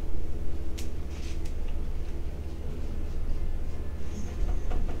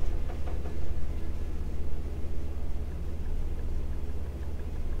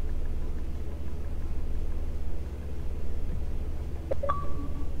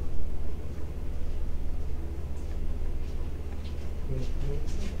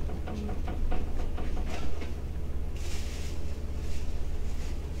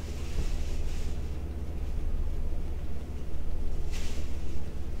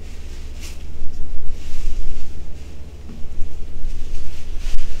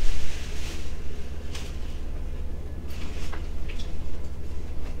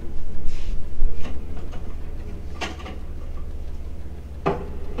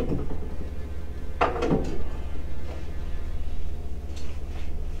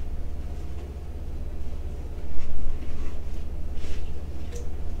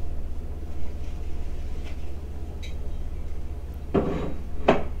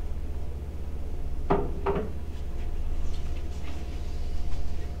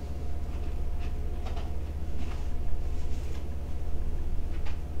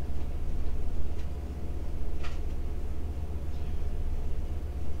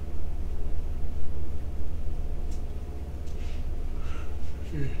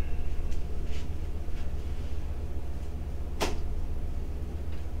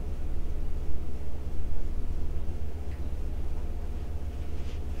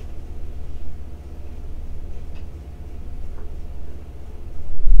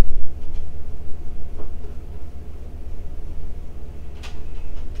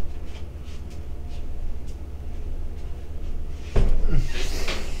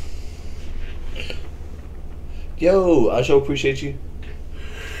 Yo, I sure appreciate you.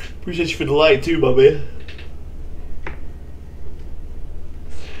 Appreciate you for the light too, my man.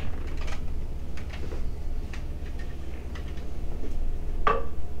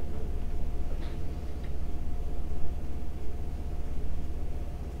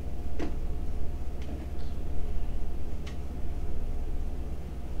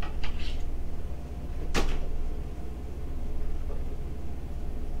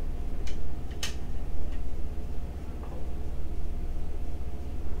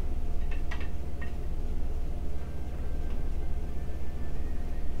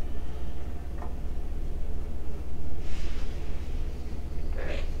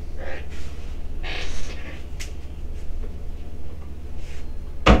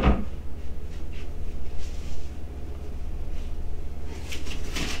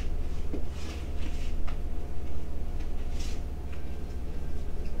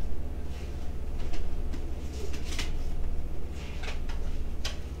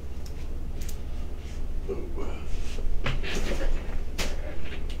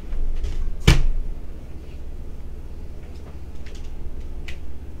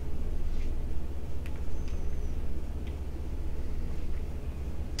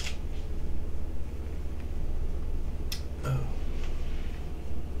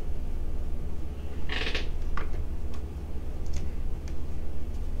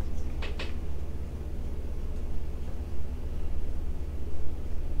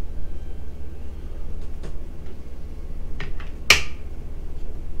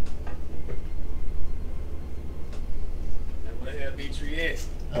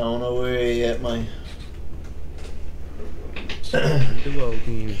 I don't know where he at, man.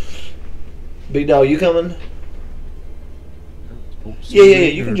 Big dog, you coming? Yeah,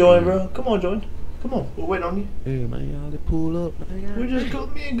 you can join, bro. Come on, join. Come on, we're waiting on you. Hey, man, y'all pull up. We just go.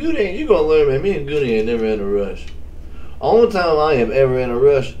 Me and Goody ain't. You gonna learn, man. Me and Goody ain't never in a rush. Only time I am ever in a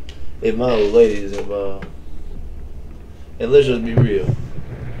rush if my old lady is involved. And let's just be real.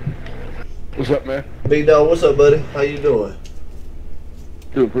 What's up, man? Big dog, what's up, buddy? How you doing?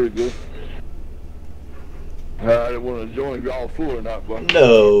 Doing pretty good. I didn't want to join y'all full or not, but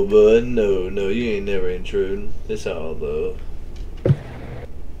No, bud. No. You ain't never intruding. It's all love.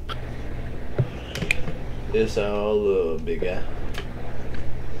 It's all love, big guy.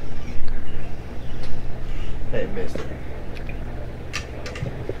 Hey, mister.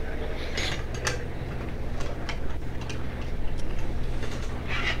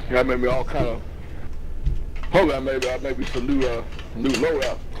 that made me all kind of Hope I maybe some new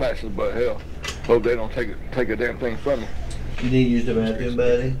loadout classes, but hell, hope they don't take a damn thing from me. You need to use the bathroom,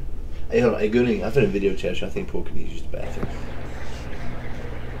 buddy? Hey, hold on. Hey, Goonie, I've had a video chat. I think Porky needs to use the bathroom.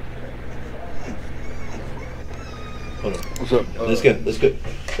 Hold on. What's up? Let's go. Let's go.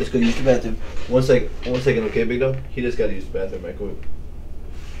 Let's go use the bathroom. 1 second. 1 second, okay, big dog? He just got to use the bathroom right quick.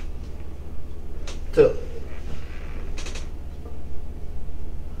 So.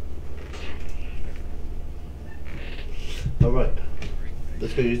 Alright.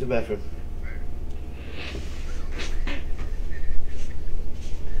 Let's go use the bathroom.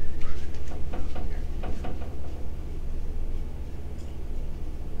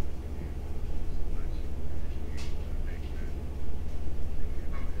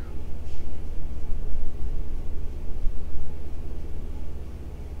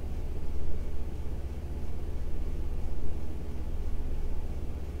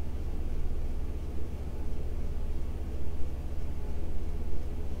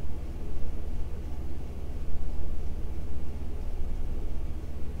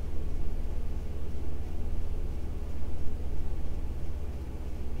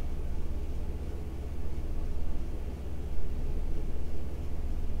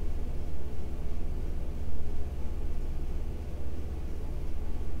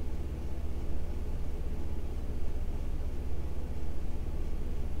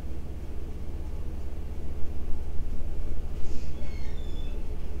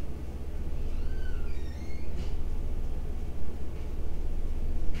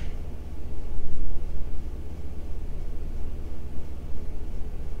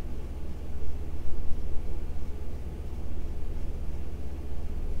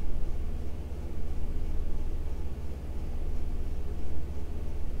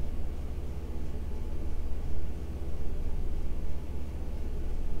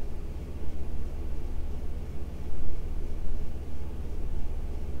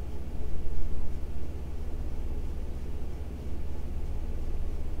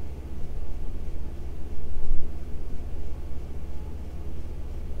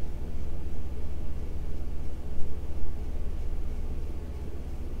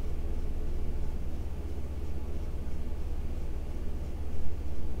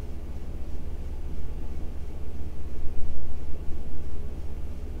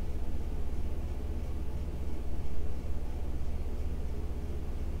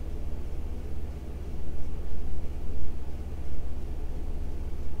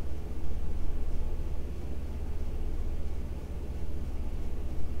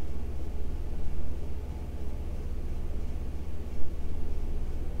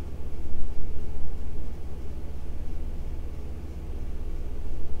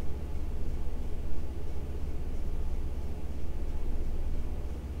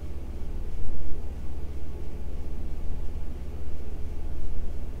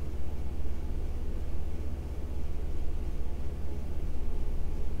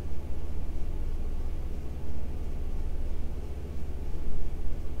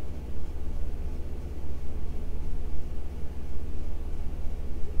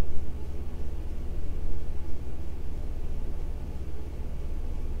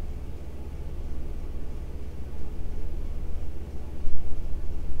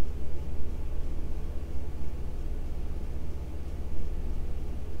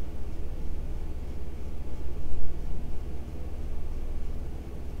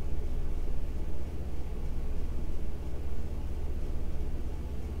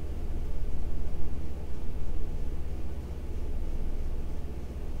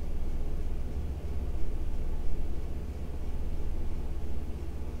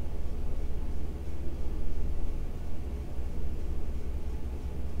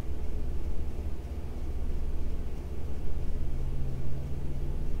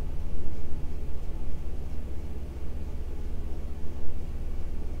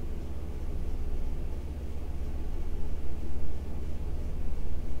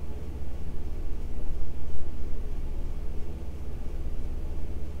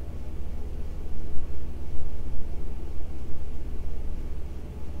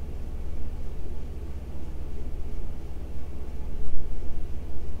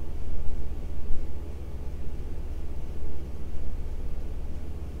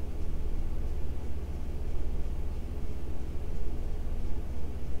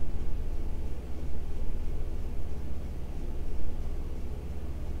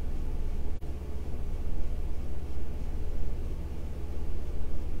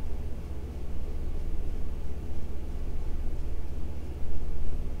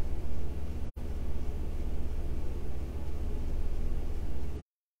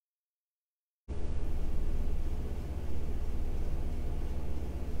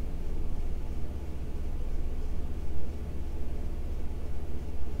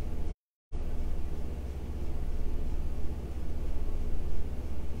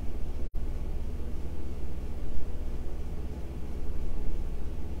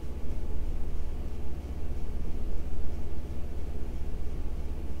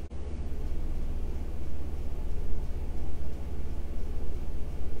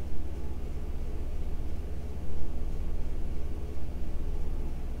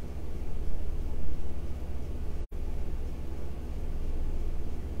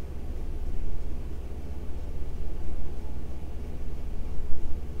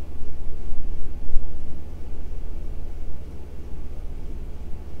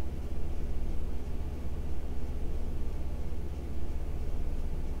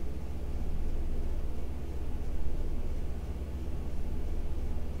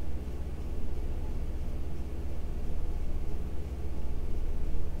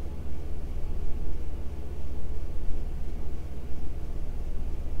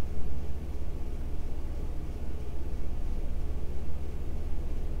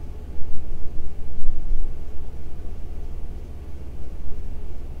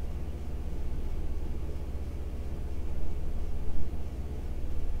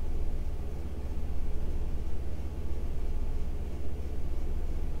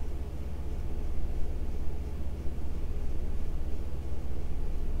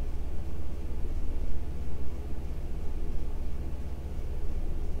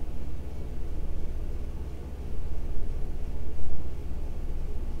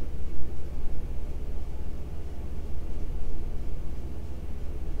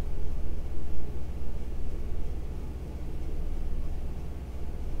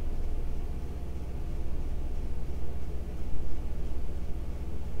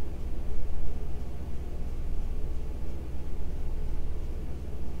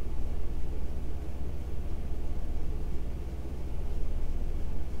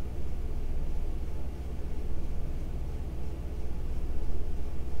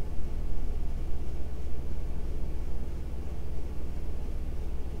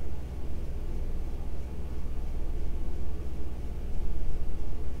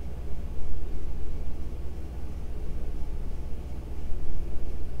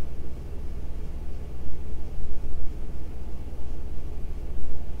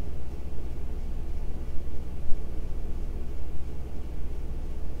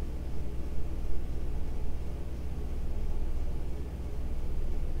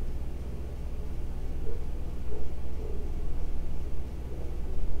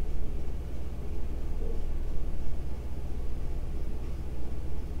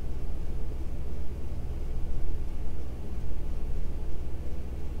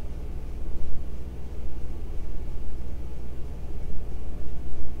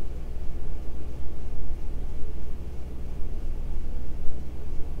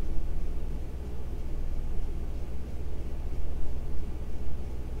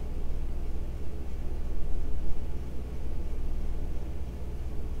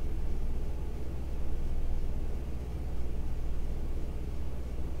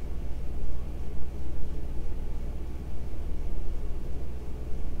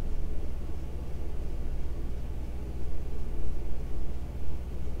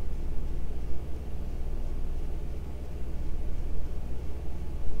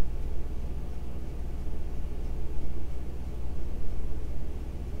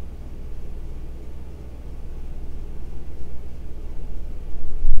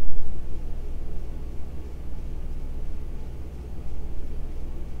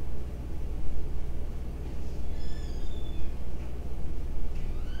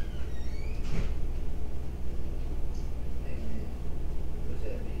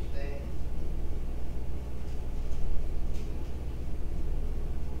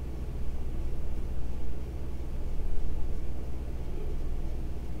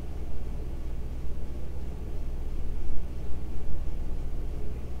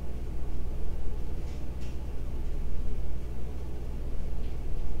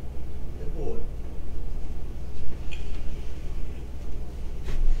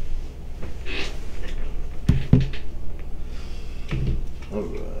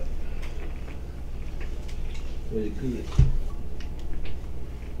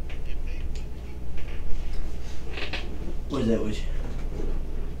 What is that with you?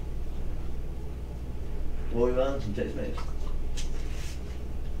 What are we buying? Some text messages.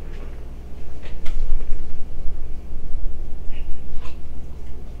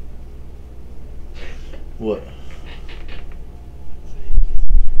 What?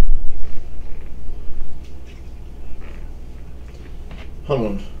 Hold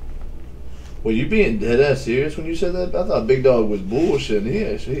on. Were you being dead ass serious when you said that? I thought Big Dog was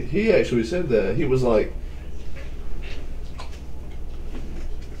bullshitting. He actually said that. He was like,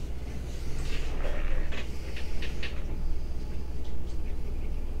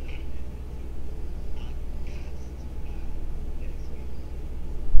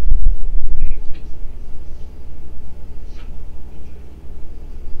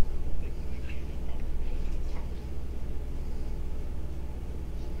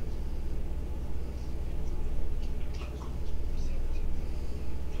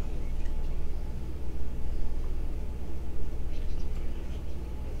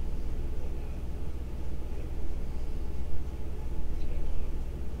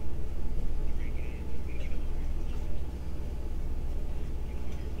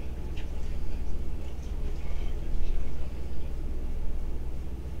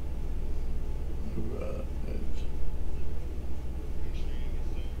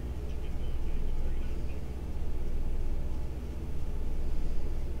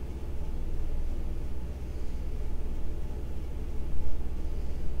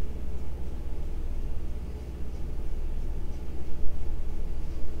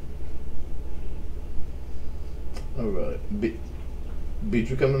 alright. Beat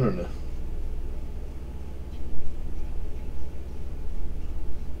you coming or no?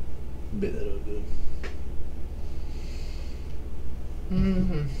 Bet that up good.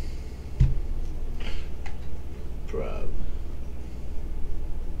 Mm-hmm. Proud.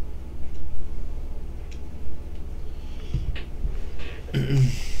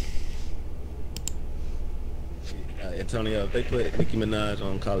 Antonio, if they put Nicki Minaj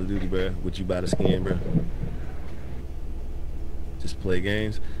on Call of Duty, bro, would you buy the skin, bro? Just play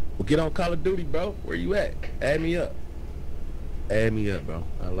games? Well, get on Call of Duty, bro. Where you at? Add me up. Add me up, bro.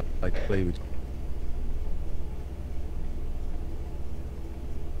 I like to play with you.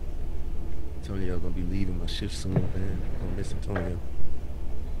 Antonio gonna be leaving my shift soon, man. I'm gonna miss Antonio.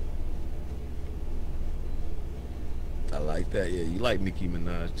 I like that. Yeah, you like Nicki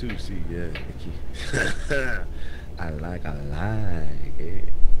Minaj too. See, yeah, Nicki. I like it.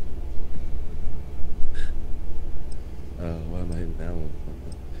 Why am I hitting that one?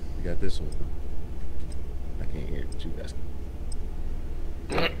 We got this one. I can't hear what you guys.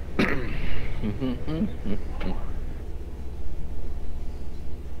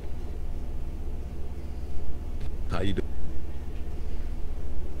 How you doing,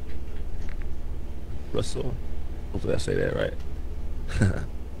 Russell? Hopefully I say that right.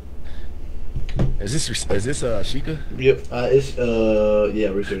 Is this Sheikah? Yep. It's yeah,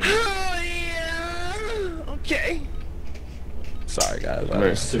 research. Oh yeah. Okay. Sorry guys, I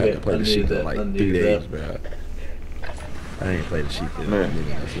just okay. had to play the Sheikah in like 3 days, bro. I ain't played the Sheikah in a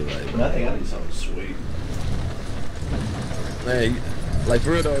minute. I feel like. I think I need something sweet. Hey, like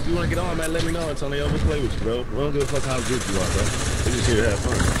for real though, if you want to get on, man, let me know. Antonio, let's play with you, bro. We don't give a fuck how good you are, bro. We just here to have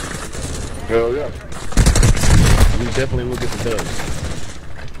fun. Hell yeah. We definitely will get the dubs.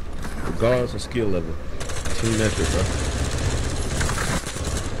 Regardless of skill level. Team effort, bro.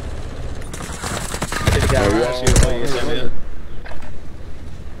 City got a ride shield for you, Antonio.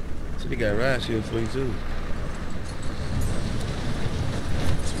 City got a ride shield for you, too.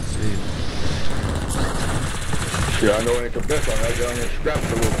 Yeah, I know it ain't the best one. I got on here scrapped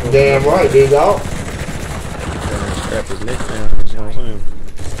a little. Damn right, big dog. Scrap his neck down, that's what I'm saying.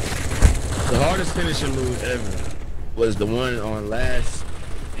 The hardest finishing move ever was the one on last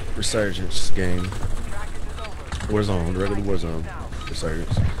Resurgence game. Warzone, the regular Warzone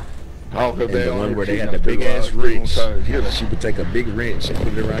Resurgence. And the one where they had the big ass wrench. She would take a big wrench and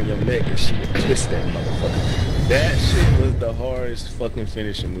put it around your neck and she would twist that motherfucker. That shit was the hardest fucking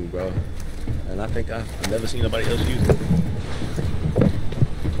finishing move, bro. And I think I've never seen nobody else use it.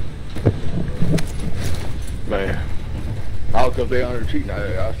 Man. I was up there under the cheating.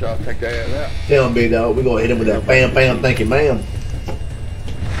 I'll take that ass out. Tell him, big dog. We're going to hit him with that bam, bam, thank you, ma'am.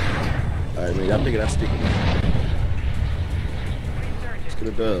 Alright, man. I figured I'd stick it. Let's get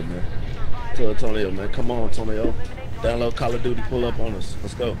a dub, man. Tell Antonio, man. Come on, Antonio. Download Call of Duty. Pull up on us.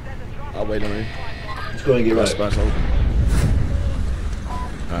 Let's go. I'll wait on you. Let's go and get right. Spots open.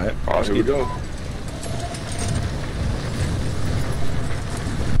 Alright. Alright, here we go.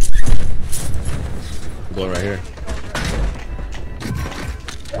 I'm going right here.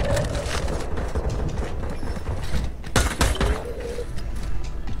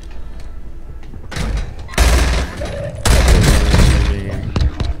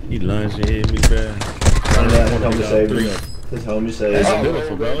 saved three him. of them. His homie saved That's him.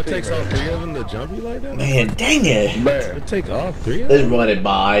 beautiful, bro. It takes all three of them to jump you like that? Man, dang it. Man. It take all three of Let's them? run it,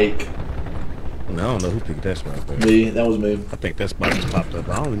 bike. I don't know who picked that spot, bro. Me, that was me. I think that spot just popped up.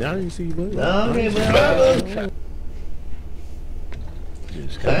 I didn't see you, bud. No, okay, man.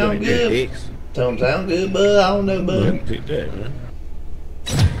 Sound good. Don't sound good, bud. I don't know, bud. Pick that, man.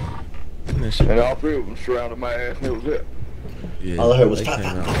 And all three of them surrounded my ass, and it was it. Yeah, All I heard was they pop, came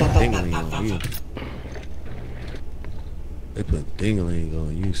pop, out pop, with pop, dingling pop, on pop, you. They put dingling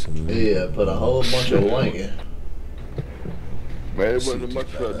on you, son. Yeah, put a whole bunch of wanking. Man, it wasn't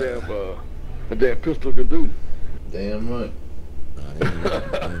much a damn pistol can do. Damn right.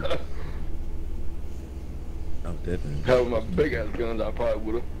 Hell, my big ass guns, I probably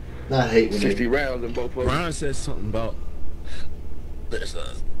would have. I hate when 60 rounds in both of them. Brian said something about there's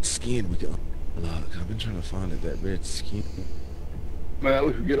a skin we can unlock. I've been trying to find it, that red skin. Man,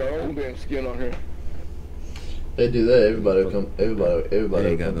 we could get our own damn skin on here. they do that. Everybody will come. Everybody They will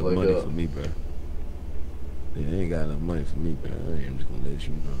ain't got come enough play money up. for me, bro. Yeah, they ain't got enough money for me, bro. I'm just gonna let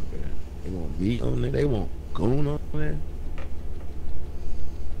you know, bro. They want meat on there. They want goon on there.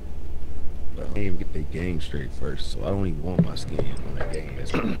 But I ain't even get their game straight first, so I don't even want my skin on that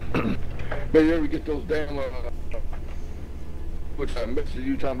game. Man, you ever get those damn, which message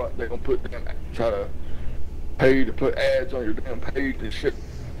you talking about, they gonna put damn, try to pay you to put ads on your damn page and shit.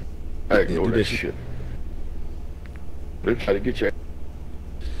 I ignore that shit. They try to get you.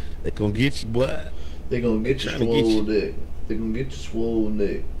 They gonna get you, boy. They gonna get you swole dick. They gonna get you swole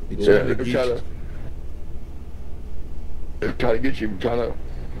dick. Yeah, they try to get you, trying to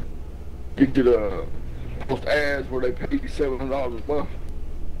get you to post ads where they pay you $700 a month.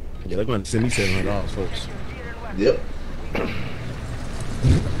 Yeah, they're gonna send me $700 folks. Yep.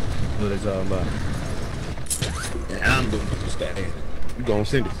 What they talking about? Yeah, I'm doing that. You gonna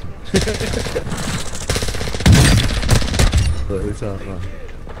send it? What they talking about?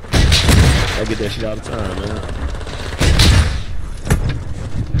 I get that shit all the time, man.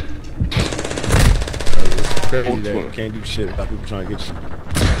 It's crazy that you can't do shit without people trying to get you.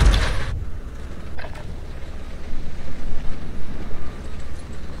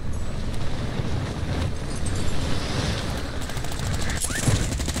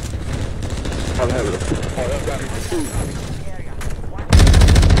 I'm having a food.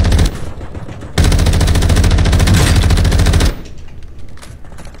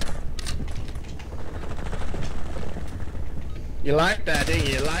 You like that, didn't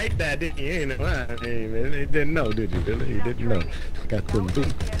you? You like that, didn't you? Ain't it? Hey, man, they didn't know, did you? Really? You didn't know. Got them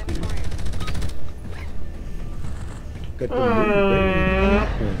boots. Got them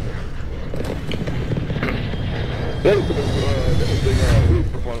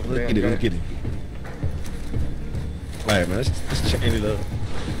Look at it, look at it. Alright, man, let's change it up.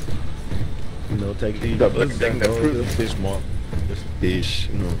 You know, take these fish mark, just fish,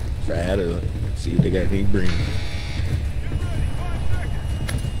 you know, fry it up, see if they got any green.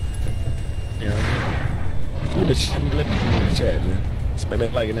 Yeah. Let me in the chat, man. Smack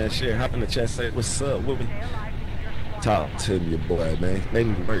that like in that share. Hop in the chat, say what's up with me. Talk to me, boy, man. Make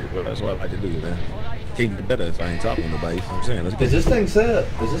me work, bro. That's what I like to do, man. Can't get better if I ain't talking to nobody. You know what I'm saying? Let's go. Is this thing set?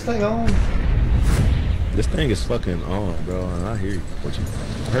 Is this thing on? This thing is fucking on, bro. And I hear you. What you?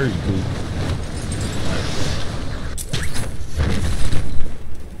 I heard you,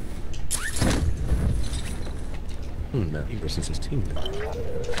 dude. Now he versus his team.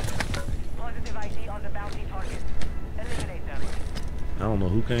 Positive ID on the bounty target. Eliminate them. I don't know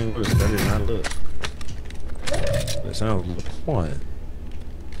who came with us. That did not look. That sounds like fun.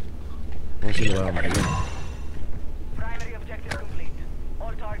 I don't see no out like that. Primary objective complete.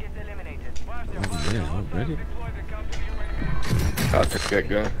 All targets eliminated. Oh, yeah, already? I'll take that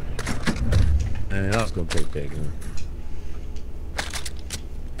gun. Man, I was gonna take that gun.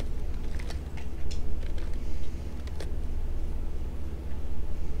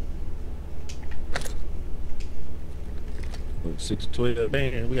 Look, 612,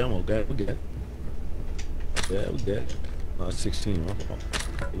 man, we almost got it. We got it. Yeah, we got it. 16,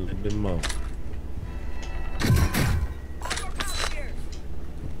 a little bit more.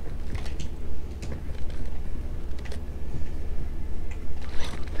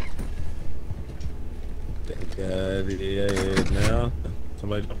 Thank God it is now.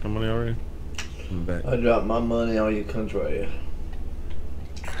 Somebody dropped their money already? Come back. I dropped my money on your country.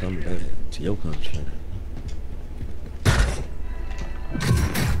 Come back to your country.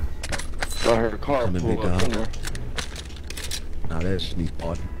 I heard a car pull up somewhere. Nah, that's me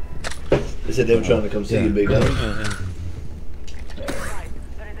party. They said they were trying to come see you, big dog.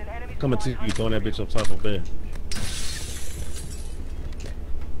 Coming to you, throwing that bitch up top of bed.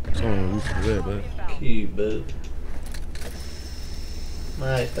 Someone on the roof of the bed, bud. Cute, bud.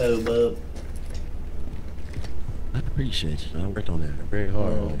 Nice though, bub. I appreciate you. I worked on that very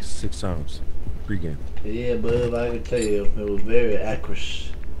hard, like 6 times pre-game. Yeah, bub, I can tell it was very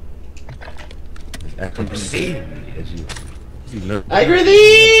accurate. Accuracy, as you never.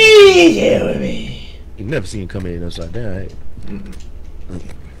 Accuracy, yeah, with me. You never seen him come in upside down. Right?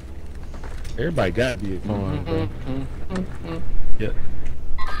 Everybody got to be a pawn, bro. Yep.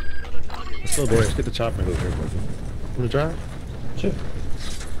 Let's go there. Let's get the chopper and go there, brother. Want to drive? Sure.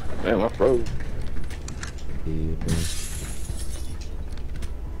 Man, I froze. Yeah, bro.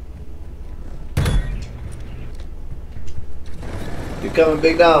 You coming,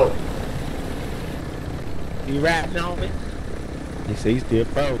 big dog? You rapping on me? They say he's still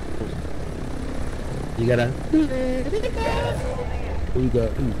pro. You gotta. Who you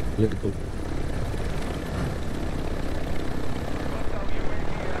got? You have to go.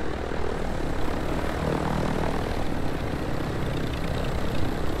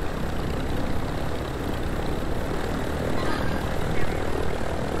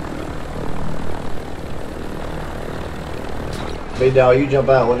 Big dog, you jump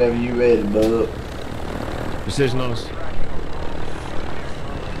out whenever you ready, bub. Precision on us.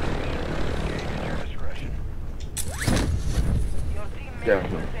 Yeah.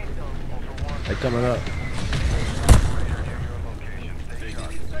 They coming up.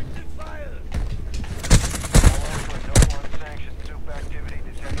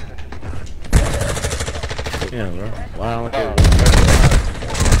 Yeah, bro. Wow.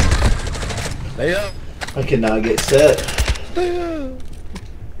 Stay up. I cannot get set. Stay up.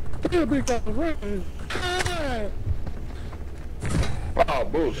 Yeah, big dog, run. Oh,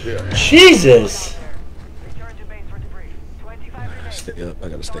 bullshit. Jesus! Stay up. I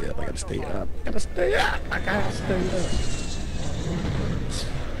gotta stay up. I gotta stay up. I gotta stay up. I gotta stay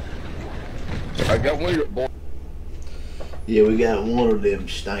up. I got one of your boys. Yeah, we got one of them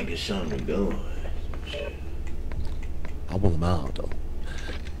stinking son of guns. I want them out though.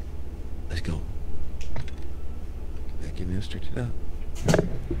 Let's go. Back in there, stretch it out.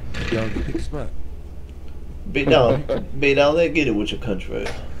 Y'all can pick a spot. Big dog, let's get it with your country.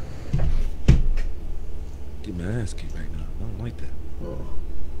 Get my ass kicked right now. I don't like that. Oh.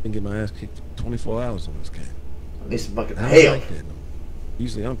 I can get my ass kicked 24 hours on this game. I need some fucking I don't hell. like that, no.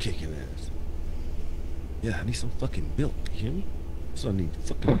 Usually I'm kicking ass. Yeah, I need some fucking milk. You hear me? So I need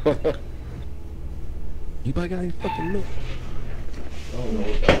fucking milk. Anybody got any fucking milk? I don't know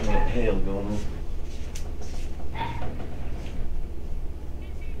what the hell going on.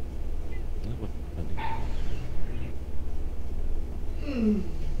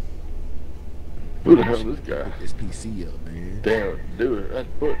 Who the hell is this guy? This PC up, man. Damn, dude, that's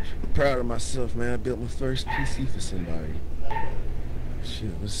Butch. Proud of myself, man. I built my first PC for somebody.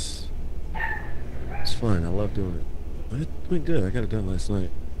 Shit, it's fun. I love doing it. But it went good. I got it done last night.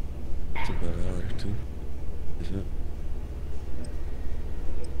 It took about an hour or two. That's it.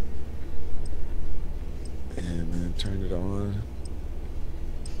 Yeah, man. Turned it on.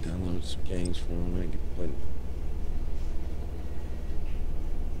 Downloaded some games for him. Man. Get playing.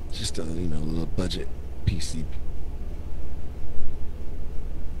 Just a, you know, little budget PC.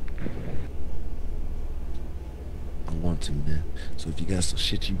 I want to, man. So if you got some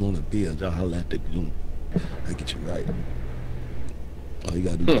shit you want to build, y'all holla at the goon. I get you right. All you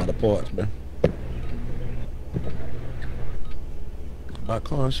gotta do is buy the parts, man. My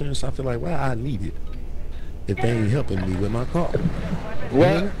car insurance, I feel like, well, I need it. If they ain't helping me with my car.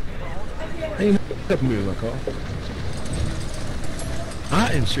 What? They ain't helping me with my car.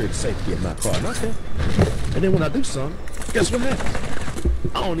 I insure the safety of my car, not them. And then when I do something, guess what happens?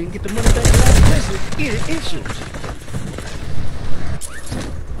 I don't even get the money back that I invested in insurance.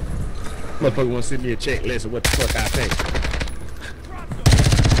 Motherfucker wanna send me a check less of what the fuck I pay.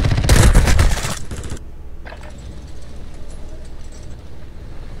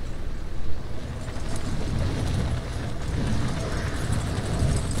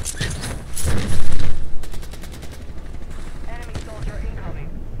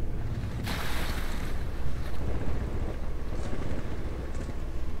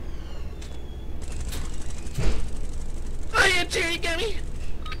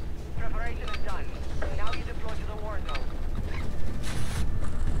 Preparation is done. Now you deploy to the war zone.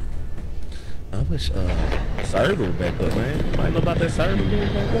 I wish server was back up, man. You might know about that server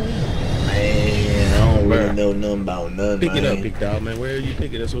being back up. Man, I don't really know nothing about none, Pick man. it up, big dog, man. Wherever you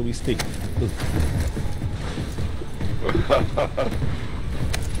pick it, that's where we stick.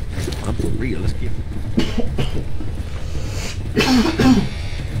 I'm for real. Let's get it.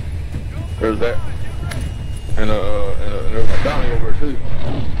 There's that. And there's a Donnie over there too.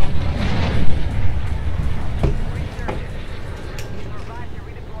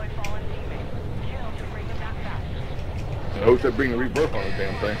 I hope they bring a rebirth on the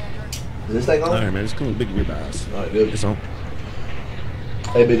damn thing. Is this thing on? Alright, man, it's cool. Big ribeyes. Alright, good. It's on.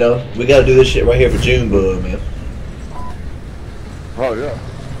 Hey, big dog, we gotta do this shit right here for Junebug, man. Oh, yeah.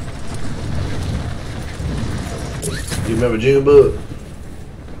 You remember Junebug?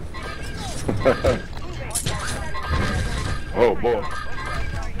 Oh, boy.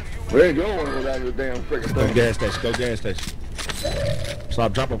 We ain't going without the damn freaking Go thing. gas station. Go gas station.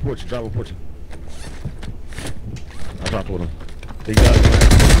 Stop. Drop a porch. Drop a porch. I'll drop with him. They got it.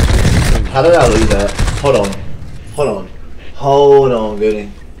 How did I lose that? Hold on. Hold on. Hold on,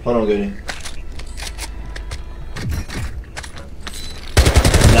 Goody. Hold on, Goody.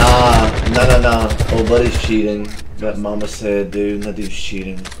 Nah. Old buddy's cheating. That mama said, dude. That dude's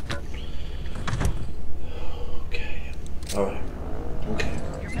cheating. Okay. Alright. Okay.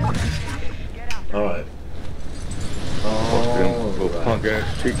 Alright. Little punk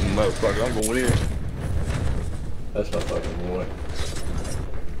ass cheating motherfucker. I'm going in. That's my fucking boy.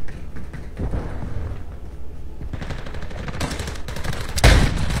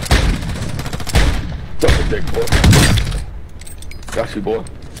 Suck a dick, boy. Got you, boy.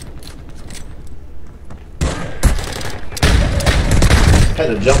 Had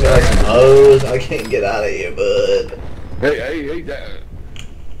to jump me like some hoes. I can't get out of here, bud. Hey, that.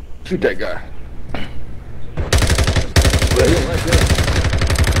 Shoot that guy. Well, he don't like that.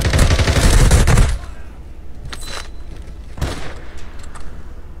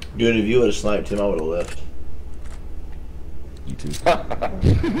 Dude, if you would have sniped him, I would have left. You too.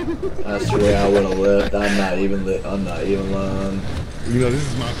 I swear I would have left. I'm not even lying. You know, this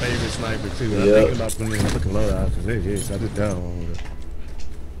is my favorite sniper too. Yep. I'm thinking about putting in a fucking loadout because I just down with it.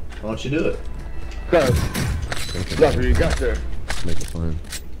 Why don't you do it? That's what you got there. Make it fun.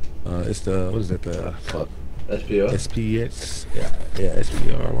 It's the, what is that, the, fuck? SPO? SPX? Yeah,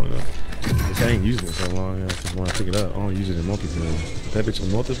 SPR, one of them. I ain't using it so long, I just want to pick it up. I don't use it in multiplayer. That bitch in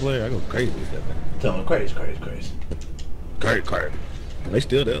multiplayer, I go crazy with that thing. Tell me, crazy. Crazy. They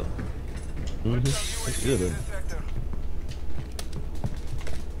still there. They still there.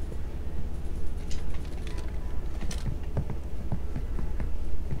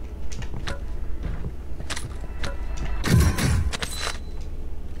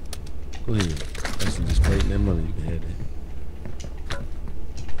 Go ahead. That's just waiting that money. You can have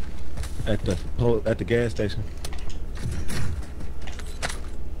that. At the gas station.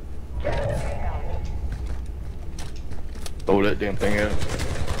 Throw that damn thing out.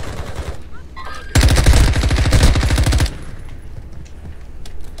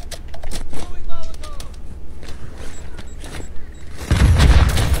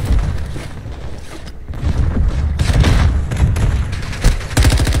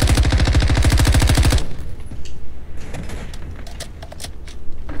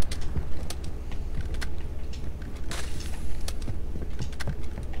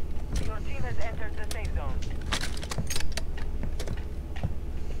 Your team has entered the safe zone.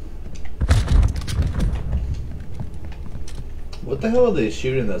 What the hell are they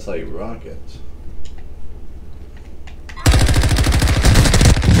shooting that's like rockets?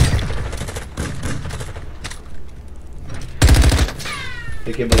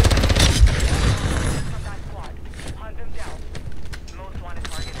 They came up.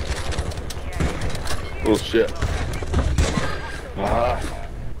 Oh shit.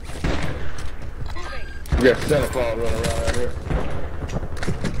 We got Santa Claus running around out here.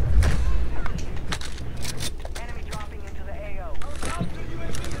 Enemy dropping into the AO.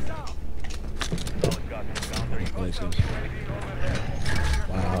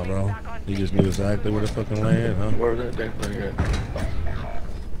 Wow, bro. He just knew exactly where to fucking land, huh? Where's that damn thing at?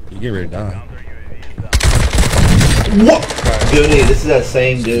 You get ready to die. What? Goody, this is that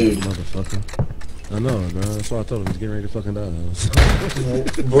same dude. Motherfucker. I know, bro. That's why I told him he's getting ready to fucking die.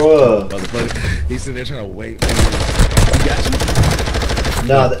 Bruh. Motherfucker. He's sitting there trying to wait.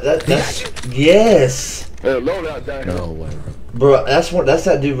 Nah, that's yes. Loadout down here. No way, Bro, bro. that's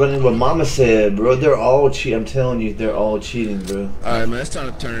that dude running what mama said, bro. They're all cheating. I'm telling you, they're all cheating, bro. Alright, man, it's time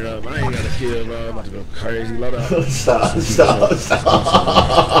to turn it up. I ain't got a kill, bro. I'm about to go crazy. Load up. Stop. Turn the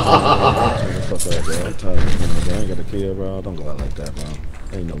fuck up, bro. I'm tired of this, bro. I ain't got a kill, bro. Don't go out like that, bro.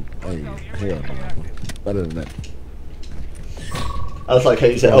 Ain't hell no. Better than that. I was like how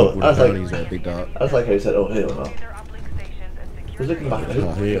you said, oh, I was like big dog. how you said, oh, hell no. Who's looking back?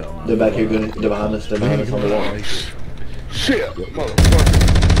 Oh, hell. They're back here, they're behind us, on the wall. Shit, motherfucker.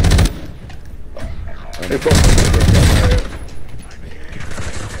 They fucking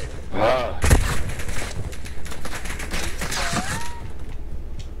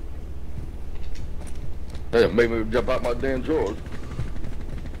They made me jump out my damn drawers.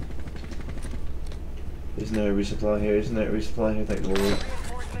 Isn't there a resupply here? Isn't there a resupply here? Thank the Lord.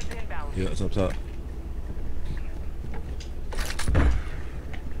 Yeah, it's up top.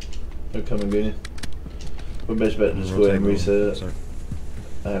 They're coming, Goody. We're best bet to just go ahead and reset. Sorry.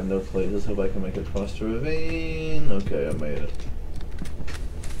 I have no plates. Let's hope I can make it across the ravine. Okay, I made it.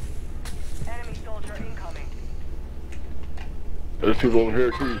 Enemy soldier incoming. There's people over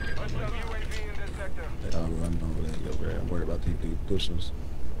here too. I'm over there. I'm worried about these dudes pushing us.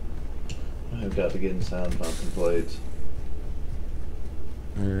 I've got to get in sound pumping plates.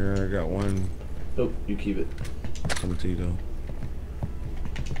 Here, I got one. Oh, you keep it. Coming to you though.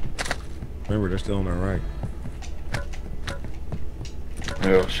 Remember, they're still on our right.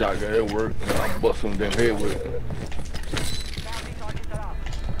 Yeah, shotgun at work. I'm busting them head with it.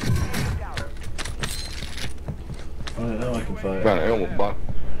 Alright, now I can fire. Found an ammo box.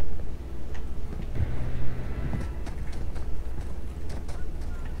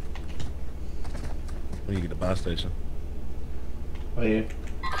 When you get the buy station. Right here.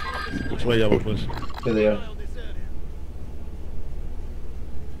 Which way y'all want to push? Here they are.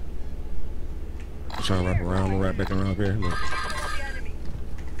 I'm trying to wrap around. We'll wrap back around here. Look.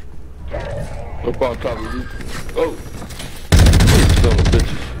 Up on top of you. Oh! Son of a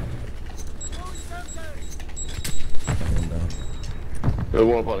bitches. One down. There's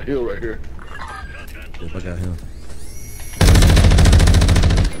one up on the hill right here. Yep, I got him.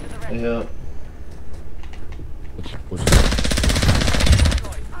 Yeah. What's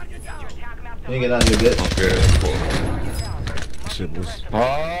You ain't get out of here, bitch. Okay, shit was.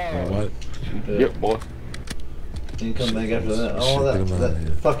 ah! What? Yep, boy. You come back after that. Shit, Oh, get 'em that outta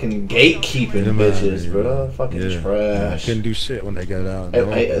here. fucking gatekeeping Get 'em outta bitches, here. bro. Fucking Yeah. trash. Couldn't do shit when they got out.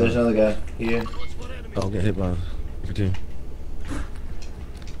 Hey, there's another guy here. Oh, get hit by your team.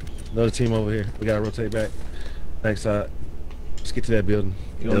 Another team over here. We gotta rotate back. Backside. Let's get to that building.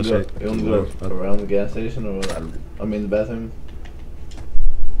 You wanna go around the gas station or I mean the bathroom?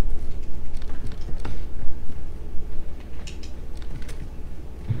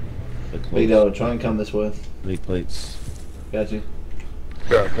 Big dog, try and come this way. Big plates. Got you.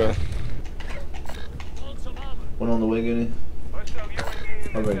 Yeah, okay. One on the way, Goody.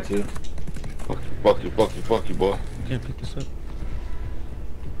 I'll bring it to you. Fuck you, boy. Can't pick this up.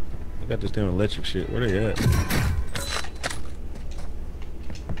 I got this damn electric shit. Where they at?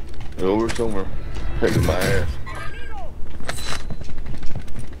 They're over somewhere. Taking my ass.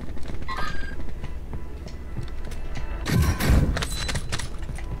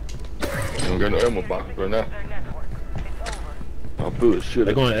 I don't got no ammo box right now. I'll do this shit.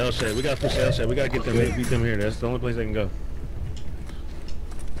 They're going to L shape. We gotta push L shape. We gotta get them here, beat them here. That's the only place they can go.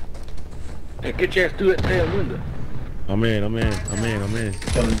 Hey, get your ass through that damn window. I'm in.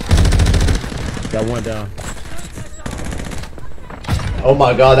 Coming. Got one down. Oh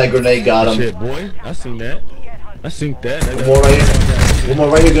my god, that grenade got him. Shit, boy. I seen that. One more right here. One more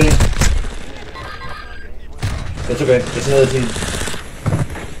right here, Goody. It's okay. It's another team.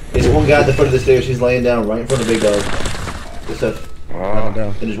 There's one guy at the foot of the stairs. He's laying down right in front of Big Dog. Good stuff. Down.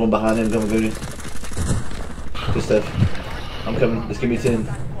 And there's one behind him coming, Goody. Good stuff. I'm coming. Just give me 10.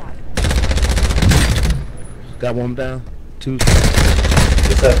 Got one down. Two. Good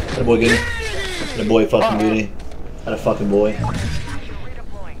stuff. That boy, Goody. That boy, fucking Goody. That a fucking boy.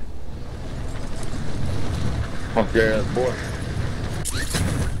 Fuck your ass, boy.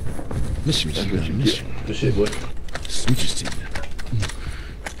 Miss you, That's what you miss get. you. Good shit, boy. Smooches to you.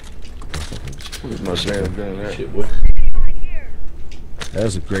 Where's my damn gun Good at? shit, boy. That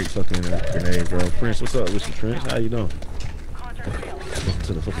was a great fucking grenade, bro. Prince, what's up with you, Prince? How you doing?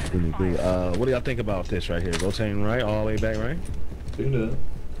 To the fucking screen, please. What do y'all think about this right here? Rotating right, all the way back right? We can do that.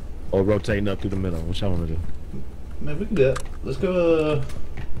 Or rotating up through the middle? What y'all want to do? Man, we can do that. Let's go,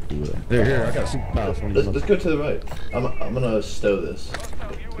 Do it. Here, I got superpowers from you. let's go to the right. I'm gonna stow this.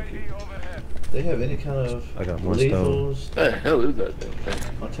 They have any kind of I got more stove. lethals? What the hell is that damn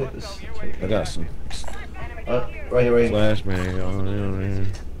thing? I'll take this. I got some Right here, right here. flashbang on there.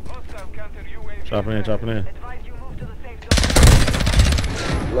 Dropping in.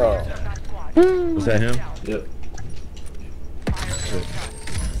 Was that him? Yep. Shit.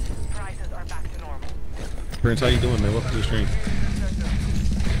 Prince, how you doing, man? Welcome to the stream.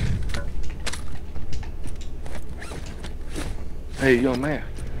 Hey, young man.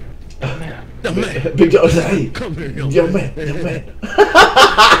 Big dog, hey. Come here, Young man.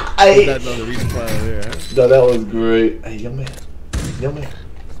 Hey. That's another reason why I'm here, huh? No, that was great. Hey, young man.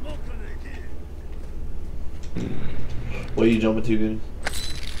 Where you jumping to, Goody?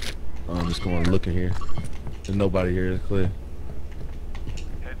 I'm just going to look in here. There's nobody here. It's clear.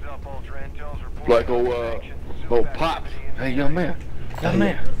 Heads up, Ultra Intel's reporting Like old Pops. Hey, young man. Young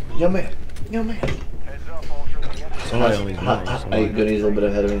man. Heads up, Somebody on these mics. Hey, Goodie's a little bit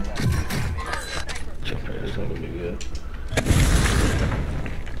ahead of me. It's not gonna be good.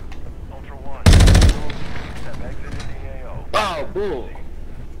 Ultra One, have exited the AO. Oh, bull.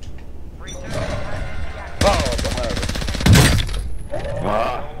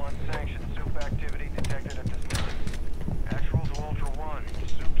 No unsanctioned soup activity detected at this time. Actual to Ultra One,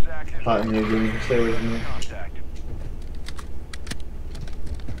 soup's active. Hot in here, Goodie. Stay away from me. Contact.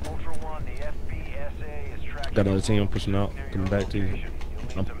 Ultra One, the FBSA is tracking. Got another team pushing out, near coming your back to you. location. You'll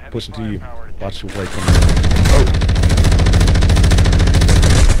need I'm some heavy pushing to you. firepower to Watch take your way coming.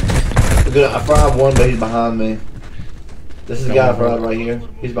 Good. I fried one, but he's behind me. This is the guy I fried right here.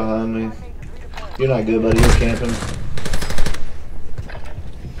 He's behind me. You're not good, buddy. You're camping.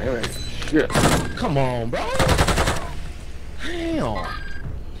 Damn it. Shit. Come on, bro. Damn.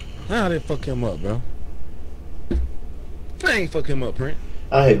 How they fuck him up, bro? I ain't fuck him up, Print.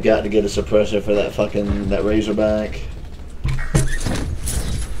 I have got to get a suppressor for that Razorback.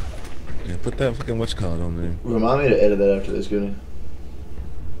 Yeah, put that fucking whatchamacallit on there. Remind me to edit that after this, Goodie.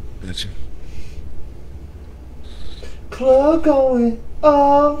 Gotcha. Club going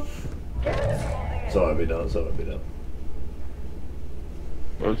off. Sorry, be done. Sorry, be done.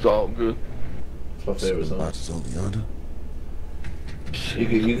 It's all good. It's my favorite song. Boxes over yonder. You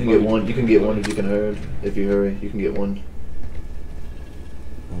can get one. You can get one if you can hurry. If you hurry, you can get one.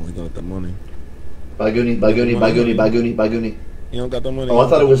 Oh, we got the money. By Goonie, by Goonie, by Goonie, by Goonie, by Goonie. You don't got the money. Oh, I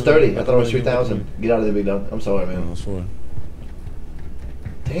thought it was 30. I thought it was 3,000. Get out of there, big dog. I'm sorry, man. No, it's 4.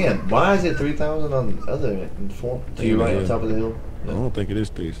 Damn, why is it 3,000 on the other end? 4 to your right on top of the hill? I don't think it is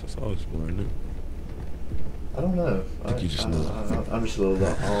 3. That's all it's for, isn't it? I don't know. I think you just know. I'm just a little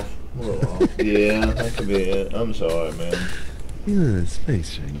off. I'm a little off. Yeah, that could be it. I'm sorry, man. Yeah,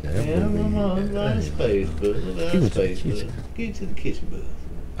 space right there. Yeah, I'm on space, bud. I'm on space, bud. Get to the kitchen, bud.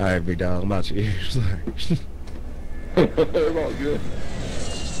 Alright, big dog, I'm out your ears. Sorry. It's all good.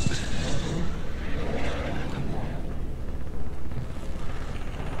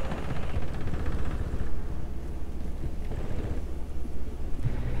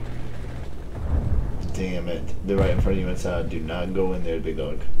 Damn it. They're right in front of you inside. Do not go in there, big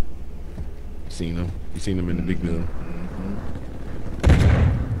dog. Seen them. You seen them in the big building.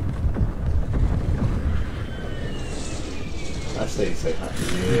 I say hi.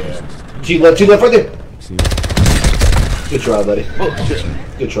 Yeah. Two left right there. Good try, buddy.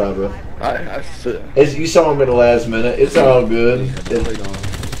 Good try, bro. You saw him in the last minute. It's all good.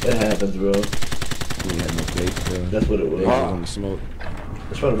 It happens, bro. We had no face, bro. That's what it was. On the smoke.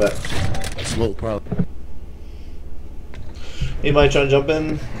 Let's run it back. Smoke, probably. Anybody trying to jump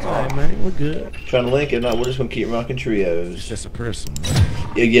in? Alright, man, we're good. Trying to link? If not, we're just gonna keep rocking trios. It's just a person.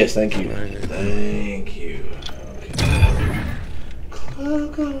 Yeah, yes, thank you. Thank you. Okay.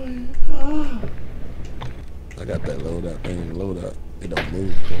 Club going. Oh. I got that loadout thing. Loadout. It don't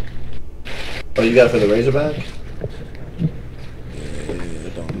move. Oh, you got it for the Razorback? Yeah,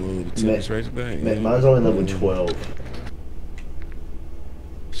 it don't move. The Tempest Razorback. Yeah. Mine's only level 12.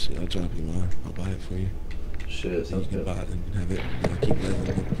 Shit, I'll drop you mine. I'll buy it for you. Shit, sounds good. Buy it and have it. Keep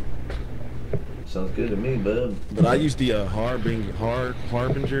living. Sounds good to me, bud. But I use the Harbinger.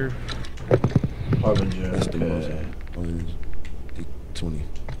 Harbinger. That's the most. Okay. 20.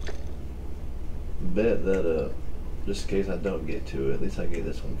 Bet that just in case I don't get to it, at least I get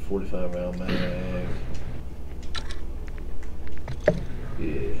this one 45 round mag.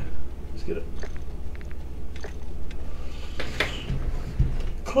 Yeah, let's get it.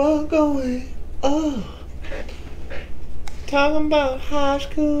 Club going. Oh, talking about high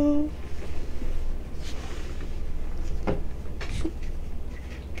school. I'm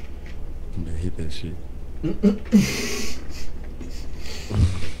gonna hit that shit.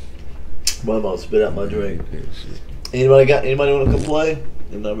 Well, I'm about to spit out my drink. Anybody want to come play?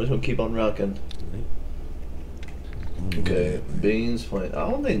 And I'm just gonna keep on rocking. Okay, Beans playing. I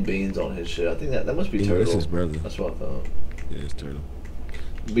don't think Beans on his shit. I think that must be Turtle. That's his brother. That's what I thought. Yeah, it's Turtle.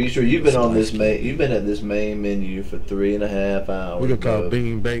 Be sure you've been on this main. You've been at this main menu for 3.5 hours. We're gonna call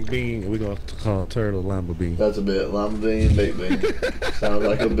Bean Baked Bean, and we're gonna call Turtle Lamba Bean. That's a bet. Lima Bean, Baked Bean. Sounds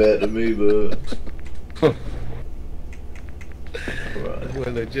like a bet to me, bud. Right.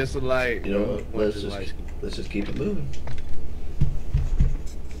 Well, they're just alike. You know what? Let's just keep it moving.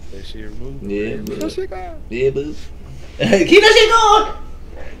 That shit moving. Yeah, bud. That shit going. Yeah, bud. Hey, keep that shit going.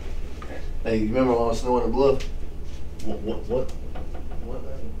 Hey, you remember when I was snowing the bluff? What?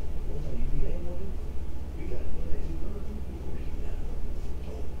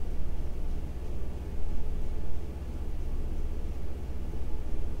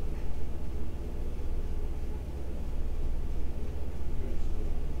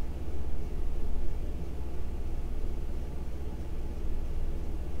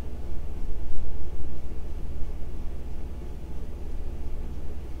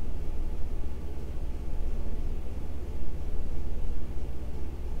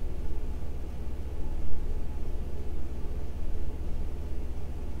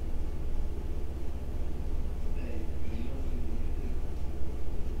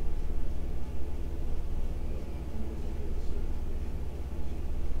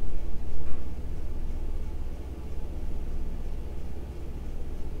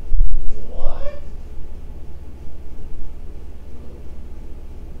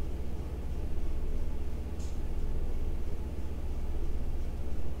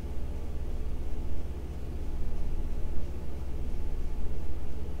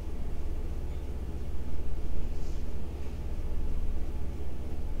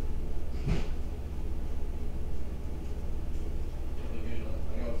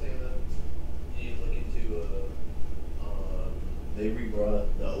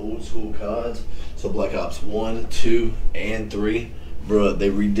 old school CODs. So Black Ops 1, 2, and 3. Bruh, they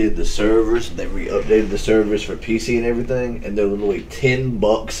redid the servers. They re-updated the servers for PC and everything. And they're literally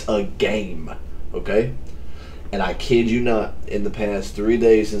 $10 a game. Okay? And I kid you not, in the past 3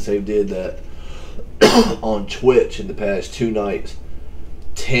 days since they did that, on Twitch in the past 2 nights,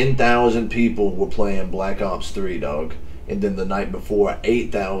 10,000 people were playing Black Ops 3, dog. And then the night before,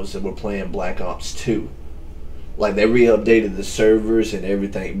 8,000 were playing Black Ops 2. Like, they re-updated the servers and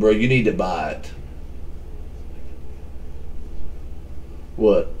everything. Bro, you need to buy it.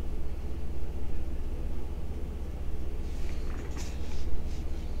 What?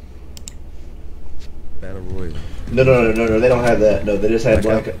 Battle Royale. No, they don't have that. No, they just have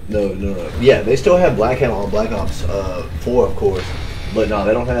No. Yeah, they still have Blackout on Black Ops 4, of course. But no,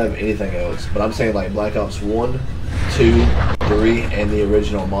 they don't have anything else. But I'm saying like Black Ops 1, 2, 3, and the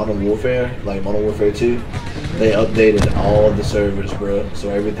original Modern Warfare, like Modern Warfare 2, they updated all of the servers, bro. So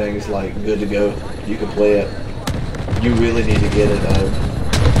everything's like good to go. You can play it. You really need to get it, though.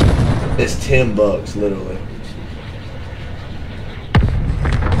 It's $10, literally.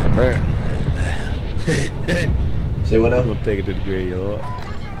 Man. Say what now? I'm gonna take it to the graveyard.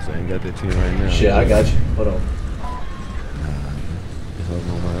 So I ain't got that 10 right now. Shit, I got you. Hold on. It's holding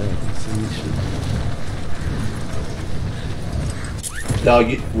on my ass. Dog,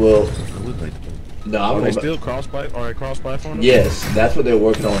 well, no, are they still cross-platform? Yes, that's what they're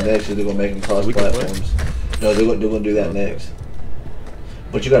working on next. Is they're gonna make them cross-platforms. No, they're gonna do that next.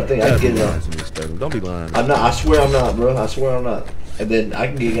 But you gotta think, I can get it on. Don't be lying. I'm not. I swear I'm not, bro. I swear I'm not. And then I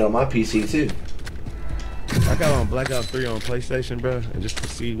can get it on my PC too. I got on Black Ops 3 on PlayStation, bro, and just to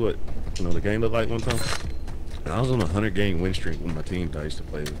see what the game looked like one time. And I was on a 100-game win streak with my team that I used to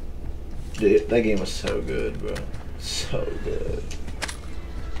play with. Dude, that game was so good, bro. So good.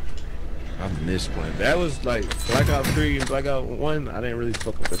 I miss playing. That was like Black Ops 3 and Black Ops 1. I didn't really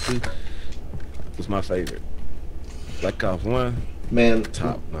fuck with the 2. It was my favorite. Black Ops 1, man,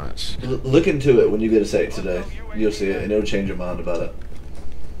 top notch. Look into it when you get a sec today. You'll see it, and it'll change your mind about it.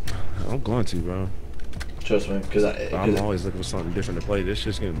 I'm going to, bro. Trust me, because I'm always looking for something different to play. This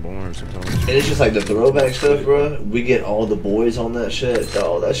shit's getting boring sometimes. And it's just like the throwback stuff, bro. We get all the boys on that shit.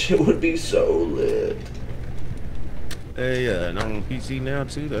 Dog, that shit would be so lit. Hey, and I'm on PC now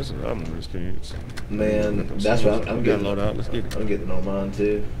too. That's what I'm experiencing. Man, that's what I'm getting. Load out. Let's get it. I'm getting on mine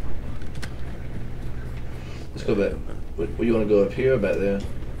too. Let's go back. Where you want to go, up here or back there?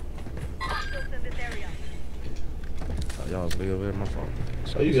 Y'all was way over there, my fault.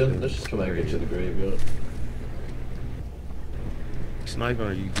 Oh, you good? Let's just come back and get to the graveyard. Sniper, or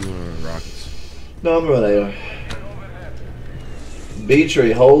are you doing rockets? No, I'm running AR.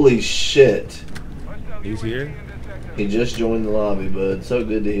 Beatree, holy shit. He's here? He just joined the lobby, bud. So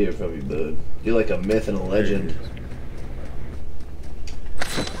good to hear from you, bud. You're like a myth and a legend.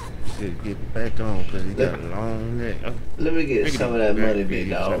 Get back on, because he got a long neck. Oh. Let me get some of that money, big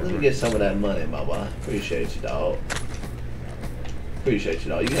dog. Let me get some of that money, my boy. Appreciate you, dog. Appreciate you,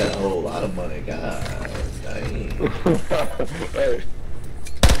 dog. You got a whole lot of money, God dang. Hey.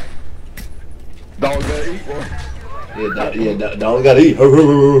 Dog gotta eat, boy. Yeah, dog gotta eat.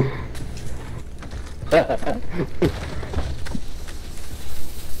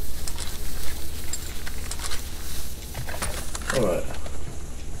 Alright.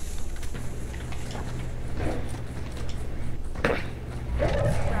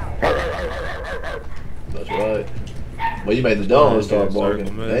 That's right. Well, you made the dog start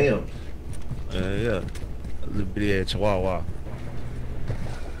barking. Damn. Yeah. A little bitty ass chihuahua.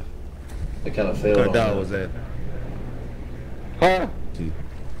 It kind of failed. What kind of dog was that? Huh?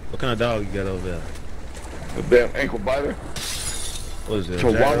 What kind of dog you got over there? A damn ankle biter. What is it?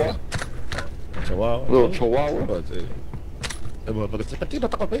 Chihuahua. Chihuahua? Little chihuahua. What's it? That motherfucker said, "Te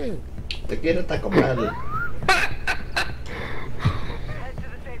quiero taco madre." Head to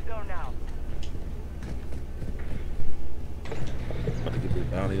the safe zone now. About to get this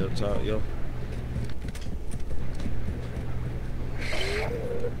bounty up top, yo.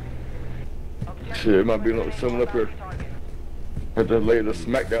 Shit, it might be someone up here. Had to lay the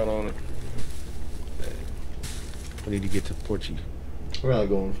smackdown on it. I need to get to Porchy. We're not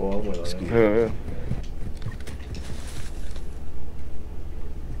going for him. Yeah.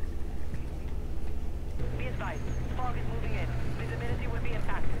 Be advised, fog is moving in. Visibility will be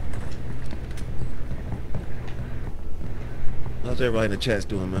impacted. How's everybody in the chat's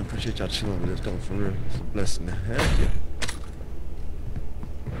doing, man? Appreciate y'all chilling with us, though, for real. It's a blessing to have you.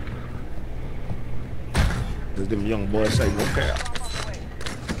 Does them young boys say no cap?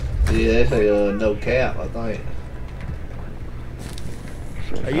 Yeah, they say no cap, I think.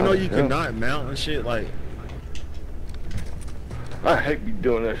 Hey, you know you cannot mount and shit, like I hate be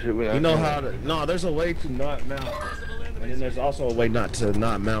doing that shit when I. You know how to? No, there's a way to not mount, and then there's also a way not to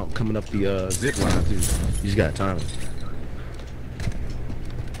not mount coming up the zip line too. You just gotta time it.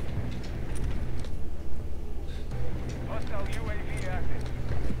 Hostile UAV active.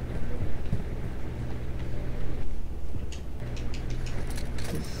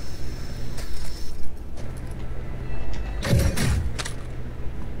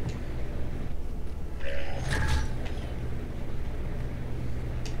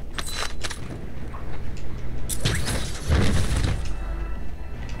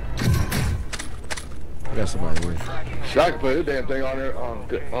 I got somebody here. Shit, I can play this damn thing on there on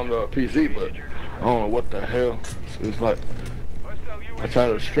the PC, but I don't know what the hell. It's like I try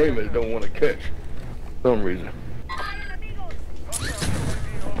to stream it, it don't want to catch for some reason.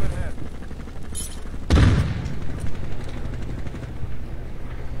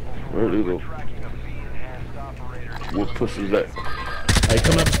 Where do those what pussy's that? Hey,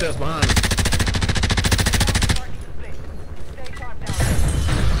 come up the steps behind me.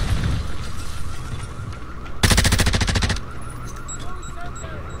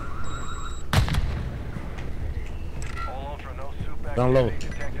 Down low.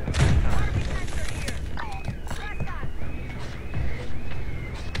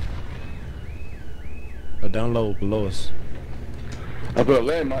 Down low below us. I put a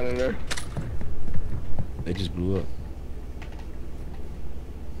landmine in there. They just blew up.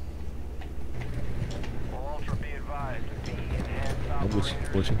 Ultra, be advised. The enhanced I'm with you.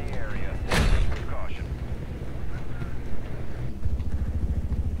 operators in the area. Caution.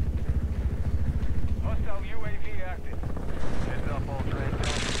 Hostile UAV active. Heads up, Ultra.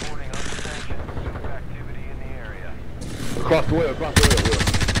 Intel reporting unsanctioned soup activity in the area. Across the way, Will.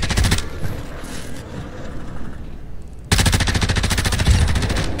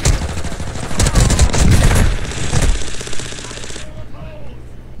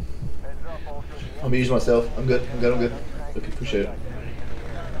 I'm gonna use myself. I'm good. Okay, appreciate it.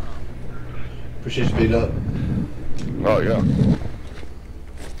 Appreciate you being up. Oh yeah.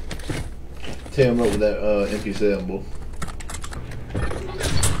 Tear him up with that MP7, boy.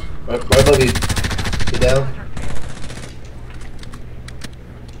 Right above you. Get down.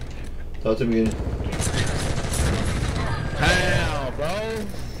 Talk to me again. How, bro?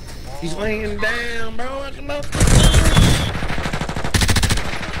 He's laying down, bro. I can know.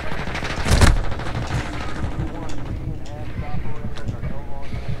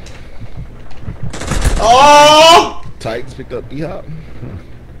 Oh! Titans picked up D-Hop.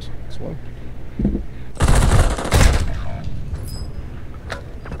 That's one.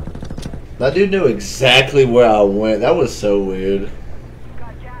 That dude knew exactly where I went. That was so weird.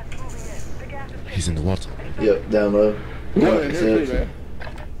 He's in the water. Yep, down low. Yeah, in here too, man.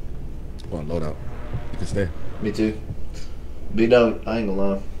 One loadout. You can stay. Me too. Be done. I ain't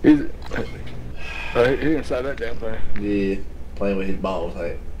gonna lie. He's he inside that damn thing. Yeah, playing with his balls,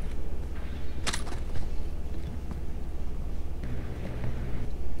 like.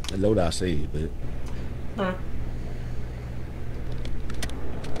 The loadout saved, but. Huh.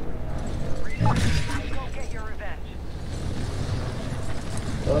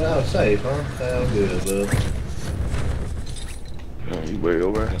 Oh, that was safe, huh? Sound good, bud. Oh, you way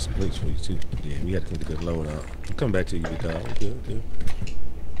over. Got some plates for you too. Yeah, we had to take a good loadout. I'm coming back to you, big dog. Good.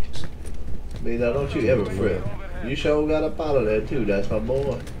 B-Dog, don't you ever fret. You sure got up out of there too. That's my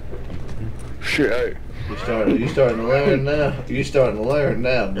boy. Shit, hey. You starting to learn now. You starting to learn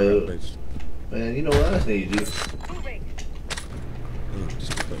now, bud. Man, you know what else needs you?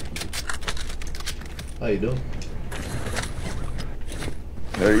 How you doing?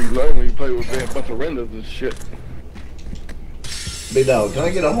 Hey, you learn when you play with a bunch of renders and shit. B-Dog, can I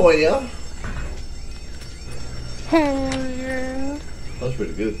get a Hoya? Yeah. That was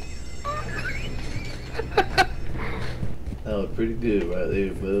pretty good. That was pretty good right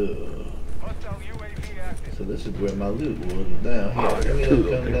there, bud. So this is where my loot was down here. Let me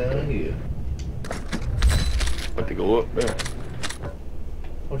look come down here. About to go up there.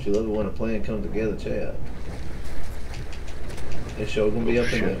 Don't you love it when a plan comes together, Chad? They sure gonna be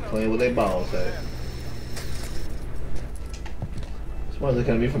up in there playing with their balls at. Somebody's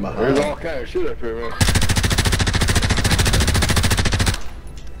looking at me from behind. There's all kind of shit up here, man.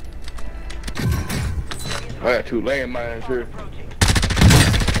 I got 2 landmines here.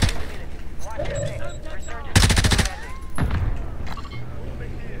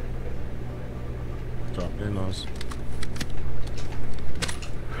 Drop in on us.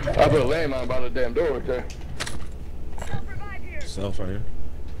 I put a landmine by the damn door right there. Self right here.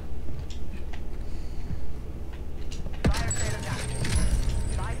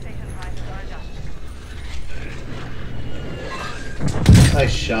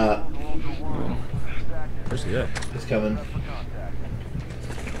 Nice shot. Where's he at? It's coming.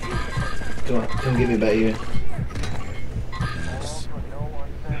 Come on, come get me back here.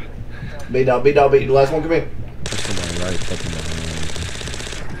 Big dog, big dog, big. The last one, come here. There's somebody right fucking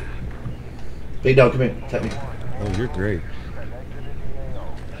behind. Big dog, come here. Tap me. Oh, you're great.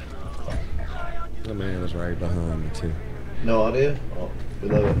 The man was right behind me too. No idea? Oh, we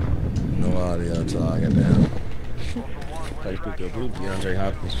love it. No audio until I got down. Play pick up who? DeAndre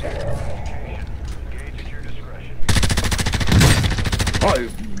Hopkins. Oh, you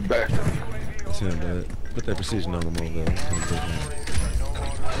bastard. That's him, bud. Put that precision on him over there.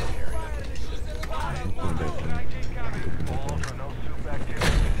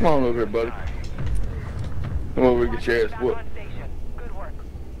 Come on over here, buddy. Come over and get your ass whooped.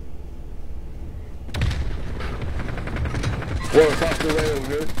 One across the way over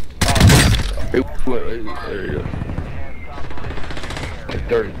here. There you go. That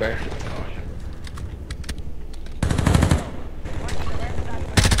dirty bastard.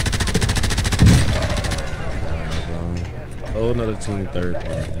 Oh, another team third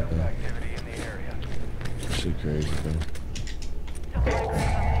party. Shit crazy, bro.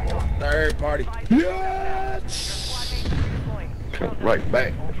 Third party. Yes! Come right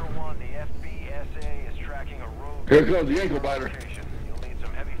back. Here comes the ankle biter.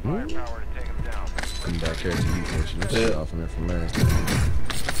 Come back here to you, coach. That shit off from there from last time.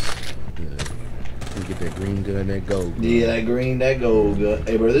 Yeah. You get that green gun, that gold gun. Yeah, that green, that gold gun.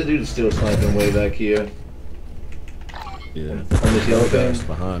 Hey, bro, this dude's still sniping way back here. Yeah. On this yellow thing?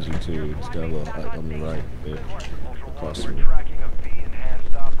 Behind you, too. It's got a little on the right there. Across the way.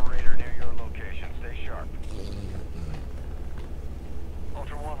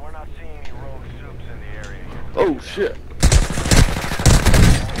 Oh shit.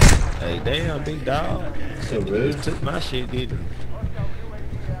 Hey, damn, big dog. So rude. Just took my shit, didn't he?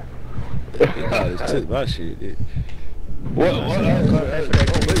 Big dog just took my shit, didn't he? What?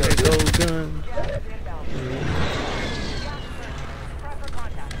 That gold gun.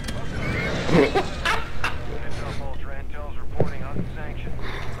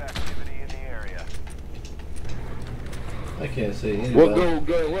 I can't see anybody. What gold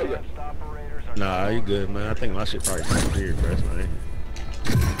gun was it? Nah, you good, man. I think my shit probably down here, bro. That's not it.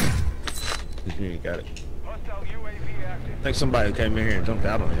 You ain't got it. I think somebody came in here and jumped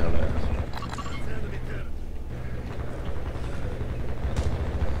out on y'all ass.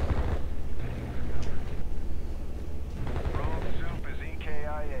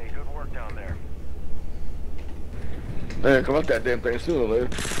 Man, come out that damn thing sooner or later.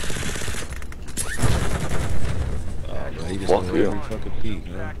 Oh, bro, he just went every fucking peak,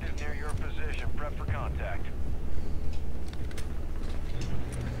 man.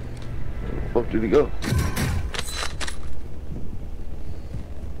 Where did he go?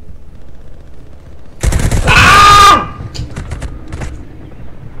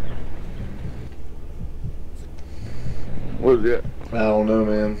 What is that? I don't know,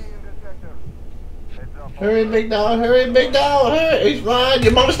 man. Hurry, big dog, hurry, big dog, hurry. He's flying,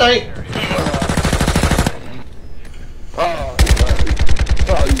 your mama stank.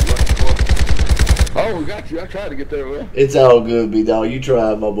 Oh, we got you. I tried to get there, man. It's all good, big dog. You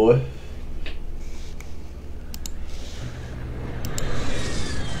tried, my boy.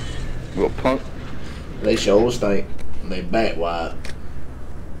 Little punk. They sure stink. They back wide.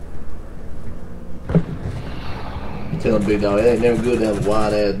 Tell them, big dog, it ain't never good to have a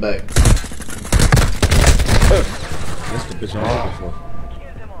wide ass back. That's the bitch I'm looking for.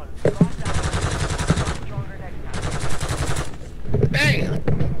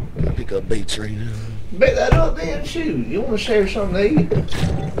 Damn! Pick up bait right now. Bet that up then, shoot. You want to share something to eat?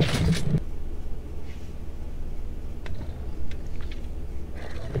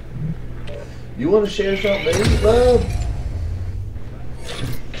 You want to share something to eat, love?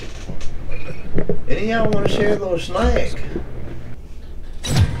 Any of y'all want to share a little snack?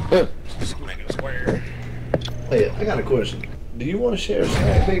 Just make it square. Hey, I got a question. Do you want to share a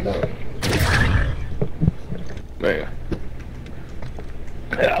snack, big dog? Man.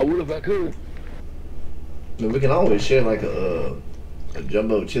 Yeah, I would if I could. I mean, we can always share like a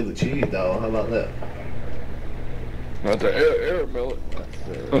jumbo chili cheese dog. How about that? Not the air melon.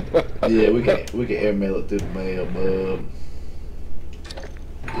 Yeah, we can air mail it through the mail, bub.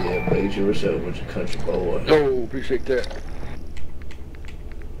 Yeah, major or so with your country boy. Oh, appreciate that.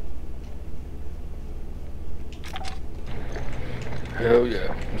 Hell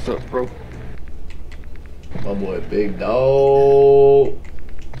yeah. What's up, bro? My boy, big dog.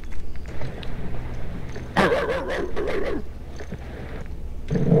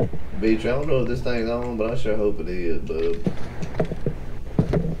 Beach, I don't know if this thing's on, but I sure hope it is, bub.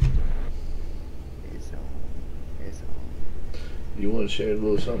 You want to share a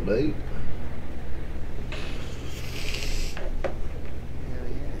little something to eat?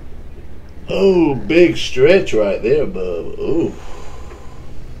 Oh, big stretch right there, bub. Ooh.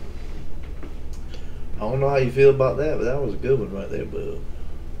 I don't know how you feel about that, but that was a good one right there, bub.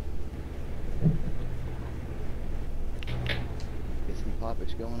 Get some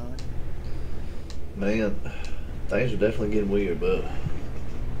poppage going on. Man, things are definitely getting weird, bub.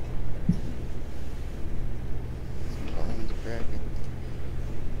 Some bones cracking.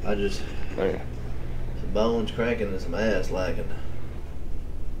 I just... Man. Some bones cracking and some ass lacking.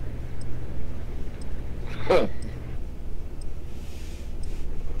 Huh.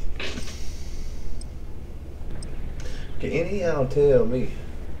 Can any of y'all tell me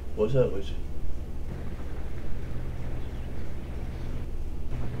what's up with you?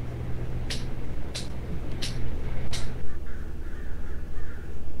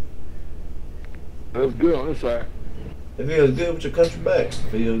 That's good on this side. It feels good with your country back.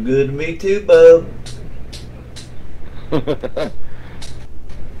 Feels good to me too, bub.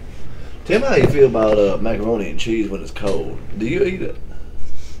 Tell me how you feel about macaroni and cheese when it's cold. Do you eat it?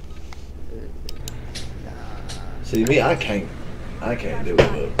 See me, I can't do it,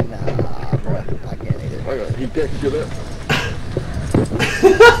 bub. Nah, bro, I can't eat it. I gotta heat that shit up.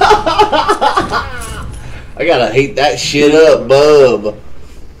 I gotta heat that shit up, bub.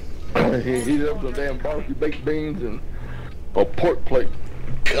 Heat up some damn barbecue baked beans and a pork plate.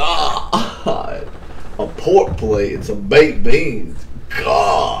 God, a pork plate and some baked beans.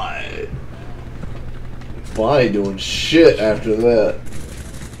 God, well, I ain't doing shit after that.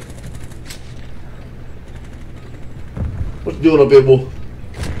 What you doing up here, boy?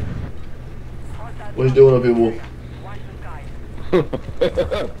 What you doing up here, boy?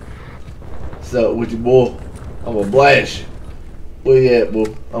 What's up with you, boy? I'm gonna blast you. Where you at,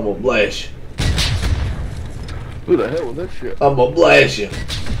 boy? I'm gonna blast you. Who the hell was that shit? I'm gonna blast you.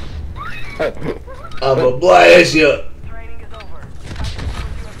 I'm gonna blast you.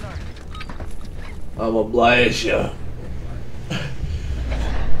 I'm gonna blast you.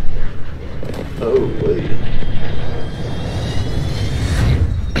 Oh, wait.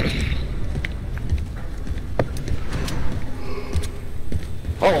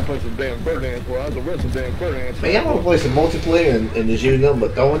 I want to play some damn bird dance, boy. I was gonna run some damn bird dance. Man, y'all wanna play some multiplayer and just use nothing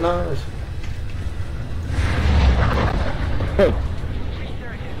but throwing knives?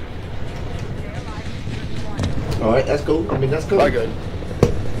 Alright, that's cool. I mean, that's cool. I got it.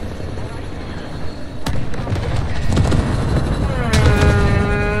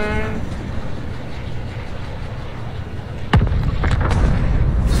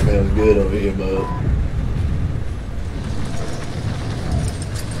 Smells good over here, bud.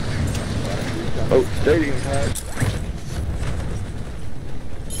 Oh, stadium time.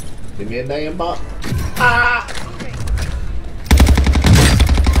 Give me a damn bop. Ah!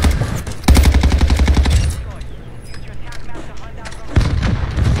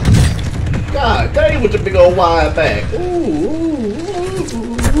 God, dang with the big old wide back. Ooh, ooh,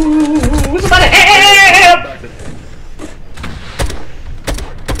 ooh, ooh. Somebody help!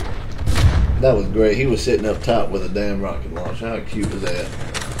 That was great. He was sitting up top with a damn rocket launcher. How cute was that?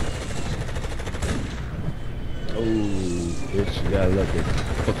 Oh, bitch, you gotta look at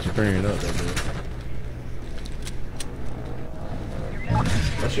fuck your screen up there, man.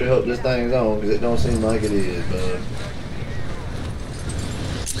 I sure hope this thing's on, because it don't seem like it is, bud.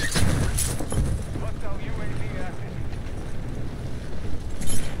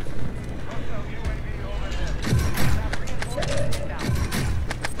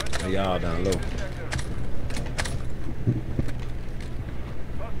 Y'all down low.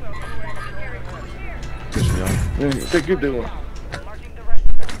 Pushing y'all. Think you doing?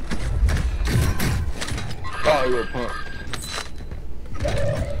 Oh, you're a punk.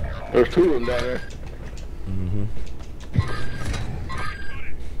 There's two of them down there. Mm-hmm.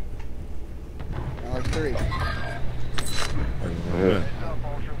 Now there's three. Yeah.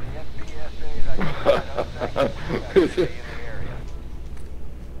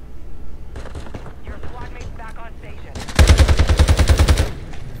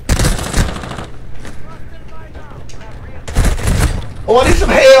 Oh, I need some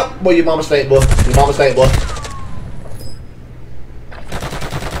help! Boy, your mama stank, boy. Your mama stank, boy.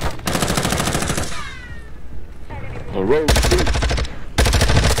 A road two.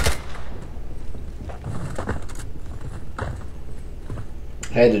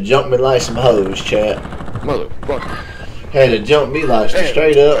 Had to jump me like some hoes, chat. Motherfucker. Had to jump me like some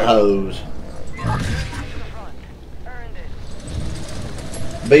straight up hoes.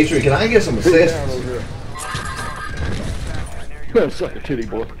 Beatrice, can I get some assistance? You better suck a titty,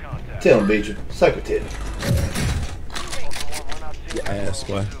 boy. Tell him, Beatrice. Suck a titty. Your ass,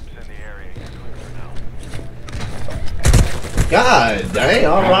 boy. God dang,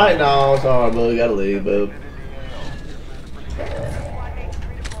 alright now. Sorry, boo. Gotta leave, boo.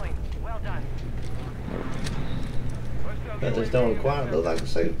 That just don't quite look like a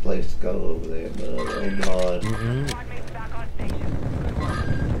safe place to go over there, but oh god.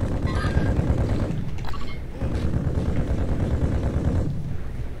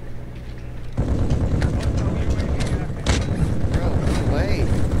 Wait.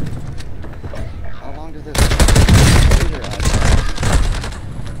 How long does this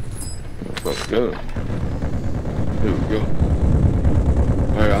Let's go. Here we go.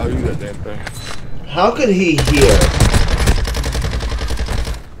 Alright, I'll use that damn thing. How could he hear?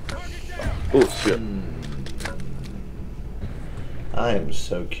 Oh shit. I am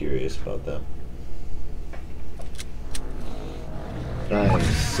so curious about that. I am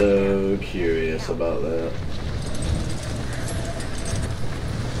so curious about that.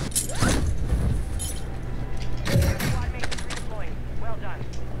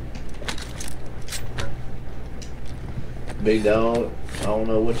 Big dog, I don't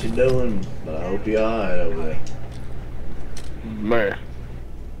know what you're doing, but I hope you're alright over there. Man.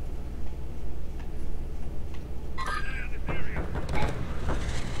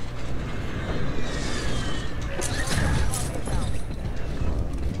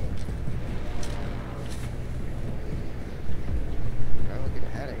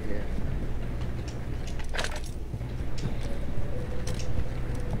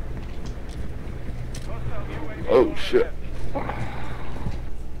 Oh shit.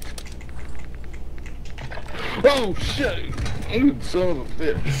 Oh shit! You son of a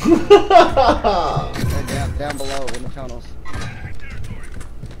bitch. down below in the tunnels.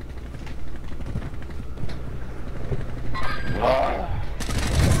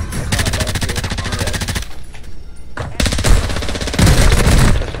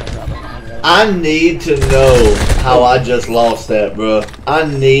 I need to know how I just lost that, bro. I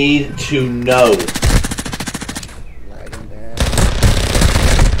need to know.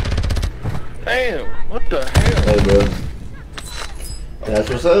 Damn, what the hell? Hey, bro. That's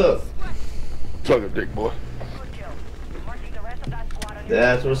what's up. Suck a dick, boy.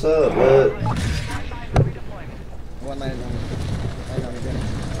 That's what's up, bud. One landing on the gunny.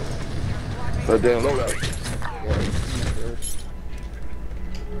 That damn loadout.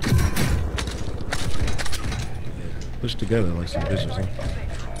 Push together like some bitches, huh?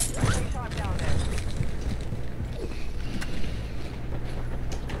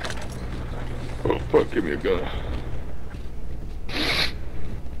 Oh fuck, give me a gun.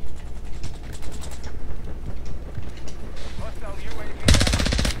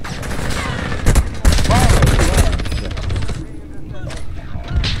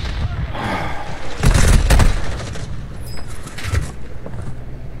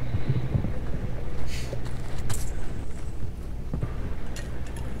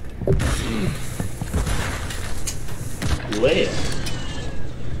 Where?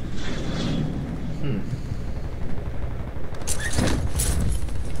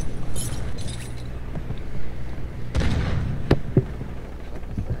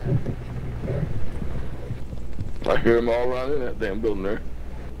 I hear them all around in that damn building there.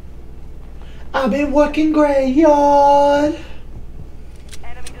 I've been working graveyard.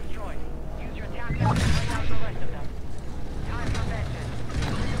 Enemy destroyed. Use your attack map to bring out the rest of them. Time for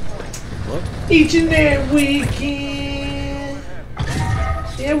vengeance. Each and every weekend.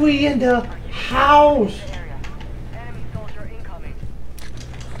 Yeah, we in the house. Enemy soldier incoming.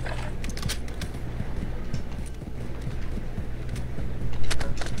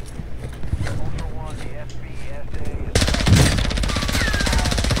 Ultra One, the FBSA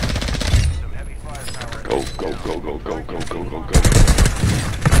is some heavy firepower. Go, go, go, go, go, go, go, go, go.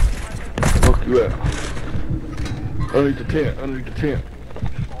 Fuck you at? Underneath the tent, underneath the tent.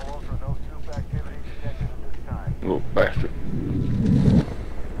 All Ultra, no soup activity detected at this time. Little bastard.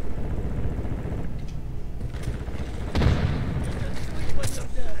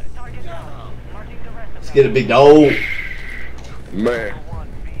 Target down. Marking the rest of Let's get a big dog. Man. One,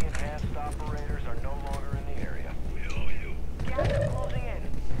 B enhanced operators are no longer in the area. gas is closing in.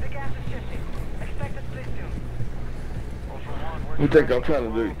 The gas is shifting. Expect a split soon. Ultra One, What you think I'm trying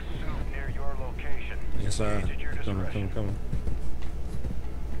to do? soup near your location. Yes, sir. Coming.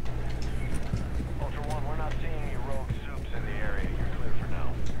 Ultra One, we're not seeing any rogue soups in the area. You're clear for now.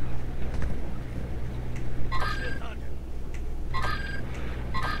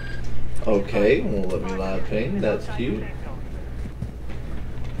 Okay, won't let me live ping. That's cute.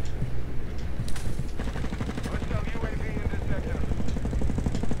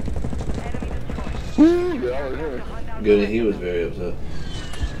 Woo, yeah, I was here. Good, and he was very upset.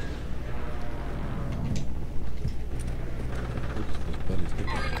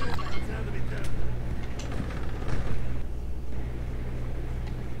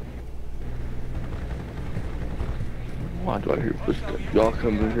 Why do I hear footsteps? Y'all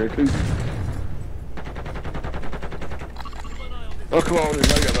come in here too. Oh, come on in.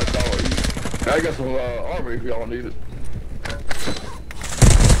 I got my dollar. I got some armor if y'all need it.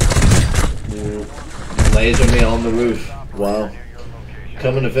 Yeah. Laser me on the roof. Wow.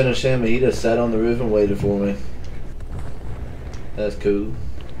 Coming to finish him, he just sat on the roof and waited for me. That's cool.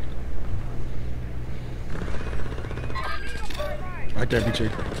 Right there,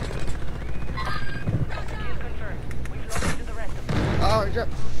 BJ. Oh, he's up.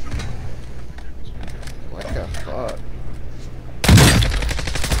 What the fuck?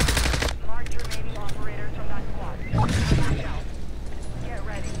 Mark your remaining operators from that squad. Get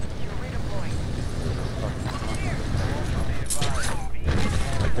ready. You're redeploying.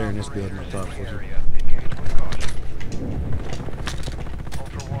 Right there in this building up top for you.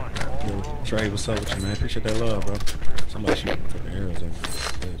 Yo, Trey, what's up with you, man? Appreciate that love, bro. Somebody shooting fucking arrows at me.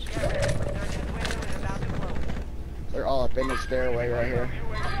 They're all up in the stairway right here.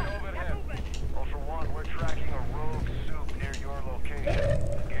 Ultra One, we're tracking a rogue soup near your location.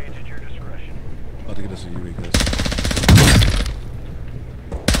 Engage at your discretion. About to get us a UV, guys.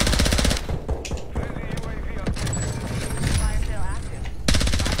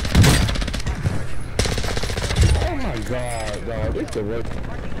 Oh my god, dog. This the worst.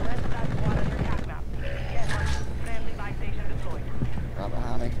 Right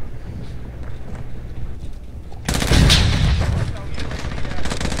behind me.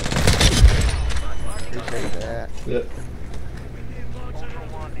 Appreciate that. Yep.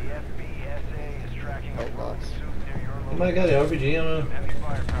 Oh, God. Oh my god, the RPG ammo.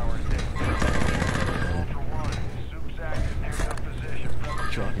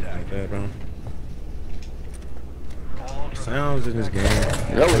 Trucking like that, bro. Sounds in this game.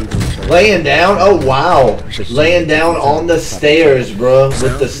 Laying down? Oh wow. Laying down on the stairs, bro,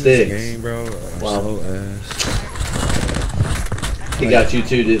 with the sticks. Game, bro. Wow. So ass. He got you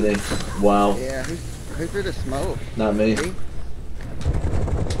too, didn't he? Wow. Yeah, who threw the smoke? Not me. Me?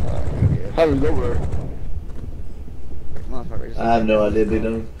 How did it go there? Motherfucker. I have no idea, big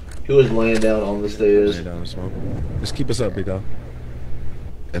dog. Who was laying down on the stairs? Lay down and smoke. Just keep us up, big dog.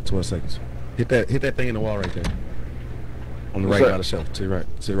 At 12 seconds. Hit that thing in the wall right there. On the right by the shelf. To your right.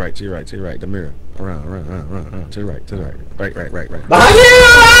 To your right. To your right. To your right. The mirror. Around. To the right. To the right. Right. Behind you!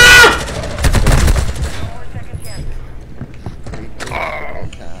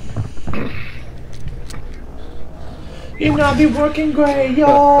 You know I be working great,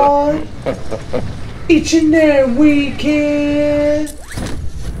 y'all. Each and every weekend.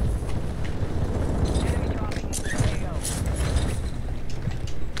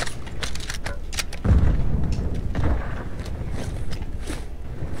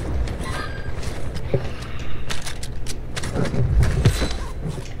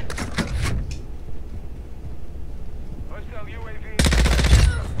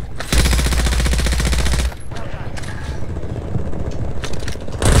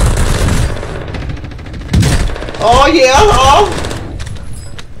 Oh yeah, oh!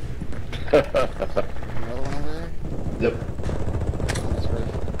 Another one over there? Yep. That's right.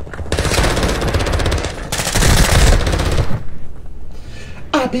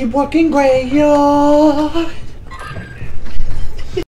 I be working graveyard.